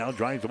key. Now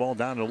drives the ball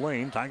down the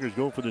lane. Tigers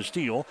go for the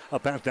steal. A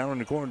pass down in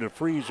the corner to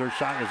Freeze. Her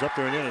shot is up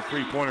there and in, a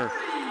three-pointer.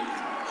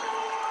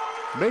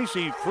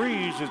 Macy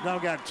Freeze has now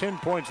got 10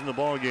 points in the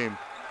ball game.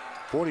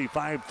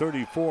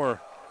 45-34.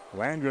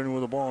 Landgren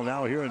with the ball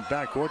now here in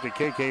backcourt to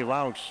KK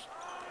Laux.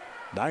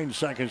 9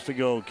 seconds to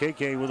go.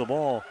 KK with the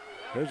ball.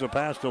 There's a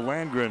pass to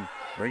Landgren.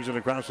 Brings it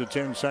across the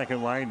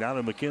 10-second line. Down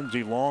to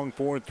Mackenzie Long.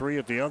 4-3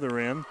 at the other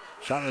end.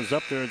 Shot is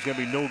up there. It's going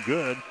to be no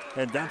good.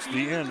 And that's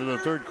the end of the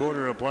third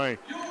quarter of play.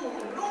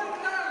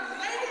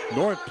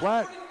 North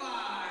Platte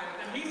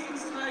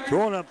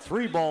throwing up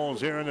 3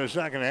 balls here in the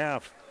second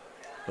half.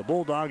 The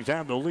Bulldogs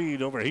have the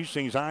lead over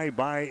Hastings High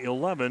by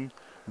 11.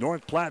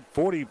 North Platte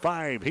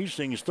 45,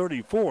 Hastings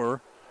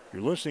 34.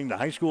 You're listening to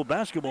high school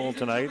basketball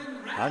tonight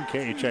on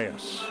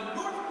KHAS.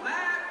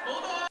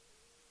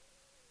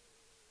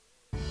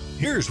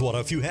 Here's what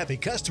a few happy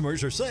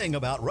customers are saying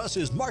about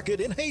Russ's Market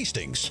in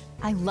Hastings.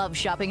 I love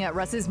shopping at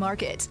Russ's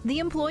Market. The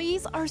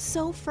employees are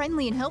so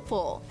friendly and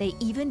helpful. They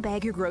even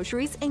bag your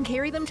groceries and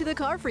carry them to the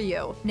car for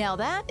you. Now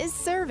that is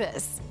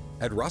service.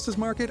 At Russ's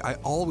Market, I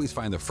always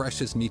find the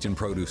freshest meat and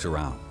produce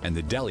around, and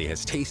the deli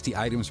has tasty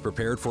items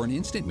prepared for an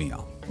instant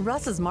meal.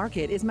 Russ's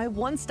Market is my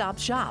one-stop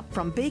shop,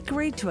 from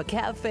bakery to a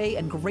cafe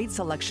and great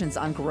selections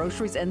on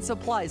groceries and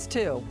supplies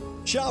too.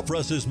 Shop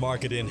Russ's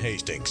Market in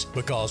Hastings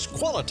because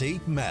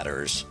quality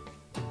matters.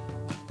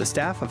 The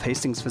staff of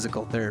Hastings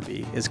Physical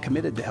Therapy is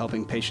committed to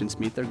helping patients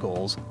meet their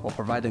goals while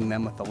providing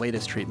them with the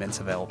latest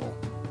treatments available.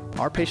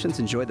 Our patients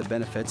enjoy the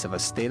benefits of a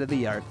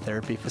state-of-the-art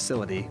therapy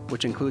facility,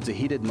 which includes a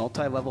heated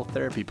multi-level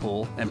therapy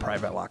pool and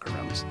private locker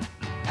rooms.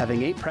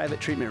 Having 8 private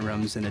treatment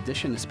rooms in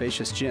addition to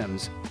spacious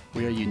gyms,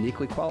 we are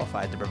uniquely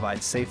qualified to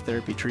provide safe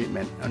therapy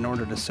treatment in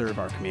order to serve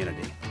our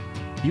community.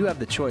 You have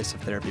the choice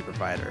of therapy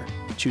provider.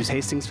 Choose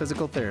Hastings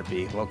Physical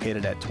Therapy,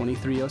 located at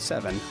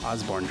 2307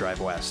 Osborne Drive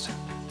West.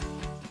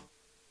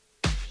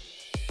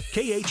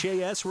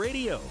 KHAS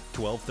Radio,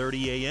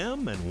 1230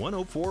 AM and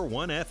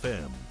 104.1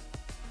 FM.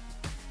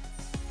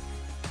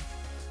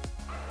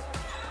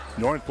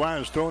 North Platte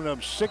has thrown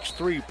up 6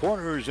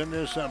 3-pointers in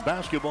this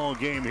basketball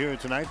game here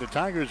tonight. The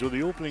Tigers with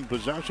the opening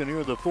possession here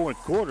in the fourth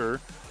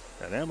quarter.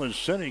 And Emma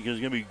Sinek is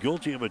going to be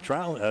guilty of a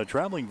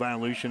traveling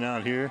violation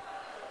out here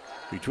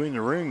between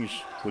the rings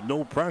with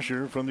no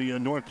pressure from the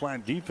North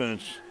Platte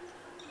defense.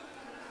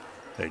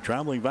 A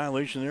traveling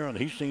violation there on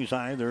Hastings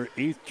High, their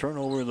 8th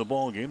turnover in the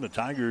ball game. The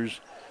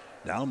Tigers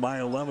down by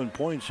 11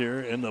 points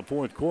here in the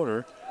fourth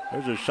quarter.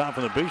 There's a shot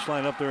from the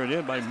baseline up there and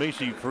in by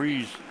Macy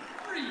Freeze.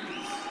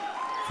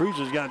 Freeze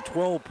has got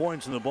 12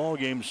 points in the ball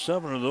game.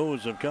 7 of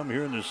those have come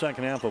here in the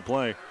second half of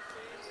play.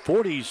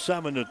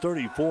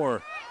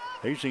 47-34.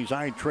 Hastings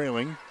High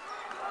trailing.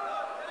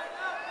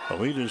 The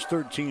lead is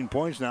 13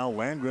 points now.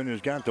 Landgren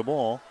has got the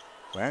ball.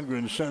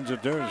 Landgren sends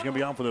it there. It's going to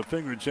be off with the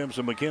fingertips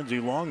of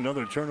Mackenzie Long.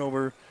 Another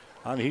turnover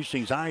on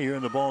Hastings High here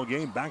in the ball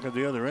game. Back at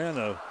the other end,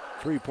 a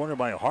 3-pointer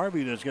by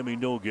Harvey that's going to be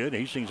no good.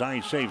 Hastings High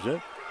saves it.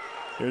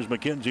 Here's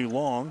Mackenzie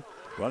Long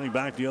running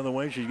back the other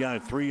way. She's got a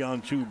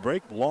 3-on-2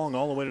 break. Long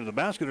all the way to the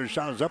basket. Her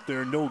shot is up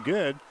there, no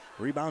good.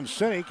 Rebound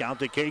Sinek out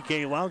to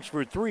KK Laux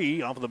for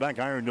 3. Off of the back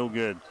iron, no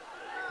good.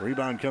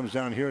 Rebound comes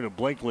down here to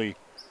Blakely.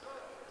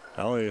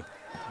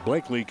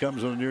 Blakely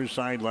comes on the near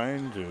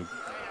sideline to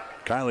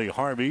Kylie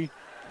Harvey.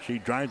 She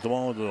drives the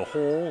ball into the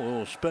hole. A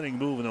little spinning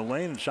move in the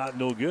lane and shot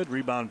no good.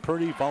 Rebound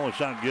Purdy. Follow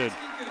shot good.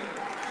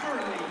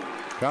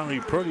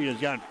 Kylie Purdy has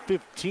got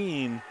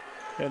 15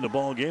 in the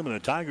ball game, and the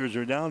Tigers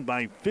are down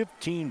by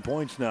 15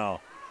 points now.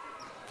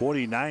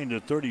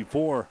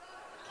 49-34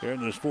 here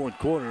in this fourth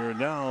quarter. And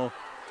now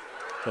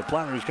the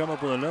Platters come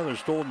up with another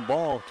stolen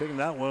ball, taking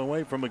that one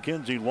away from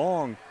Mackenzie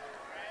Long.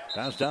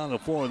 Pass down the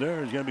floor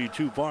there is going to be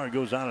too far. It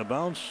goes out of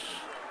bounds.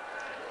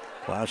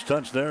 Last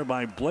touch there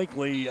by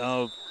Blakely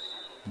of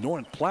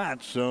North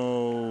Platte.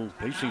 So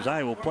Hastings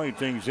High will play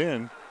things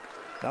in.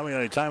 Now we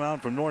got a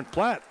timeout from North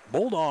Platte.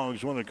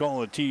 Bulldogs want to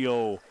call a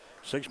TO.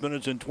 6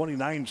 minutes and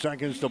 29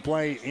 seconds to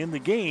play in the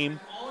game.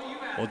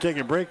 We'll take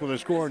a break with a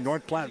score: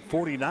 North Platte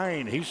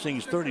 49,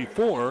 Hastings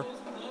 34.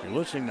 You're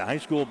listening to high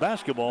school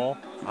basketball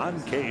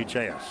on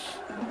KHAS.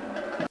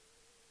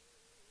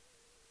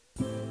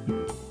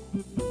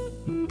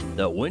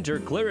 The winter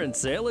clearance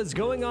sale is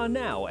going on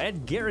now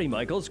at Gary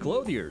Michaels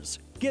Clothiers.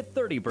 Get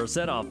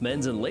 30% off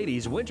men's and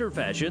ladies' winter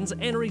fashions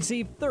and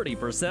receive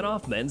 30%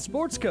 off men's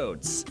sports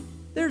coats.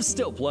 There's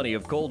still plenty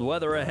of cold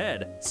weather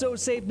ahead, so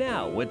save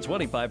now with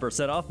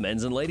 25% off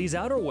men's and ladies'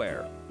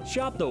 outerwear.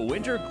 Shop the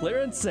winter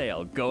clearance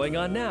sale going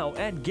on now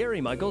at Gary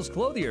Michaels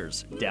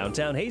Clothiers,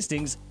 downtown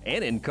Hastings,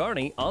 and in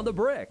Kearney on the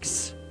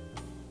Bricks.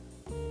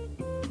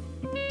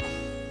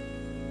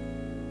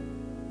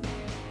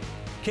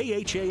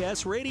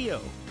 KHAS Radio.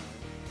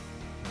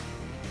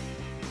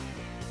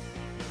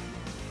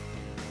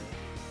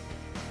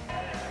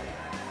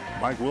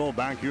 Mike Will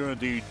back here at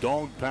the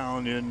Dog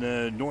Pound in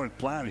North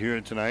Platte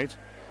here tonight.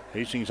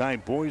 Hastings High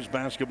boys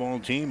basketball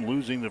team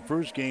losing the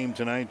first game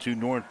tonight to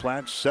North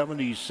Platte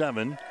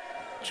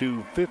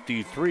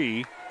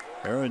 77-53.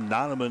 Aaron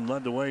Nonaman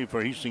led the way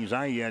for Hastings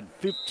High. He had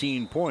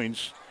 15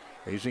 points.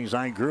 Hastings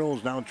High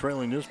girls now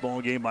trailing this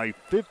ball game by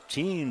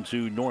 15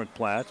 to North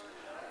Platte,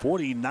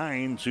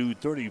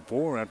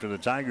 49-34 after the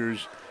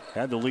Tigers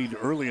had the lead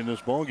early in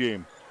this ball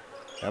game.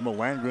 Emma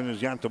Landgren has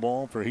got the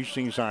ball for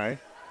Hastings High.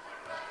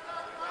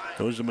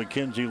 Goes to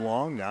Mackenzie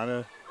Long, now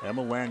to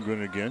Emma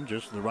Landgren again,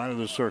 just to the right of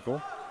the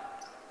circle.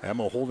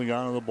 Emma holding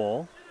on to the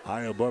ball,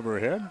 high above her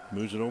head,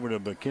 moves it over to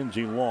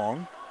Mackenzie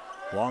Long.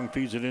 Long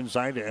feeds it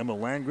inside to Emma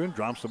Landgren,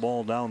 drops the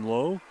ball down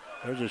low.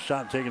 There's a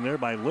shot taken there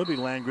by Libby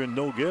Landgren,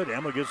 no good.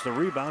 Emma gets the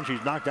rebound,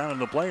 she's knocked down in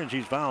the play, and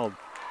she's fouled.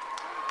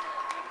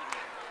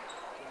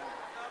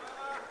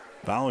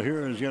 Foul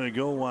here is going to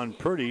go on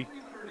Purdy.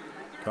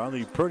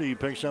 Carly Purdy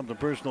picks up the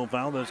personal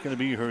foul. That's going to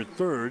be her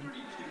third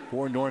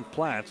for North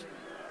Platte.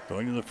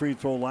 Going to the free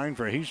throw line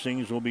for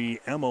Hastings will be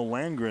Emma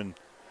Landgren.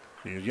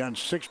 She's got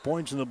 6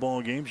 points in the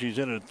ball game. She's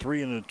hit a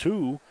 3 and a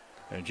 2,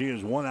 and she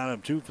is 1 out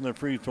of 2 from the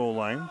free throw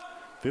line.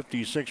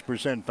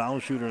 56% foul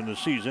shooter in the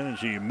season, and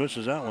she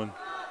misses that one.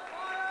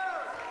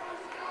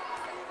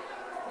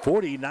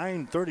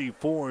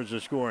 49-34 is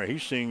the score.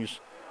 Hastings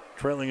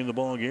trailing in the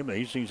ball game. The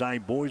Hastings High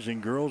boys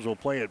and girls will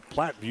play at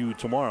Platteview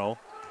tomorrow.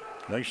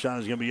 Next shot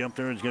is going to be up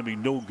there. It's going to be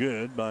no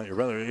good, or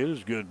rather it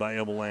is good by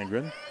Emma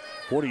Landgren.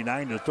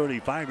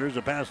 49-35. There's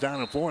a pass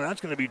down the floor.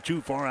 That's going to be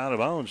too far out of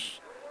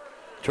bounds.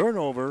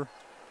 Turnover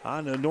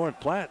on the North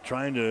Platte,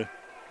 trying to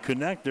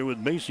connect there with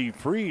Macy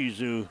Freeze,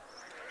 who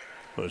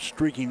was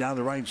streaking down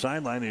the right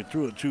sideline. They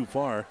threw it too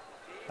far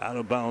out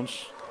of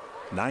bounds.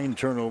 9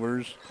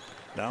 turnovers.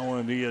 Now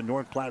on the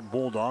North Platte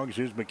Bulldogs.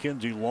 Here's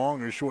Mackenzie Long.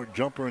 Her short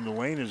jumper in the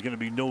lane is going to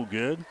be no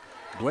good.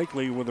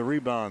 Blakely with a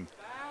rebound.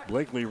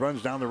 Blakely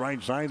runs down the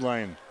right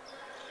sideline.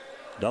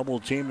 Double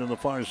teamed on the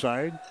far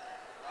side.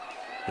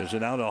 Gives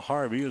it out to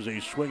Harvey as they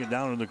swing it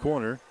down in the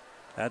corner.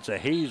 That's a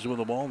Hayes with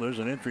the ball. There's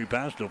an entry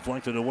pass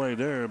deflected away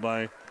there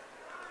by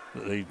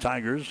the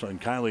Tigers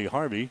and Kylie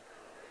Harvey.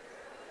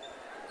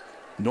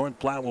 North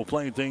Platte will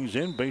play things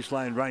in.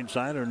 Baseline right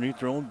side underneath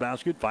their own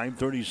basket.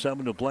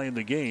 5:37 to play in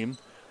the game.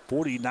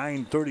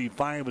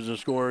 49-35 is the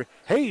score.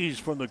 Hayes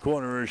from the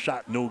corner. Her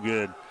shot no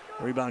good.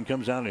 Rebound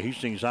comes down to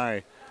Hastings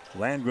High.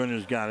 Landgren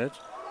has got it.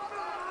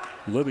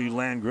 Libby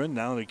Landgren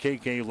now to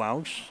KK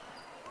Laux.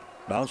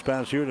 Bounce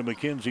pass here to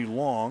Mackenzie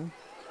Long.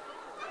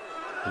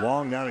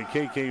 Long now to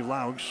KK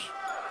Laux.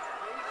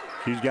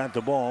 She's got the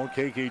ball.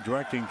 KK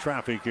directing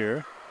traffic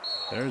here.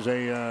 There's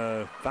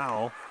a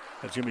foul.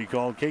 That's going to be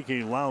called.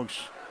 KK Laux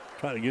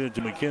trying to get it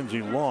to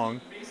Mackenzie Long.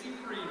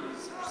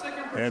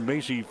 And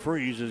Macy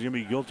Freeze is going to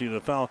be guilty of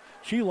the foul.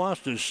 She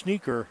lost a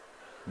sneaker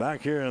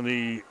back here on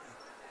the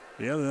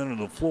other end of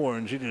the floor,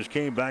 and she just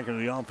came back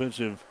into the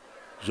offensive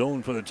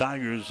zone for the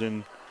Tigers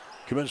and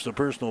commits the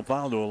personal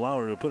foul to allow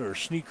her to put her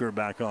sneaker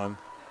back on.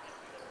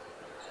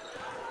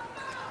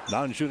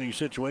 Non-shooting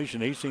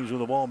situation. Hastings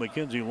with the ball.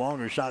 Mackenzie Long,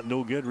 her shot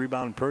no good.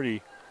 Rebound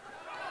Purdy.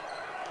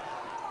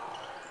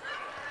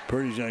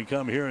 Purdy's going to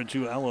come here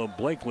into Ella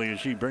Blakely as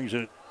she brings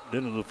it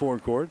into the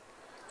forecourt.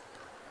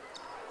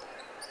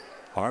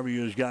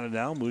 Harvey has got it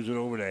now. Moves it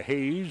over to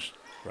Hayes.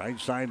 Right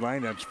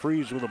sideline. That's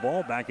Freeze with the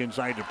ball. Back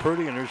inside to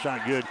Purdy, and her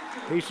shot good.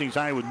 Hastings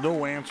High with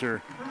no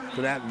answer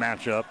for that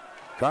matchup.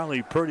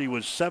 Carly Purdy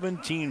with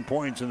 17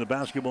 points in the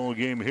basketball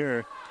game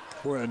here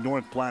for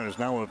North Platte. It's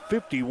now a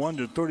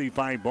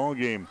 51-35 ball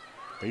game.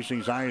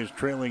 Hastings High is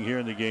trailing here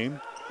in the game.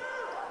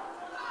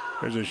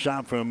 There's a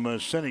shot from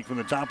Sinek from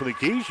the top of the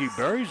key. She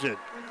buries it.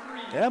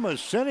 Emma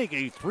Sinek,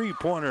 a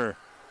three-pointer.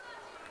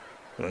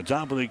 From the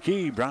top of the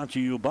key, brought to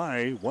you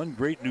by One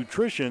Great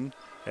Nutrition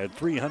at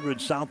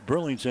 300 South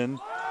Burlington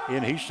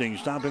in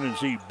Hastings. Stop in and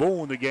see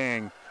Bo and the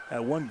gang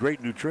at One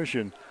Great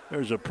Nutrition.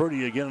 There's a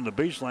Purdy again on the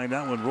baseline.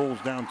 That one rolls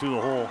down through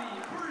the hole.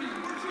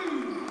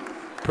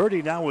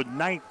 Purdy now with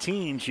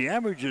 19. She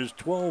averages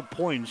 12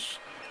 points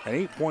and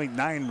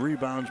 8.9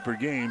 rebounds per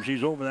game.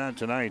 She's over that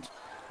tonight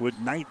with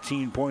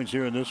 19 points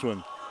here in this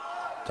one.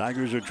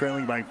 Tigers are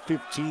trailing by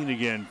 15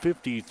 again,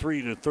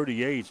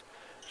 53-38.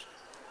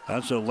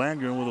 That's a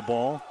Landgren with the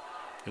ball.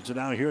 Gets it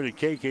out here to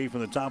KK from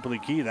the top of the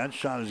key. That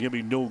shot is going to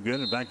be no good.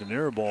 In fact, an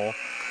air ball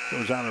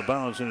goes out of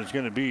bounds, and it's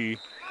going to be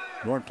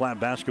North Platte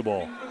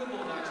basketball.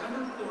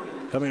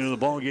 Coming to the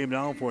ball game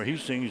now for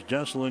Hastings,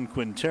 Jesselyn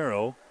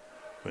Quintero.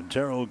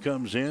 Quintero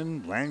comes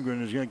in.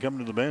 Landgren is going to come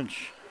to the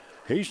bench.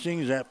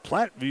 Hastings at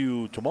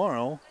Platteview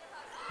tomorrow.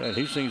 And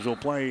Hastings will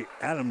play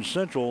Adams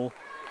Central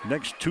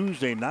next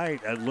Tuesday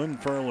night at Lynn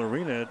Farrell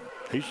Arena at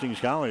Hastings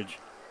College.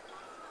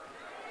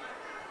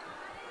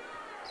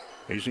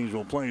 Hastings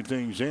will play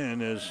things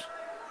in as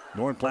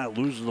North Platte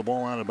loses the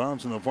ball out of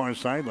bounds on the far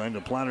sideline. The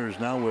Platters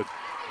now with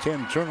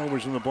 10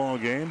 turnovers in the ball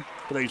game.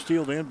 But they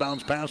steal the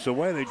inbounds pass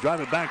away. They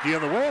drive it back the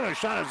other way. And her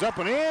shot is up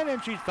and in,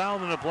 and she's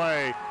fouled in the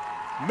play.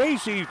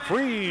 Macy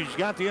Freeze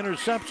got the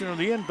interception on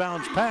the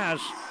inbounds pass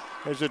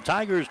as the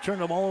Tigers turn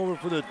them all over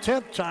for the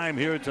 10th time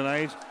here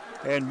tonight.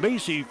 And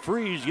Macy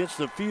Freeze gets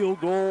the field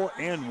goal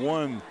and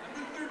one.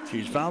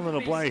 She's fouled in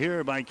the play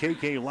here by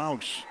KK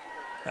Laux.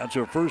 That's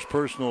her first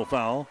personal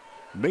foul.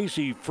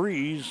 Macy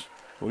Freeze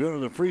will go to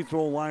the free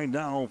throw line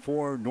now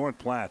for North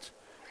Platte.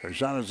 Her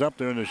shot is up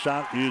there, and the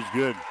shot is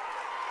good.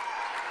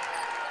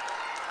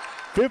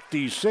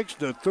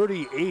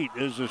 56-38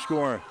 is the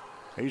score.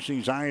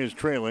 Hastings High is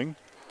trailing.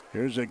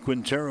 Here's a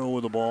Quintero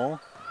with the ball.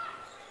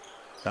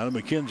 Down to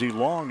Mackenzie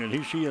Long,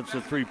 and she hits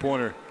the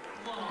three-pointer.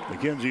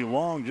 Mackenzie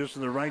Long just to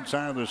the right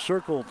side of the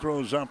circle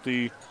throws up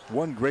the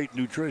One Great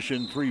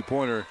Nutrition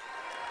three-pointer.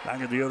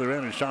 Back at the other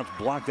end, the shot's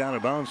blocked out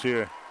of bounds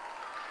here.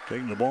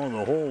 Taking the ball in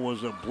the hole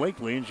was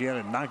Blakely, and she had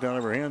it knocked out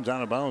of her hands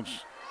out of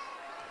bounds.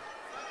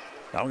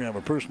 Now we have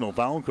a personal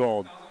foul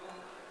called.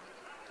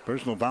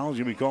 Personal foul is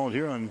going to be called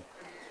here on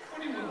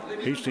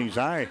Hastings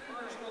High.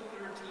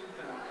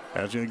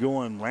 That's going to go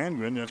on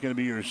Landgren. That's going to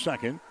be your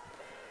second.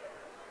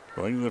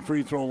 Going to the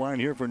free throw line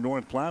here for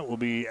North Platte will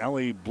be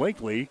Ellie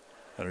Blakely.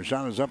 And her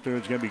shot is up there.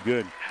 It's going to be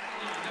good.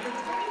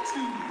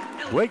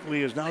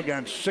 Blakely has now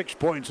got 6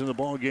 points in the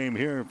ball game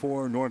here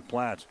for North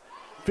Platte.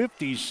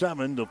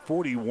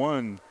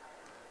 57-41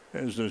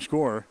 is the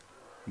score.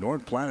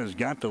 North Platte has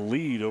got the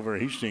lead over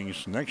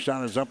Hastings. Next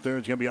shot is up there.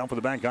 It's going to be off with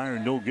the back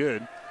iron. No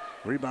good.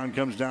 Rebound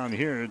comes down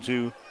here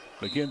to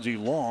Mackenzie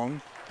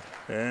Long.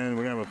 And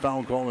we're going to have a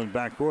foul call in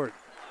backcourt.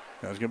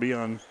 That's going to be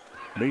on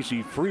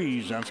Macy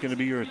Freeze. That's going to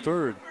be your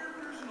third.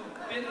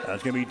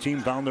 That's going to be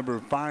team foul number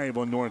 5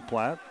 on North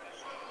Platte.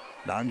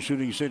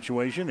 Non-shooting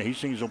situation.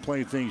 Hastings will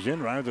play things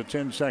in right at the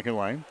 10-second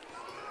line.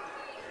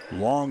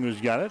 Long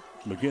has got it.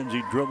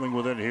 McKenzie dribbling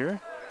with it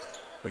here.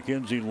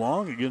 Mackenzie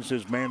Long against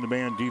his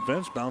man-to-man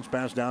defense. Bounce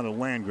pass down to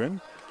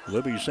Landgren.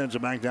 Libby sends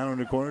it back down in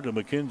the corner to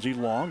Mackenzie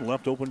Long.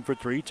 Left open for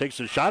 3. Takes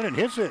a shot and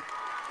hits it.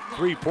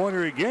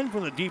 Three-pointer again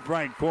from the deep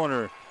right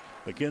corner.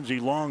 Mackenzie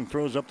Long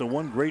throws up the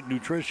one great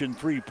nutrition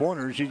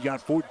three-pointer. She's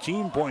got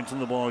 14 points in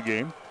the ball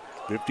game.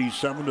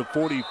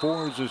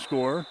 57-44 is the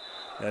score.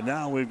 And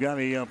now we've got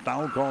a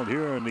foul called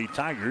here on the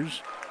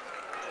Tigers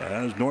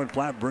as North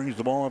Platte brings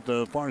the ball up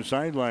the far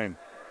sideline.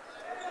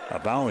 A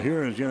foul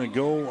here is going to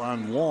go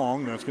on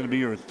Long. That's going to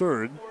be her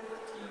third.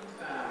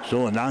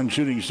 So a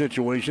non-shooting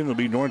situation. It'll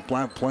be North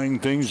Platte playing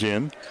things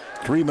in.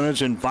 3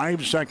 minutes and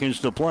 5 seconds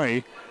to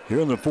play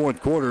here in the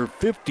fourth quarter.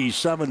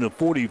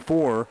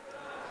 57-44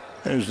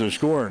 is the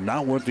score.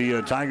 Not what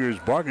the Tigers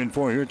bargained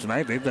for here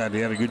tonight. They thought they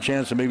had a good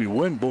chance to maybe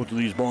win both of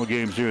these ball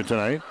games here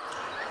tonight.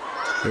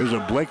 There's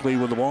a Blakely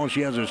with the ball. She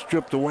has it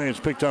stripped away. It's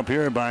picked up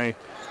here by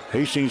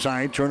Hastings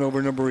High.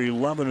 Turnover number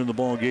 11 in the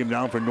ball game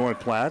now for North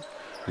Platte.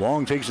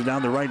 Long takes it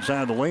down the right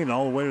side of the lane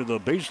all the way to the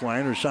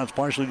baseline. Her shot's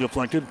partially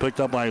deflected,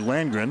 picked up by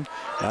Landgren.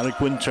 Out of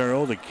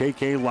Quintero, the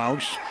KK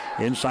Louch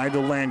inside to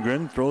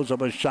Landgren. Throws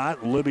up a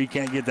shot. Libby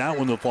can't get that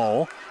one to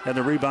fall. And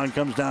the rebound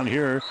comes down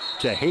here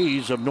to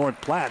Hayes of North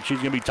Platte. She's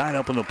going to be tied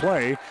up in the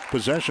play.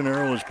 Possession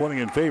arrow is pointing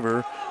in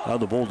favor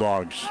of the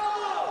Bulldogs.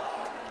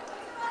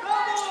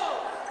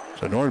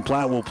 So North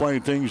Platte will play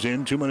things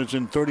in. 2 minutes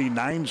and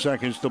 39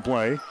 seconds to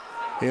play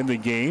in the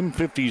game.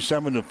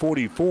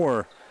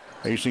 57-44.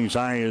 Hastings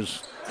High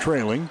is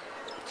trailing.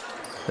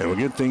 They will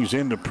get things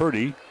into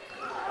Purdy.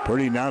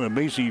 Purdy now to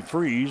Macy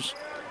Freeze.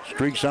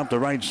 Streaks up the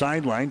right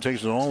sideline.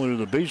 Takes it all to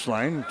the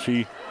baseline.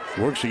 She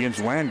works against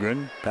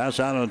Landgren. Pass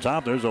out on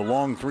top. There's a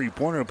long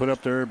three-pointer put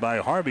up there by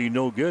Harvey.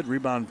 No good.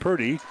 Rebound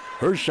Purdy.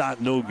 Her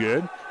shot no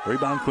good.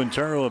 Rebound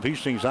Quintero of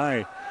Hastings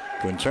High.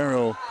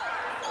 Quintero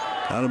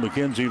out of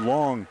Mackenzie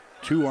Long.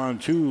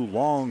 2-on-2.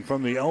 Long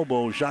from the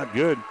elbow. Shot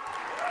good.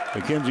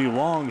 Mackenzie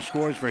Long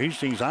scores for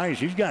Hastings High.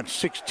 She's got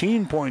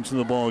 16 points in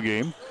the ball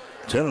game.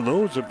 10 of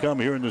those have come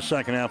here in the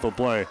second half of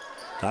play.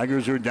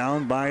 Tigers are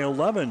down by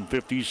 11,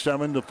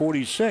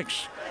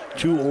 57-46.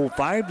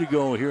 2:05 to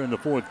go here in the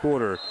fourth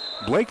quarter.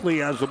 Blakely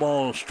has the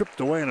ball stripped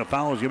away, and a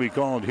foul is going to be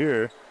called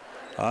here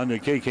on the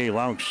KK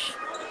Louch.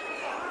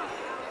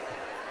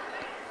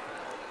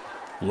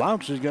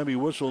 Louch is going to be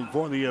whistled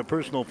for the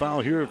personal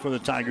foul here for the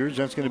Tigers.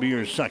 That's going to be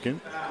your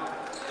second.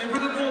 And for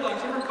the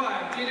Bulldogs, number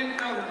 5, Jaden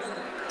Howard.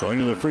 Going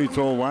to the free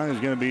throw line is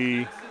going to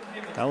be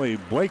Ellie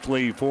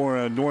Blakely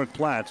for North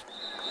Platte.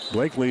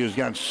 Blakely has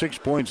got 6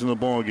 points in the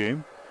ball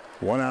game.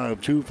 1 out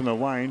of 2 from the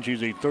line.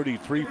 She's a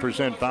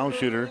 33% foul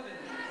shooter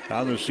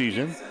on the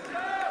season.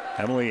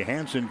 Emily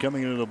Hansen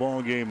coming into the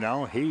ball game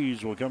now.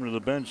 Hayes will come to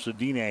the bench.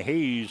 Sedina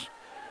Hayes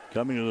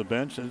coming to the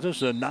bench. And this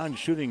is a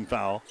non-shooting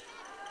foul.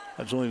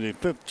 That's only the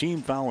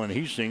 15th foul in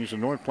Hastings.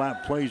 And North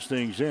Platte plays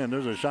things in.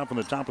 There's a shot from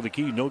the top of the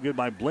key. No good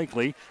by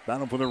Blakely.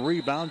 Battle for the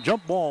rebound.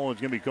 Jump ball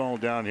is going to be called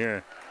down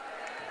here.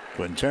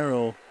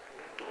 Quintero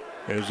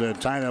is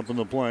tied up in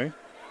the play.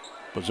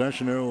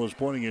 Possession arrow is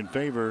pointing in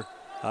favor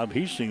of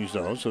Hastings,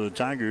 though. So the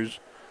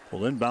Tigers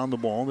will inbound the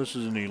ball. This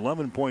is an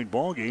 11-point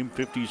ball game,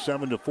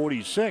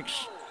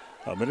 57-46.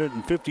 A minute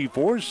and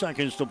 54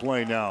 seconds to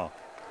play now.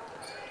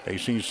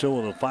 Hastings still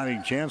with a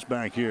fighting chance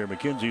back here.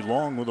 Mackenzie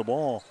Long with the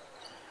ball.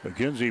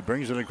 McKenzie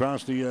brings it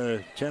across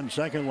the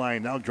 10-second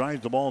line. Now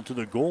drives the ball to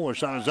the goal. Her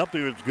shot is up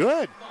there. It's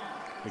good.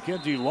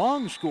 Mackenzie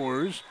Long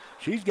scores.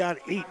 She's got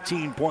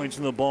 18 points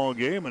in the ball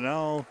game. And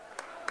now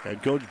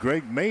head coach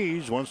Greg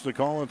Mays wants to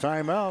call a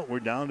timeout. We're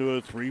down to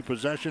a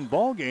 3-possession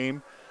ball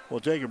game. We'll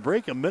take a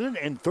break. A minute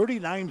and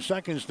 39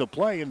 seconds to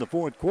play in the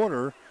fourth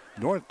quarter.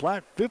 North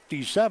Platte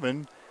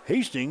 57,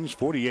 Hastings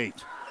 48.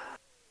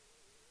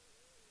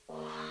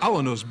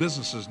 Allen knows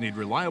businesses need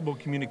reliable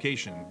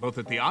communication, both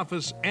at the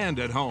office and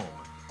at home.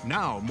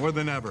 Now more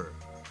than ever.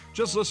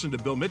 Just listen to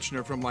Bill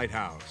Mitchner from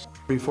Lighthouse.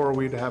 Before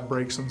we'd have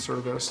breaks in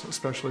service,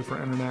 especially for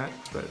internet,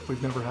 but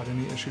we've never had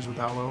any issues with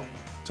Allo.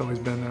 It's always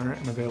been there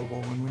and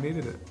available when we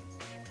needed it.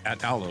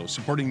 At Allo,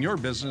 supporting your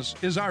business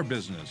is our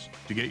business.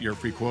 To get your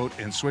free quote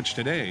and switch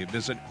today,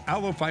 visit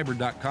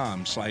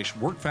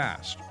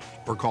allofiber.com/workfast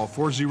or call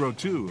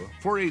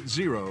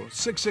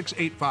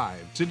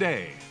 402-480-6685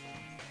 today.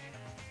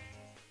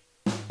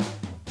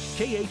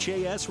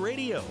 KHAS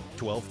Radio,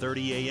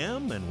 1230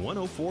 AM and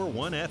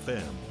 104.1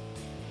 FM.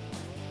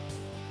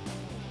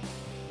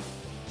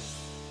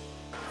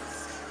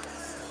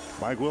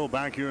 Mike Will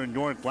back here in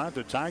North Platte.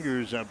 The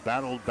Tigers have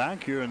battled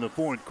back here in the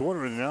fourth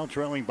quarter and now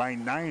trailing by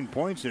 9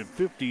 points at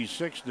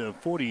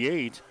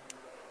 56-48.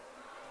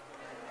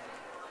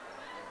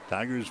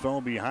 Tigers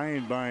fell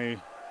behind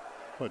by,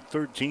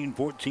 13,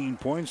 14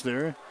 points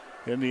there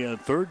in the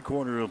third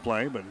quarter of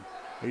play, but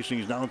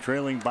Hastings now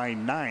trailing by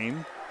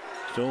 9.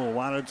 Still a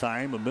lot of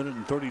time, 1 minute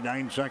and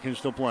 39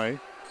 seconds to play.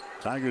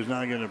 Tigers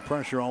now getting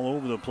pressure all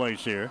over the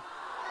place here.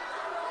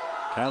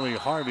 Kylie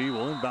Harvey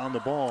will inbound the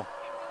ball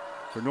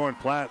for North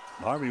Platte.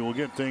 Harvey will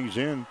get things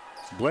in.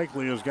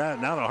 Blakely has got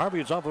it. Now to Harvey,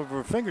 it's off of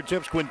her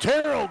fingertips.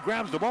 Quintero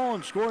grabs the ball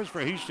and scores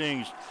for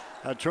Hastings.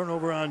 A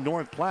turnover on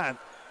North Platte.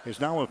 It's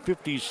now a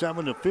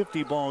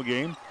 57-50 ball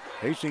game.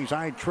 Hastings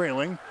High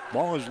trailing.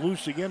 Ball is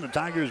loose again. The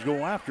Tigers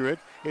go after it.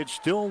 It's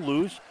still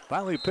loose.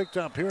 Finally picked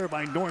up here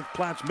by North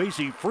Platte's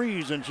Macy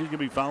Freeze, and she's going to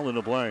be fouled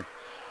into play.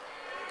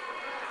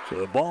 So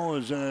the ball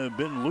has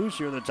been loose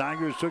here. The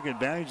Tigers took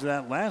advantage of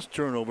that last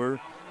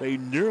turnover. They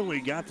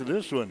nearly got to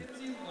this one.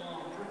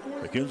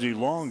 Mackenzie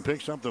Long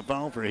picks up the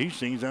foul for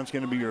Hastings. That's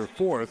going to be her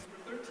fourth.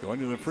 Going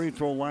to the free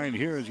throw line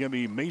here is going to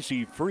be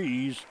Macy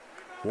Freeze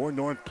for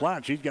North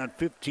Platte. She's got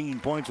 15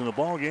 points in the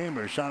ball game.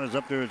 Her shot is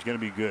up there. It's going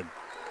to be good.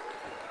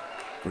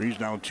 Freeze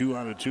now 2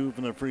 out of 2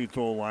 from the free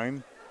throw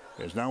line.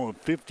 It's now a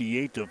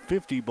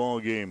 58-50 ball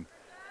game.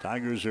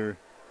 Tigers are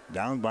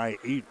down by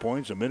 8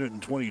 points. 1 minute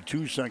and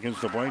 22 seconds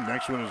to play.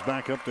 Next one is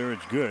back up there.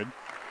 It's good.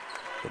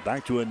 But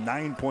back to a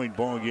 9-point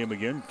ball game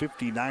again.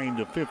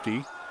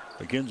 59-50.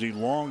 Mackenzie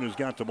Long has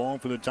got the ball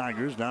for the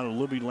Tigers. Now to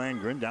Libby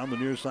Landgren down the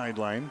near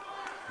sideline.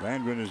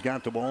 Landgren has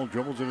got the ball,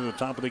 dribbles it to the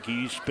top of the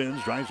key,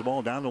 spins, drives the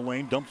ball down the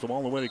lane, dumps the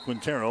ball away to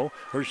Quintero.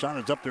 Her shot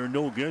is up there,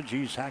 no good.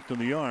 She's hacked in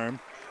the arm.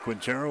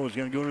 Quintero is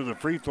going to go to the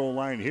free throw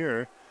line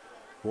here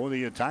for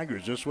the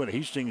Tigers. This is what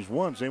Hastings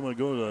wants. They want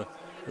to go to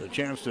the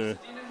chance to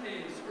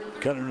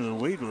cut into the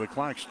lead with the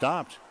clock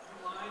stopped.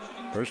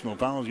 Personal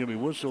foul is going to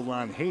be whistled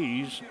on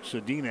Hayes,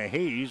 Sedina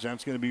Hayes.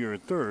 That's going to be her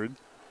third.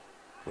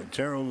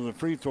 Quintero to the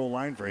free throw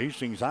line for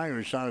Hastings High.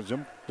 Her shot is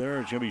up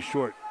there. It's going to be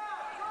short.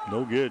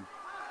 No good.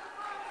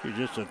 She's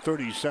just a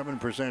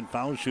 37%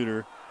 foul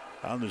shooter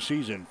on the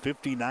season.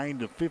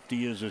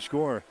 59-50 is the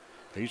score.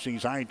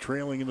 Hastings High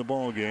trailing in the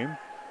ball game.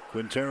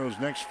 Quintero's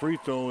next free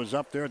throw is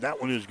up there. That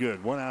one is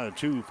good. 1 out of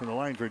 2 from the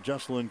line for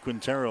Jocelyn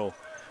Quintero.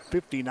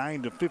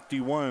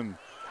 59-51.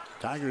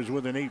 Tigers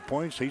within 8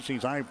 points.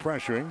 Hastings High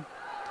pressuring.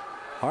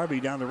 Harvey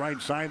down the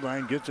right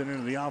sideline gets it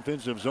into the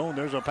offensive zone.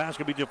 There's a pass,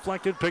 going to be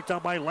deflected, picked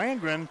up by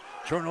Landgren.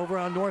 Turnover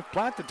on North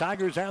Platte. The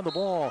Tigers have the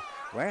ball.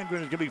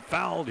 Landgren is going to be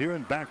fouled here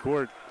in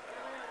backcourt.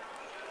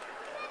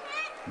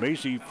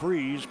 Macy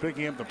Freeze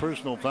picking up the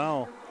personal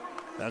foul.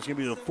 That's going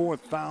to be the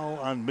fourth foul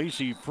on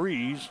Macy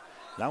Freeze.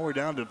 Now we're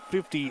down to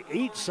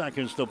 58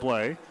 seconds to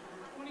play.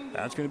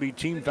 That's going to be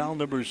team foul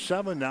number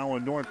 7 now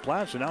on North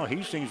Platte. So now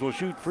Hastings will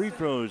shoot free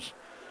throws.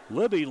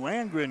 Libby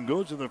Landgren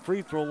goes to the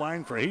free throw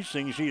line for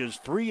Hastings. She is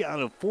 3 out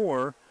of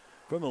 4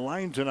 from the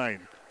line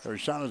tonight. Her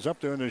shot is up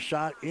there, and the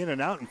shot in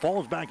and out and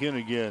falls back in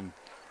again.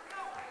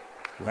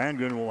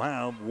 Landgren will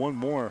have one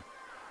more.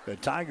 The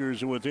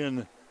Tigers are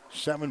within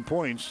 7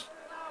 points,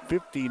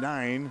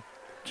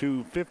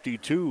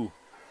 59-52.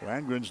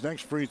 Landgren's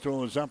next free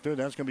throw is up there.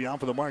 That's going to be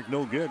off of the mark.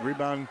 No good.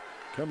 Rebound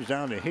comes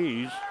down to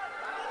Hayes.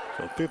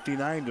 So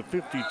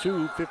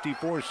 59-52,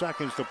 54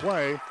 seconds to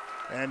play.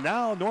 And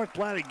now North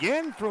Platte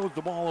again throws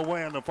the ball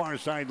away on the far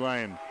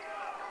sideline.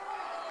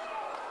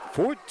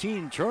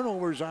 14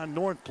 turnovers on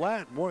North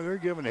Platte. Boy, they're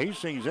giving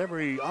Hastings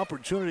every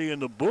opportunity in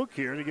the book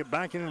here to get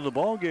back into the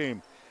ball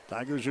game.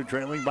 Tigers are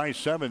trailing by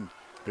 7,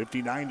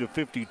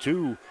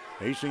 59-52.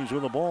 Hastings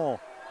with the ball.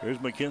 Here's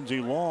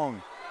Mackenzie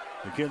Long.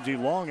 Mackenzie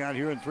Long out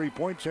here in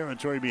three-point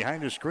territory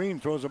behind the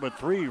screen. Throws up a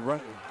 3.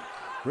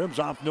 Rims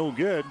off, no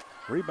good.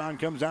 Rebound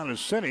comes down to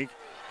Sinek.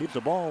 Keeps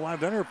the ball alive.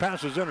 Then her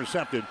pass is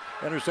intercepted.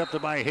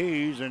 Intercepted by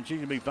Hayes, and she's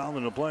going to be fouled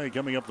in the play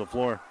coming up the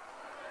floor.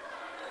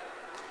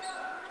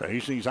 So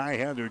Hastings High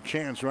had their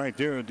chance right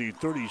there at the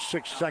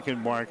 36-second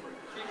mark.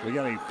 We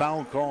got a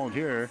foul called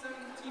here.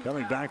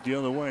 Coming back the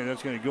other way.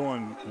 That's going to go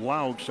on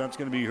Laux. That's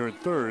going to be her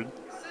third.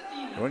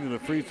 Going to the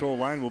free throw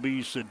line will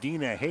be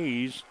Sedina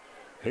Hayes.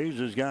 Hayes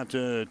has got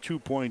 2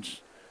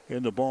 points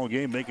in the ball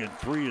game. Make it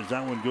 3 as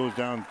that one goes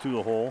down through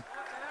the hole.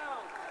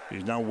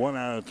 He's now 1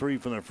 out of 3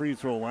 from the free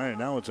throw line, and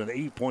now it's an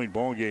 8-point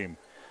ball game.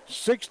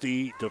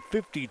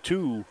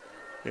 60-52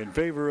 in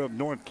favor of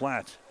North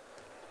Platte.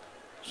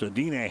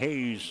 Sedina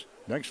Hayes,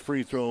 next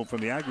free throw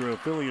from the Agri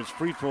Affiliates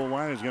free throw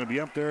line is going to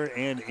be up there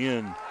and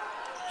in.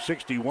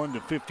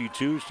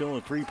 61-52, still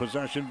a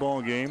 3-possession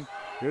ball game.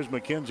 Here's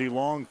Mackenzie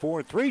Long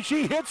for 3.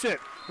 She hits it.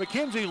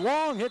 Mackenzie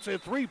Long hits a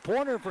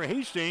 3-pointer for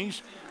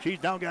Hastings.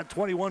 She's now got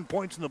 21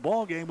 points in the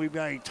ball game. We've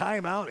got a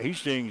timeout.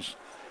 Hastings.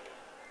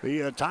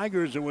 The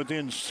Tigers are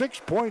within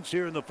 6 points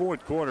here in the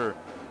fourth quarter.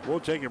 We'll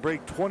take a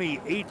break.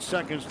 28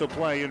 seconds to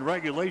play in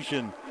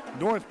regulation.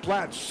 North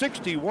Platte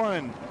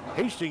 61,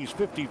 Hastings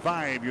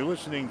 55. You're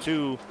listening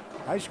to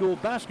high school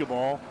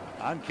basketball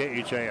on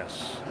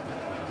KHAS.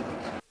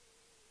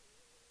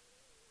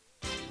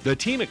 The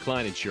team at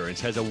Klein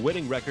Insurance has a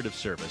winning record of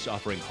service,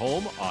 offering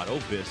home, auto,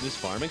 business,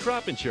 farm, and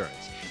crop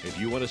insurance. If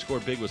you want to score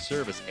big with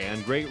service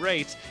and great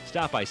rates,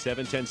 stop by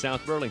 710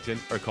 South Burlington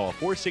or call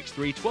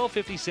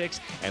 463-1256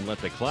 and let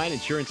the Klein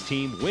Insurance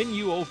team win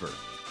you over.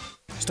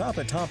 Stop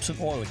at Thompson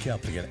Oil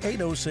Company at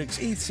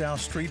 806 East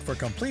South Street for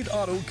complete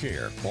auto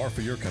care. Or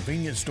for your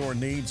convenience store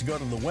needs, go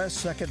to the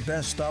West 2nd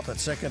Best Stop at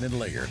 2nd and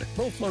Laird.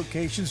 Both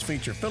locations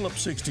feature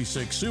Phillips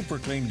 66 Super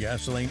Clean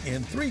gasoline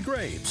in 3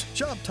 grades.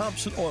 Shop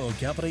Thompson Oil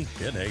Company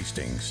in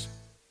Hastings.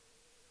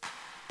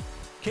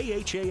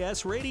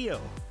 KHAS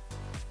Radio.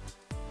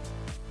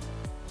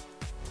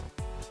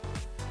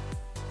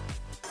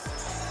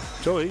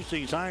 So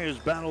Hastings High has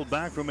battled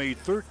back from a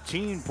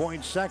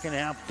 13-point second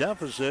half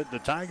deficit. The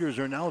Tigers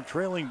are now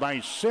trailing by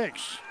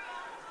 6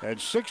 at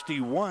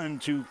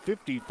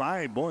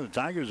 61-55. Boy, the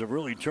Tigers have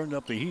really turned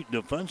up the heat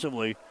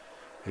defensively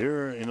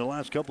here in the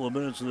last couple of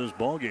minutes of this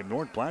ball game.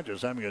 North Platte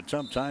just having a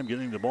tough time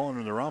getting the ball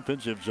into their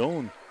offensive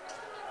zone.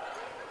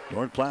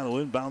 North Platte will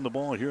inbound the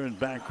ball here in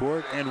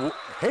backcourt, and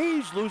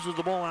Hayes loses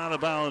the ball out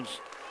of bounds.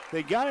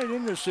 They got it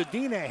into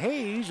Sedina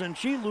Hayes, and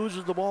she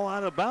loses the ball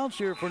out of bounds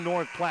here for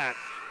North Platte.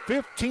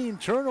 15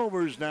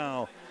 turnovers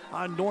now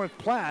on North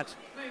Platte.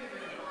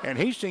 And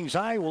Hastings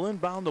High will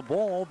inbound the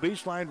ball,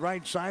 baseline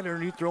right side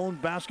underneath their own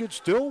basket,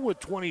 still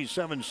with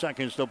 27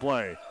 seconds to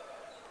play.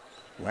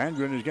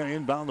 Landgren is going to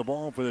inbound the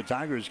ball for the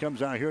Tigers.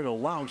 Comes out here to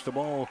Laux. The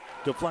ball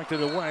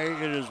deflected away.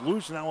 It is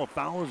loose. Now a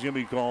foul is going to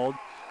be called.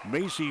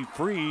 Macy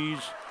Freeze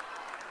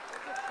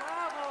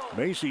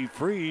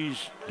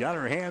got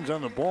her hands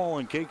on the ball,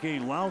 and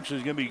KK Laux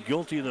is going to be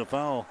guilty of the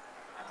foul.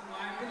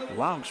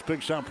 Laux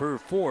picks up her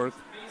 4th.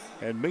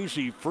 And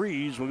Macy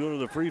Freeze will go to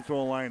the free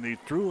throw line. They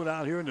threw it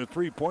out here in the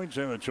three-point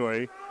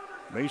territory.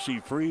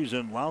 Macy Freeze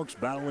and Laux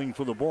battling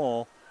for the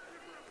ball.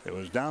 It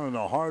was down in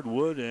the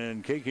hardwood,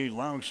 and KK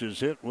Laux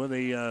is hit with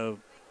a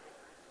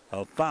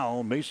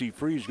foul. Macy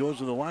Freeze goes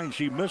to the line.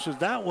 She misses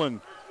that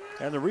one.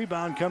 And the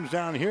rebound comes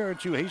down here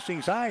to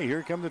Hastings High.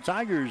 Here come the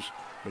Tigers.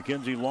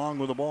 Mackenzie Long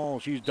with the ball.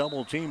 She's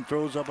double-teamed,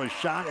 throws up a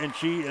shot, and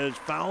she is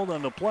fouled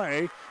on the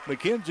play.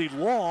 Mackenzie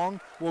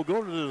Long will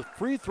go to the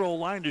free throw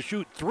line to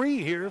shoot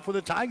 3 here for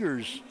the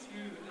Tigers.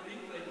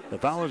 The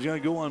foul is going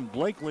to go on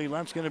Blakely.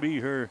 That's going to be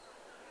her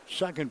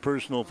 2nd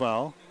personal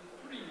foul.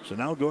 So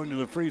now going to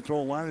the free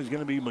throw line is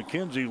going to be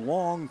Mackenzie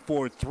Long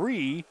for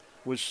 3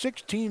 with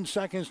 16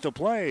 seconds to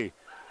play.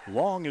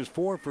 Long is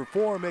 4 for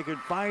 4, making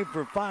 5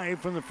 for 5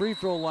 from the free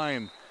throw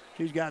line.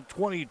 She's got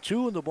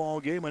 22 in the ball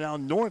game, and now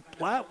North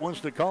Platte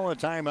wants to call a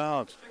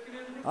timeout.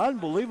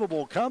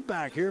 Unbelievable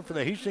comeback here for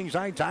the Hastings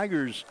High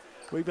Tigers.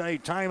 We've got a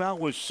timeout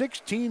with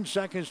 16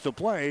 seconds to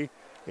play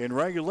in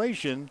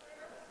regulation.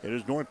 It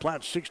is North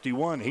Platte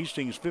 61,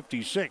 Hastings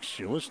 56.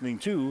 You're listening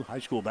to high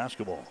school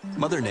basketball.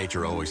 Mother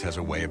Nature always has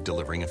a way of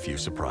delivering a few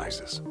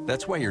surprises.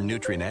 That's why your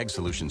Nutrien Ag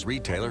Solutions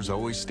retailer's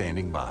always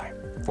standing by.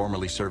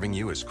 Formerly serving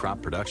you as Crop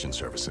Production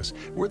Services,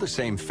 we're the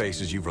same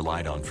faces you've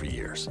relied on for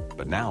years,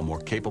 but now more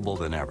capable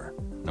than ever,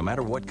 no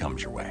matter what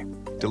comes your way.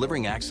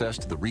 Delivering access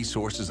to the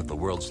resources of the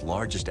world's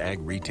largest ag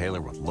retailer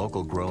with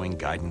local growing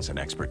guidance and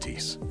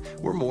expertise.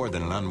 We're more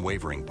than an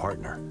unwavering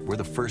partner. We're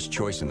the first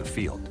choice in the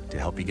field to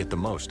help you get the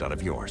most out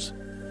of yours.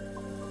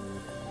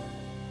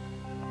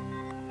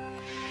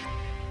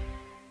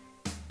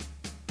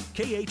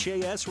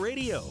 KHAS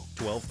Radio,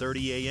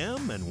 1230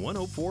 AM and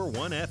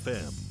 104.1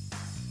 FM.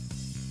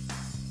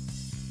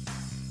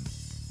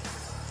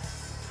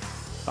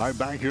 All right,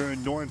 back here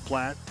in North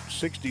Platte,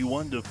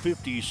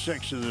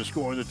 61-56 is the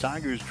score. The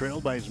Tigers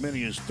trailed by as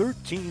many as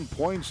 13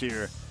 points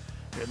here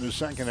in the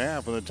second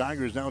half. And the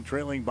Tigers now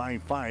trailing by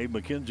 5.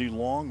 Mackenzie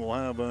Long will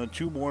have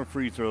 2 more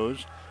free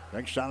throws.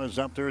 Next shot is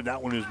up there.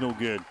 That one is no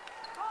good.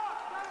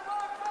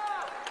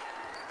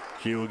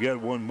 She will get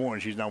 1 more.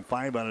 She's now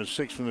 5 out of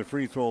 6 from the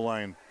free throw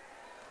line.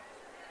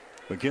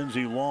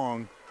 Mackenzie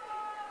Long,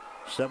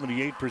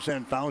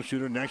 78% foul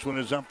shooter. Next one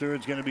is up there.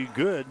 It's going to be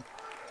good.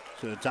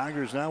 So the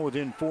Tigers now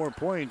within 4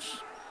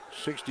 points,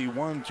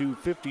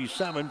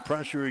 61-57.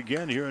 Pressure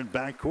again here in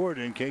backcourt,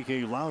 and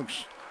KK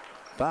Laux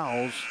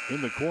fouls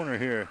in the corner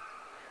here.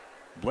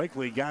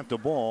 Blakely got the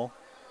ball,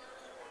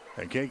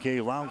 and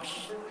KK Laux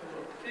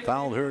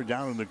fouled her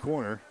down in the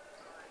corner.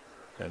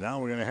 And now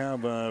we're going to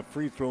have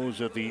free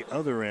throws at the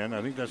other end.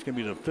 I think that's going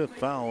to be the 5th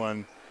foul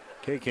on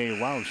KK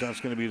Laux. That's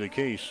going to be the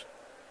case.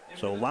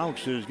 So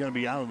Laux is going to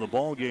be out of the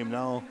ball game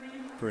now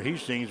for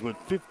Hastings with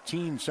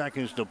 15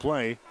 seconds to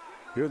play.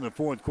 Here in the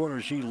fourth quarter,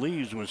 she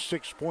leads with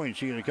 6 points.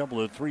 She had a couple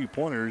of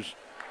 3-pointers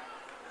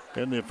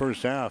in the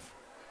first half.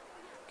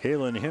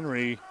 Kaylin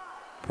Henry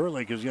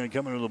Perlick is going to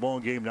come into the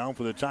ball game now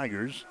for the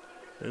Tigers.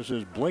 This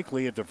is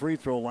Blakely at the free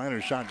throw line. Her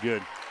shot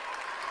good.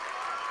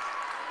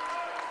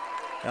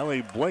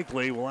 Ellie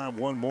Blakely will have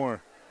 1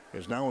 more.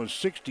 It's now a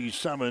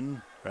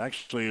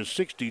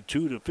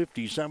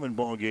 62-57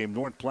 ball game.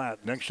 North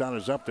Platte. Next shot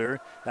is up there.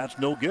 That's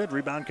no good.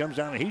 Rebound comes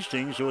down to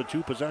Hastings. So a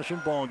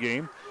 2-possession ball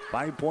game.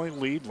 5-point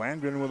lead.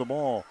 Landgren with the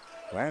ball.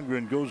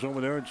 Landgren goes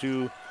over there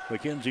to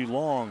Mackenzie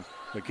Long.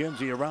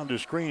 Mackenzie around the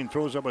screen.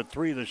 Throws up a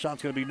 3. The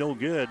shot's going to be no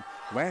good.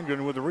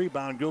 Landgren with the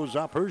rebound goes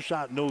up. Her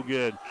shot no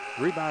good.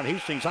 Rebound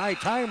Hastings High.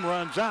 Time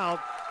runs out.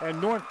 And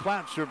North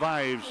Platte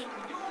survives.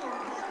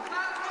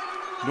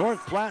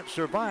 North Platte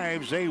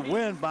survives. They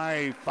win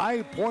by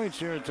 5 points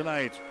here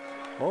tonight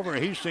over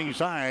Hastings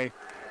High.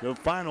 The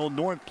final,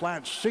 North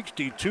Platte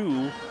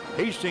 62,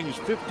 Hastings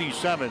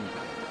 57.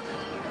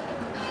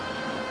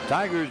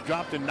 Tigers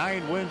dropped to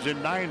 9 wins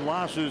and 9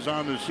 losses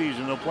on the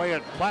season. They'll play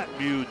at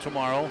Platteview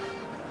tomorrow.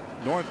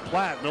 North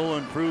Platte will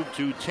improve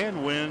to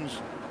 10 wins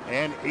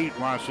and 8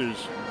 losses.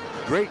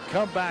 Great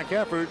comeback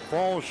effort,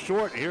 falls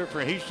short here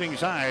for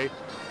Hastings High.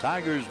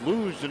 Tigers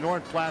lose to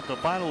North Platte, the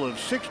final of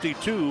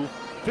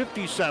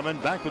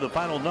 62-57. Back with the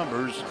final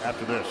numbers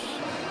after this.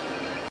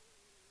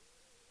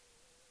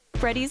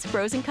 Freddy's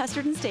Frozen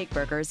Custard and Steak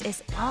Burgers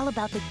is all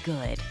about the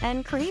good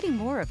and creating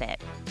more of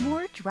it.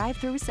 More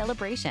drive-through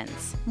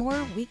celebrations,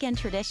 more weekend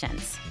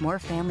traditions, more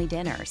family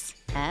dinners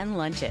and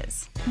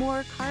lunches,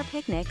 more car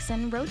picnics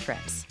and road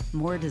trips,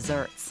 more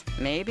desserts,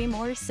 maybe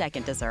more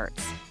second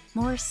desserts,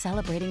 more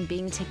celebrating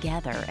being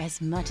together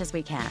as much as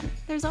we can.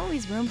 There's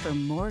always room for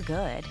more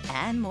good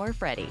and more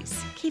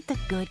Freddy's. Keep the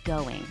good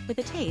going with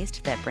a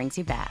taste that brings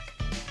you back.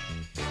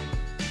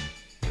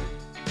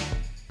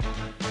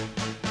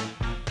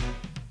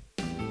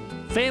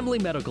 Family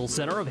Medical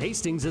Center of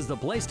Hastings is the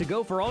place to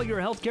go for all your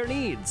healthcare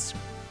needs.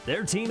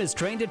 Their team is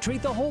trained to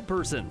treat the whole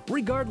person,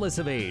 regardless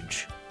of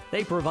age.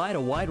 They provide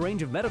a wide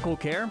range of medical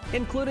care,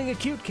 including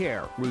acute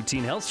care,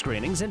 routine health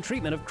screenings, and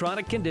treatment of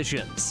chronic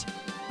conditions.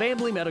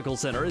 Family Medical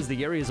Center is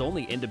the area's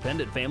only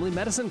independent family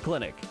medicine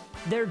clinic.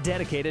 They're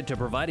dedicated to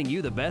providing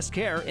you the best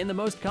care in the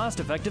most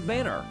cost-effective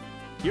manner.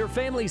 Your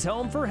family's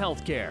home for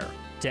healthcare.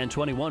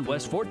 1021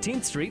 West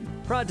 14th Street,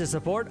 proud to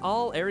support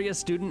all area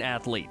student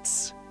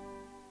athletes.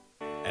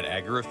 At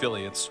Agri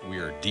Affiliates, we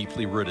are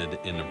deeply rooted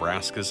in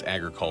Nebraska's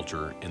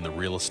agriculture and the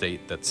real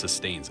estate that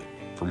sustains it.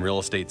 From real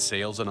estate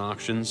sales and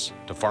auctions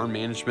to farm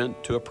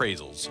management to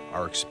appraisals,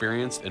 our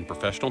experienced and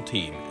professional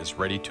team is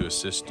ready to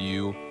assist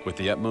you with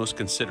the utmost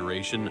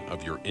consideration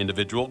of your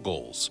individual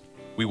goals.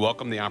 We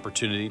welcome the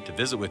opportunity to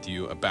visit with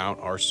you about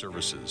our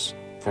services.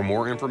 For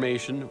more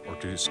information or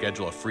to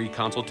schedule a free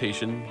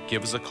consultation,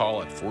 give us a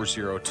call at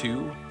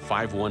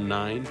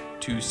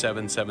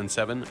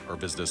 402-519-2777 or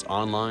visit us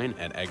online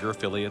at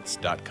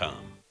agriaffiliates.com.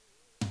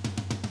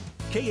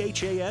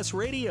 KHAS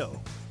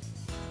Radio.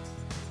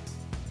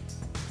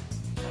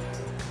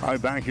 All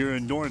right, back here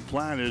in North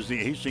Platte is the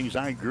Hastings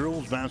High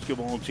girls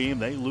basketball team.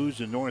 They lose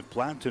to North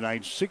Platte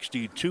tonight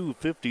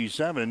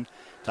 62-57.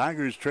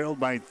 Tigers trailed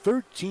by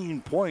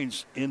 13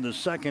 points in the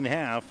second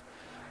half.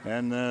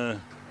 And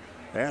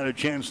they had a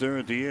chance there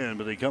at the end,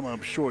 but they come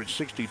up short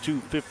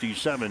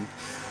 62-57.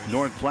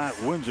 North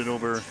Platte wins it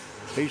over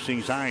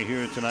Hastings High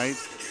here tonight.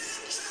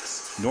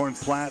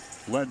 North Platte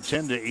led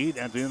 10-8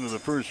 at the end of the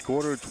first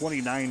quarter,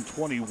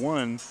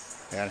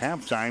 29-21 at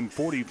halftime,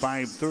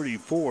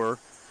 45-34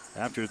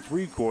 after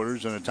 3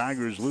 quarters, and the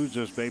Tigers lose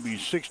this baby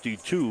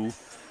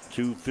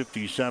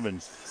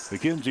 62-57.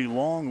 Mackenzie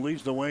Long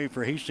leads the way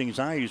for Hastings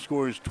High.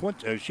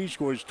 She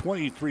scores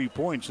 23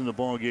 points in the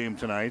ball game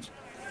tonight.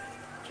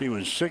 She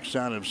was 6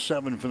 out of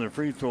 7 from the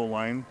free throw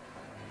line.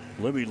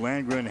 Libby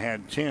Landgren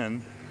had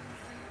 10.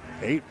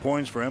 8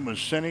 points for Emma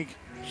Sinek,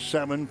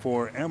 7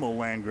 for Emma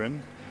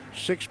Landgren,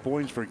 6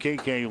 points for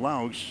KK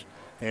Laux,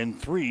 and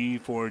 3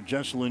 for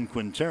Jesselyn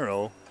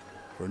Quintero.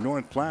 For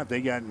North Platte, they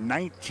got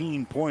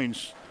 19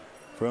 points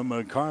from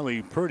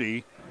Carly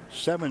Purdy,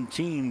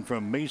 17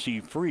 from Macy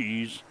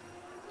Freeze.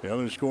 The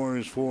other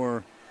scorers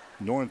for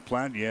North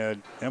Platte, you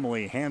had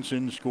Emily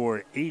Hansen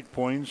score 8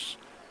 points.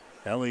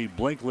 Ellie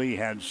Blakely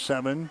had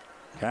 7.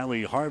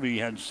 Kylie Harvey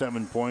had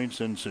 7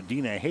 points, and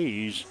Sedina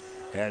Hayes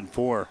had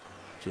 4.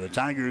 So the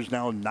Tigers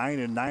now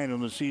 9-9 on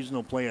the season.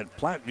 They'll play at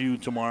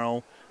Platteview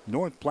tomorrow.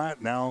 North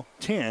Platte now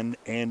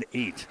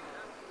 10-8.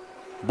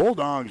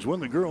 Bulldogs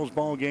win the girls'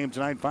 ball game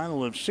tonight.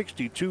 Final of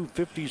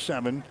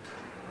 62-57.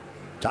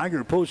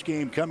 Tiger post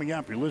game coming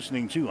up. You're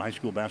listening to high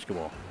school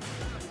basketball.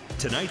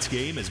 Tonight's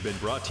game has been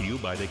brought to you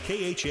by the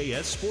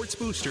KHAS Sports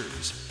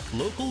Boosters.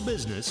 Local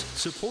business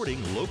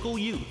supporting local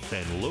youth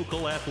and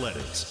local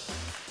athletics.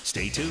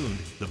 Stay tuned.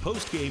 The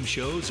post-game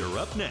shows are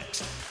up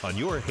next on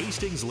your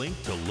Hastings link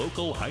to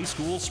local high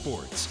school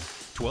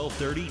sports.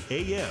 12:30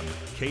 a.m.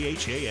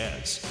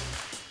 KHAS.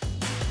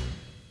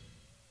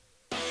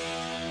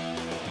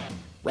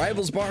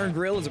 Rivals Bar and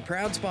Grill is a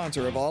proud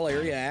sponsor of all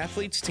area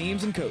athletes,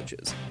 teams, and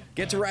coaches.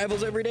 Get to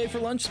Rivals every day for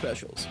lunch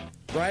specials.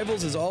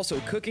 Rivals is also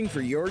cooking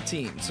for your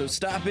team, so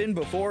stop in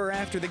before or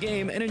after the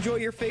game and enjoy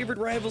your favorite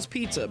Rivals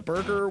pizza,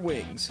 burger, or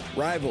wings.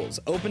 Rivals,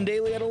 open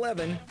daily at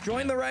 11.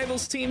 Join the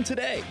Rivals team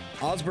today.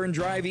 Osborne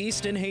Drive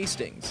East in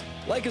Hastings.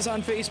 Like us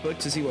on Facebook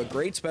to see what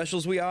great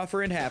specials we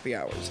offer in happy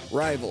hours.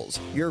 Rivals,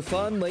 your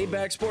fun,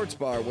 laid-back sports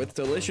bar with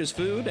delicious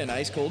food and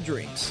ice-cold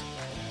drinks.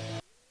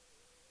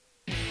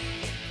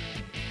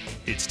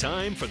 It's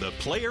time for the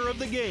player of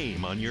the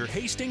game on your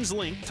Hastings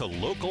link to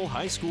local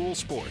high school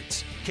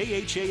sports.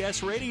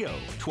 KHAS Radio,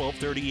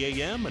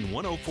 1230 AM and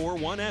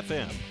 104.1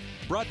 FM.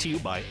 Brought to you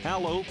by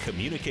Allo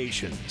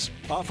Communications,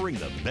 offering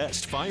the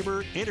best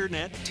fiber,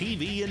 internet,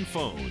 TV, and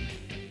phone.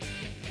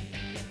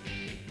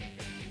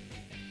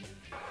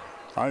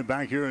 All right,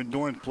 back here in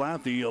North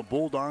Platte, the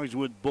Bulldogs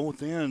with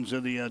both ends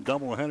of the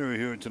doubleheader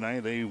here tonight.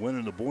 They win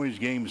in the boys'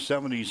 game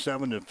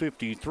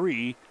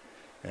 77-53.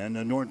 And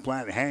North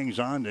Platte hangs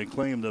on to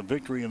claim the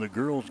victory in the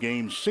girls'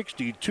 game,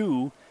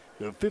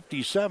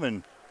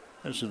 62-57.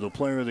 This is the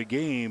player of the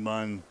game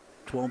on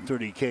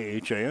 1230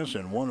 KHAS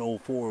and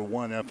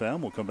 104.1 FM.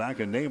 We'll come back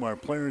and name our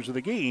players of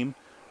the game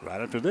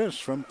right after this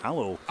from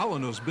Allo. Allo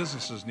knows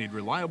businesses need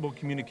reliable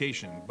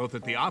communication, both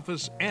at the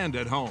office and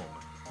at home.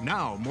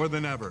 Now more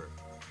than ever.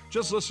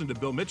 Just listen to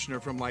Bill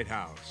Mitchner from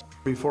Lighthouse.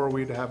 Before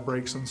we'd have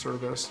breaks in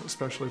service,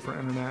 especially for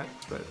internet,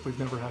 but we've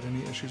never had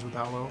any issues with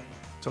Allo.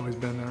 It's always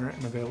been there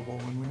and available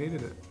when we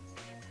needed it.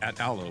 At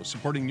Allo,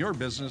 supporting your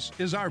business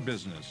is our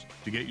business.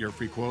 To get your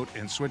free quote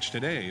and switch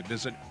today,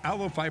 visit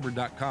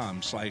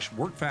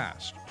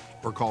allofiber.com/workfast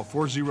or call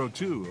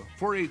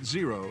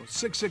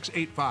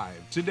 402-480-6685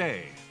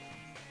 today.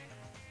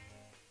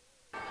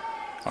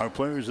 Our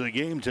players of the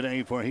game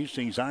today for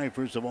Hastings High.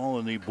 First of all,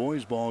 in the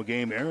boys ball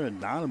game,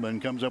 Aaron Donovan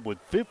comes up with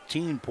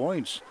 15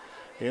 points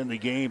in the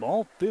game.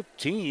 All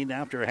 15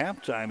 after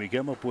halftime. He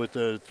came up with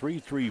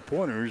 3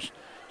 3-pointers.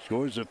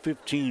 Scores of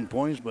 15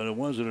 points, but it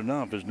wasn't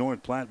enough as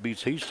North Platte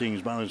beats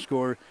Hastings by a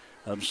score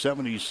of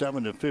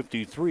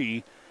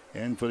 77-53.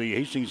 And for the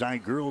Hastings High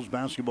girls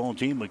basketball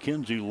team,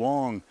 Mackenzie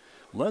Long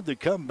led the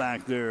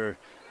comeback there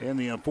in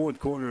the fourth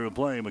quarter of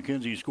play.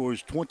 Mackenzie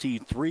scores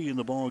 23 in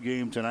the ball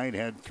game tonight,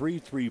 had 3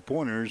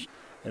 3-pointers,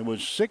 and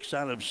was 6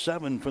 out of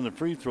 7 from the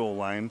free throw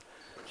line.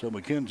 So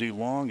Mackenzie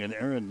Long and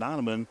Aaron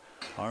Donovan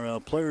are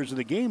players of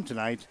the game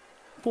tonight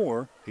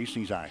for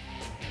Hastings High.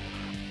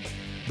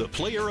 The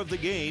player of the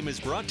game is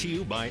brought to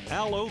you by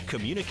Allo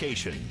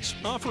Communications,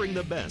 offering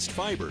the best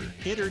fiber,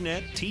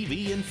 internet,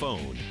 TV, and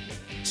phone.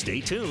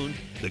 Stay tuned.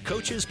 The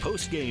Coach's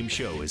Post-Game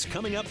Show is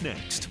coming up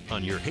next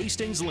on your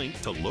Hastings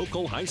link to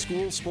local high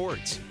school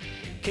sports.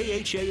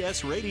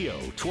 KHAS Radio,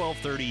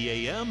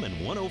 1230 AM and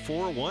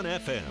 104.1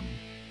 FM.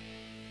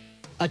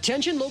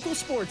 Attention local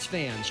sports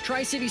fans.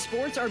 Tri-City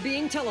Sports are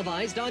being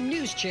televised on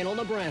News Channel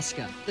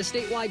Nebraska. The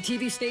statewide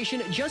TV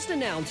station just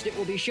announced it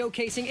will be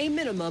showcasing a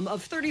minimum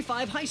of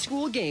 35 high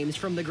school games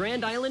from the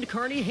Grand Island,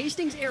 Kearney,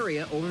 Hastings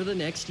area over the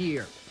next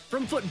year.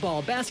 From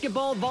football,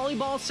 basketball,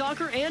 volleyball,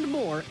 soccer, and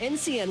more,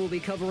 NCN will be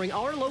covering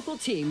our local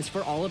teams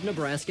for all of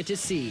Nebraska to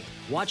see.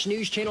 Watch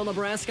News Channel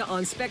Nebraska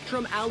on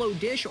Spectrum, Allo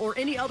Dish, or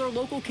any other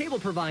local cable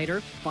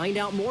provider. Find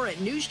out more at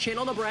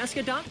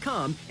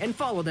newschannelnebraska.com and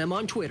follow them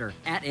on Twitter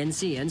at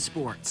NCN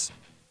Sports.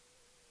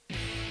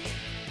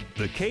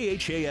 The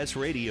KHAS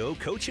Radio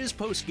Coach's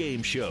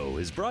Post-Game Show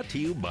is brought to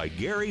you by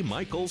Gary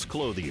Michaels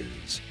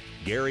Clothiers.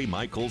 Gary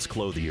Michaels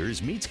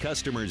Clothiers meets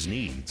customers'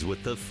 needs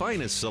with the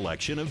finest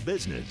selection of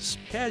business,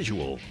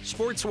 casual,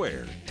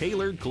 sportswear,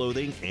 tailored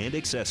clothing, and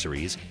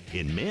accessories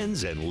in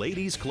men's and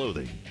ladies'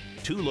 clothing.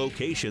 2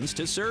 locations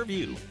to serve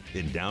you,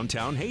 in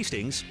downtown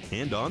Hastings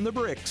and on the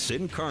Bricks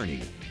in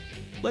Kearney.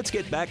 Let's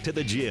get back to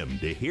the gym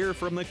to hear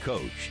from the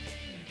coach.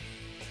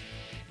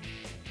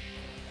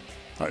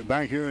 All right,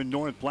 back here in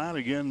North Platte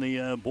again,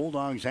 the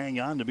Bulldogs hang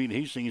on to beat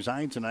Hastings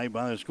High tonight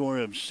by a score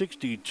of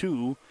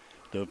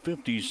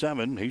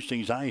 62-57.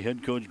 Hastings High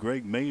head coach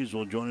Greg Mays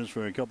will join us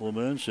for a couple of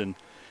minutes. And,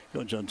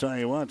 Coach, I'll tell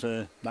you what,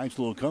 a nice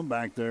little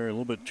comeback there. A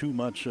little bit too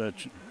much,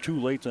 too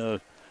late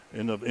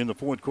in the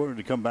fourth quarter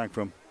to come back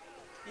from.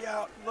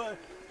 Yeah,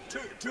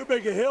 too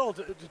big a hill.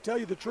 To tell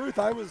you the truth,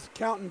 I was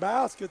counting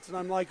baskets, and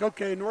I'm like,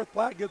 okay, North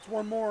Platte gets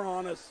one more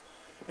on us,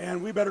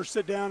 and we better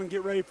sit down and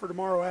get ready for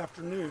tomorrow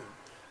afternoon.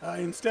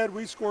 Instead,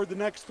 we scored the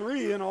next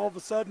 3, and all of a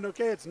sudden,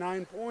 okay, it's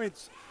 9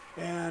 points.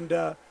 And,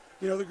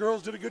 the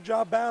girls did a good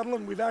job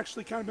battling. We've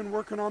actually kind of been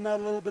working on that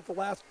a little bit the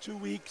last 2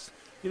 weeks.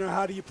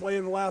 How do you play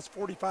in the last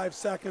 45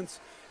 seconds?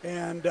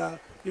 And,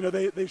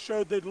 they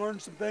showed they'd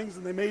learned some things,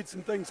 and they made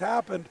some things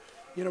happen.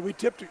 We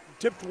tipped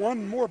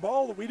one more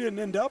ball that we didn't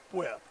end up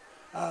with.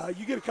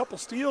 You get a couple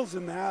steals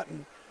in that,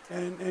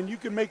 and you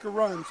can make a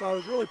run. So I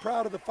was really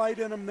proud of the fight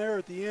in them there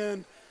at the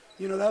end.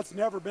 That's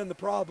never been the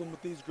problem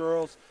with these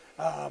girls.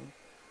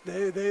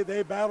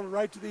 They battled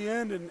right to the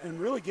end and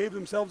really gave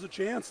themselves a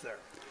chance there.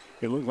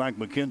 It looked like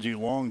Mackenzie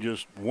Long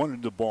just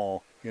wanted the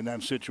ball in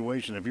that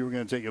situation. If you were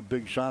going to take a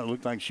big shot, it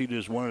looked like she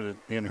just wanted it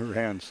in her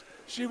hands.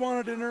 She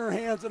wanted it in her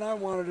hands, and I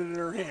wanted it in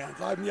her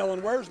hands. I'm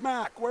yelling, "Where's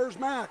Mac? Where's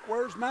Mac?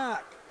 Where's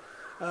Mac?"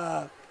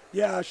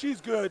 Yeah,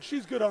 she's good.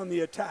 She's good on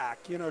the attack.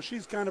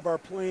 She's kind of our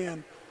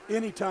plan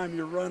anytime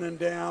you're running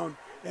down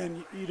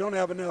and you don't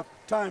have enough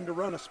time to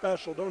run a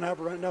special, don't have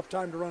enough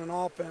time to run an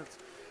offense.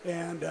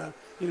 And,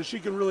 she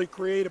can really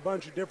create a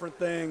bunch of different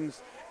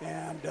things.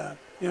 And,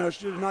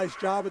 she did a nice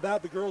job of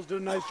that. The girls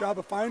did a nice job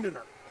of finding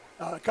her.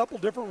 A couple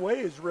different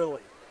ways,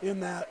 really, in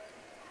that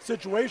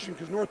situation,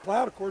 because North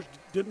Platte, of course,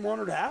 didn't want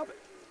her to have it.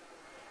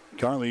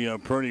 Carly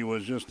Purdy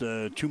was just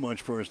too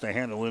much for us to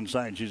handle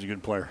inside. She's a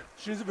good player.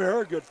 She's a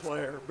very good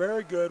player,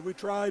 very good. We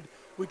tried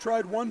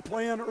one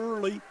plan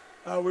early.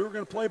 We were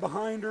going to play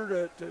behind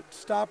her to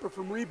stop her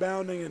from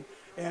rebounding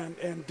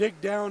and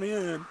dig down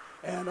in.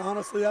 And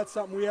honestly, that's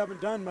something we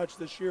haven't done much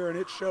this year, and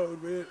it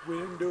showed. We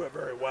didn't do it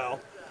very well.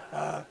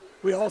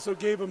 We also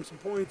gave them some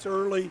points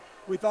early.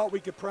 We thought we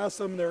could press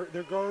them. Their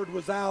guard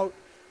was out.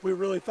 We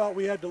really thought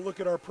we had to look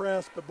at our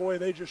press, but boy,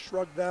 they just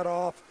shrugged that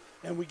off,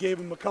 and we gave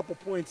them a couple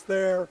points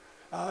there.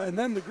 And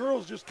then the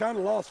girls just kind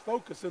of lost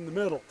focus in the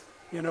middle.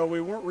 You know,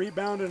 we weren't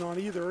rebounding on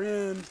either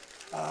end.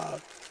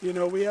 You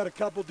know, we had a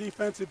couple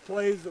defensive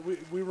plays that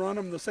we run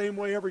them the same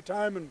way every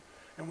time,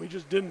 and we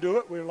just didn't do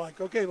it. We were like,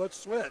 okay, let's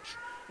switch,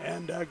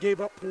 and gave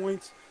up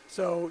points.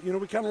 So, you know,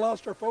 we kind of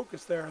lost our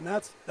focus there, and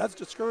that's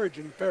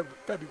discouraging in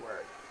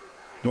February.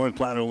 North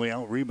Platte only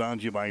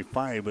out-rebounds you by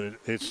 5, but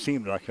it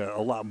seemed like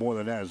a lot more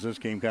than that as this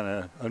game kind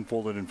of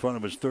unfolded in front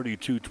of us.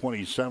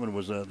 32-27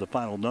 was the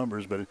final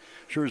numbers, but it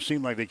sure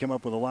seemed like they came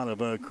up with a lot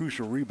of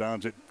crucial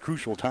rebounds at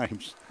crucial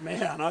times.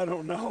 Man, I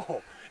don't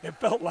know. It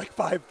felt like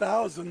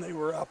 5,000 they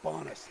were up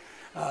on us.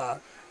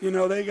 You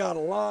know, they got a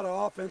lot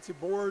of offensive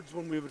boards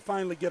when we would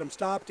finally get them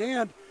stopped,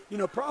 and, you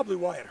know, probably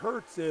why it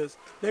hurts is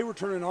they were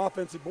turning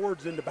offensive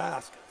boards into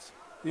baskets,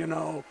 you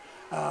know,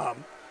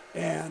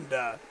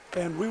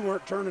 and we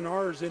weren't turning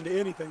ours into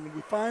anything.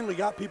 We finally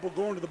got people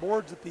going to the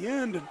boards at the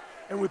end,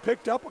 and we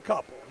picked up a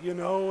couple, you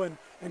know, and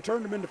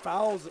turned them into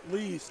fouls at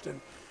least.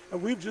 And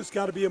we've just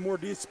got to be a more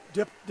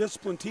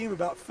disciplined team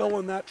about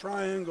filling that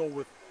triangle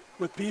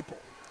with people.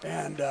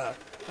 And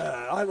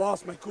I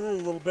lost my cool a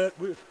little bit.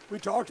 We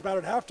talked about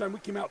it at halftime. We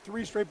came out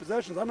 3 straight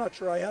possessions. I'm not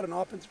sure I had an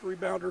offensive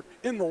rebounder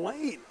in the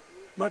lane,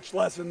 much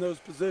less in those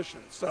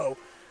positions. So,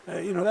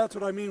 you know, that's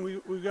what I mean.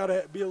 We've got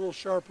to be a little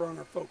sharper on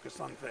our focus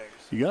on things.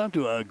 You got out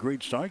to a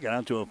great start, got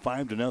out to a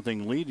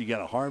 5-0 lead. You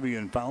got a Harvey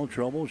in foul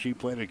trouble. She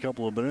played a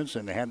couple of minutes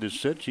and had to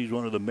sit. She's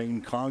one of the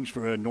main cogs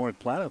for North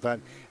Platte. I thought,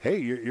 hey,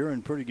 you're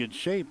in pretty good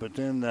shape. But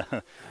then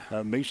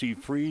Macy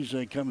Freeze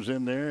comes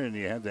in there, and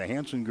you had the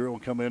Hanson girl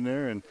come in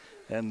there, and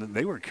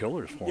they were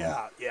killers for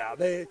them. Yeah.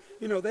 They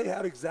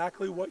had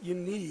exactly what you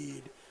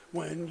need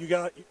when you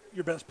got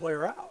your best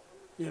player out.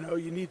 You know,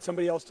 you need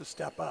somebody else to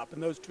step up,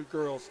 and those 2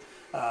 girls,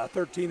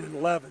 13 and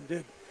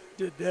 11,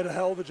 did a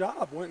hell of a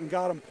job. Went and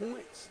got them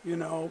points. You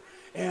know,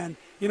 and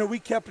you know we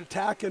kept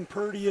attacking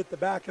Purdy at the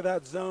back of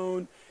that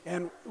zone,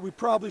 and we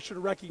probably should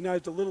have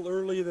recognized a little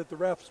earlier that the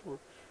refs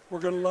were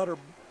going to let her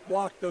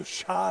block those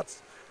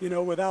shots. You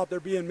know, without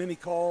there being many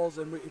calls,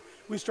 and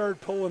we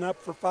started pulling up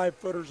for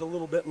 5-footers a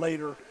little bit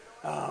later,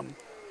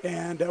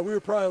 and we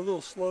were probably a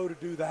little slow to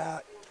do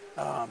that.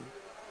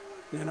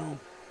 You know.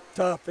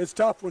 Tough. It's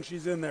tough when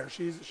she's in there.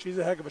 She's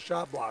a heck of a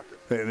shot blocker.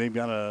 They've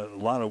got a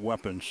lot of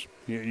weapons.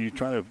 You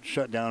try to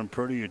shut down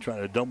Purdy. You try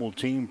to double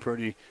team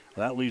Purdy.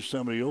 That leaves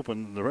somebody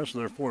open. The rest of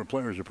their 4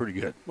 players are pretty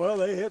good. Well,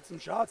 they hit some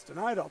shots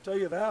tonight. I'll tell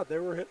you that. They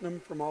were hitting them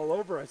from all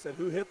over. I said,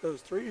 who hit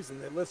those threes?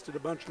 And they listed a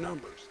bunch of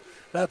numbers.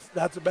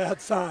 That's a bad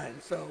sign.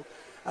 So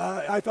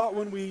I thought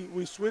when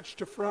we switched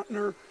to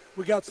Frontner,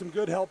 we got some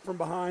good help from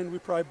behind. We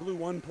probably blew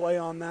 1 play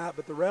on that.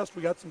 But the rest,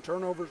 we got some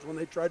turnovers when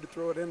they tried to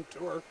throw it into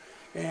her.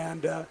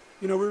 And,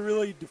 you know, we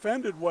really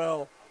defended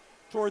well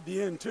toward the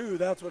end, too.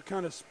 That's what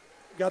kind of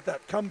got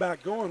that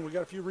comeback going. We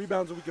got a few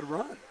rebounds that we could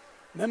run,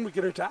 and then we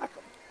could attack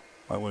them.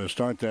 I want to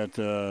start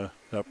that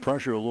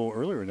pressure a little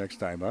earlier next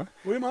time, huh?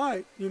 We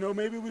might. You know,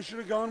 maybe we should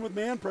have gone with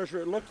man pressure.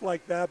 It looked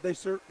like that. They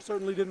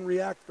certainly didn't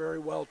react very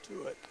well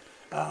to it.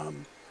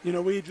 You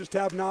know, we just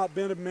have not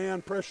been a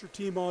man pressure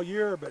team all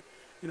year, but,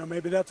 you know,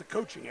 maybe that's a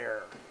coaching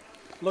error.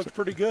 Looked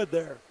pretty good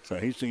there. So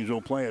Hastings will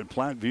play at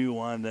Platteview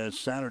on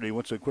Saturday.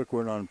 What's a quick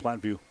word on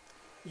Platteview?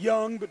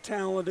 Young but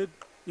talented,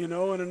 you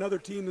know, and another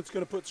team that's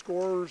going to put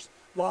scorers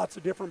lots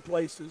of different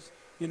places.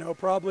 You know,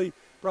 probably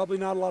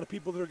not a lot of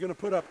people that are going to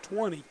put up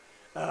 20,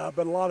 but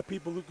a lot of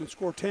people who can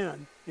score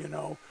 10, you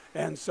know.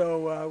 And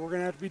so we're going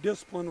to have to be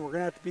disciplined. We're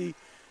going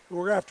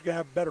to have to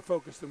have better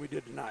focus than we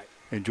did tonight.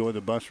 Enjoy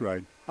the bus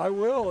ride. I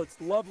will.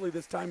 It's lovely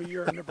this time of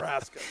year in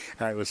Nebraska.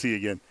 All right, we'll see you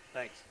again.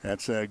 Thanks.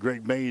 That's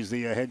Greg Mays,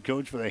 the head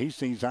coach for the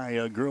Hastings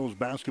High girls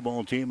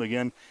basketball team.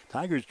 Again,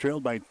 Tigers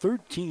trailed by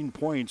 13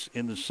 points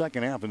in the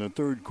second half in the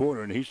third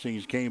quarter, and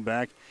Hastings came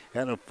back,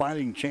 had a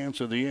fighting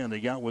chance at the end. They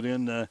got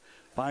within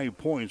 5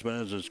 points, but it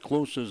was as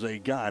close as they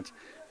got.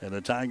 And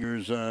the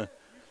Tigers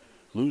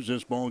lose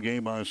this ball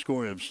game by a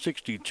score of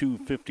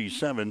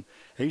 62-57.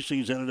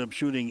 Hastings ended up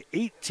shooting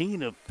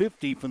 18 of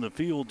 50 from the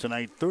field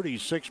tonight,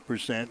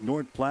 36%.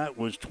 North Platte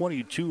was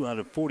 22 out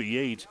of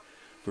 48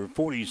 for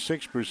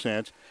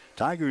 46%.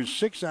 Tigers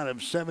 6 out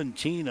of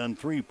 17 on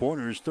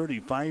three-pointers,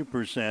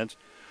 35%.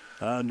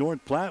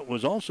 North Platte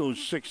was also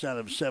 6 out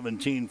of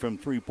 17 from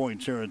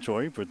three-point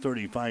territory for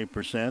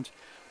 35%.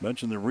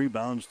 Mentioned the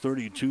rebounds,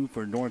 32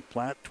 for North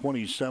Platte,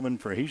 27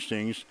 for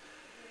Hastings.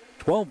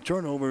 12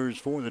 turnovers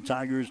for the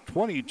Tigers,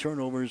 20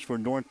 turnovers for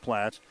North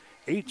Platte,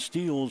 8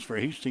 steals for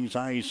Hastings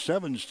High,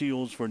 7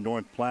 steals for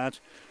North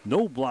Platte.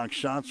 No block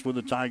shots for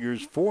the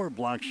Tigers, 4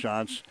 block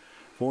shots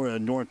for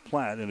North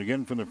Platte. And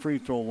again from the free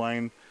throw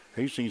line,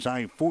 Hastings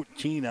High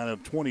 14 out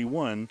of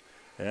 21,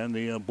 and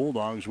the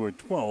Bulldogs were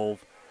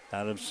 12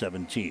 out of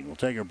 17. We'll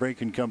take a break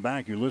and come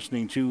back. You're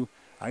listening to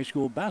high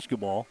school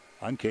basketball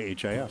on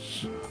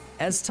KHIS.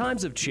 As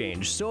times have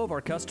changed, so have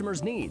our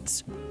customers'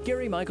 needs.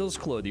 Gary Michaels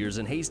Clothiers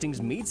in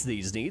Hastings meets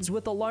these needs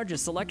with the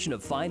largest selection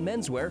of fine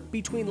menswear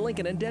between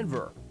Lincoln and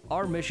Denver.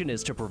 Our mission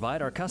is to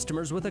provide our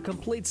customers with a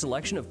complete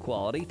selection of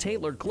quality,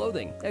 tailored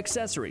clothing,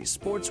 accessories,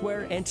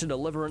 sportswear, and to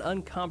deliver an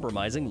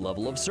uncompromising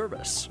level of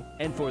service.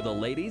 And for the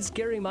ladies,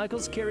 Gary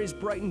Michaels carries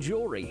Brighton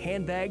jewelry,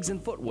 handbags,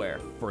 and footwear.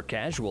 For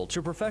casual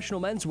to professional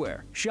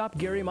menswear, shop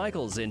Gary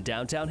Michaels in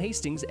downtown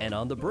Hastings and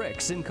on the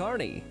Bricks in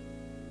Kearney.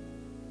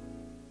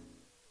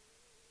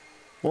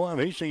 We'll have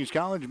Hastings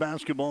College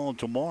basketball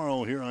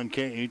tomorrow here on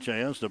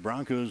KHIS. The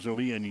Broncos will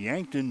be in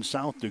Yankton,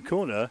 South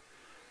Dakota,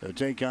 to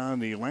take on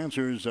the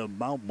Lancers of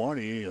Mount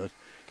Marty. A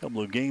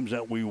couple of games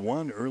that we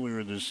won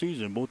earlier this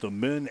season. Both the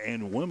men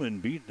and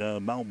women beat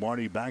Mount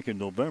Marty back in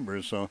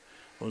November, so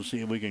we'll see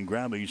if we can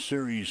grab a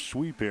series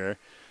sweep here.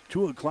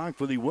 2 o'clock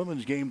for the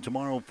women's game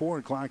tomorrow. 4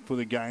 o'clock for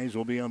the guys.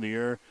 Will be on the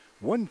air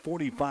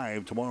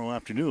 1:45 tomorrow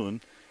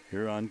afternoon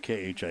here on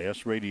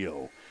KHIS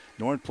Radio.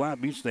 North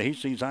Platte beats the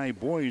Hastings High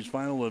boys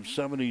final of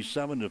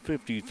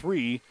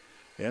 77-53.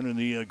 And in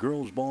the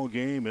girls ball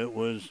game, it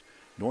was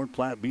North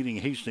Platte beating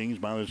Hastings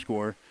by the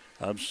score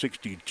of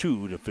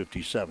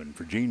 62-57.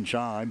 For Gene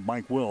Shaw, I'm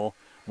Mike Will,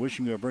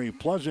 wishing you a very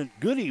pleasant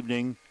good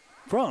evening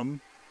from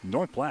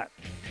North Platte.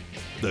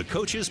 The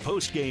Coach's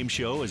Post-Game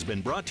Show has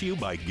been brought to you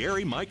by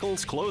Gary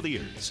Michaels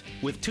Clothiers,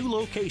 with 2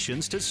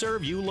 locations to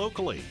serve you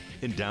locally,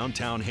 in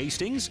downtown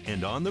Hastings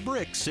and on the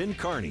Bricks in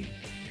Kearney.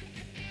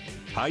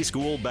 High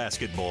school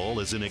basketball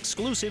is an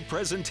exclusive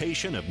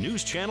presentation of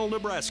News Channel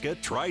Nebraska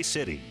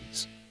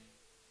Tri-Cities.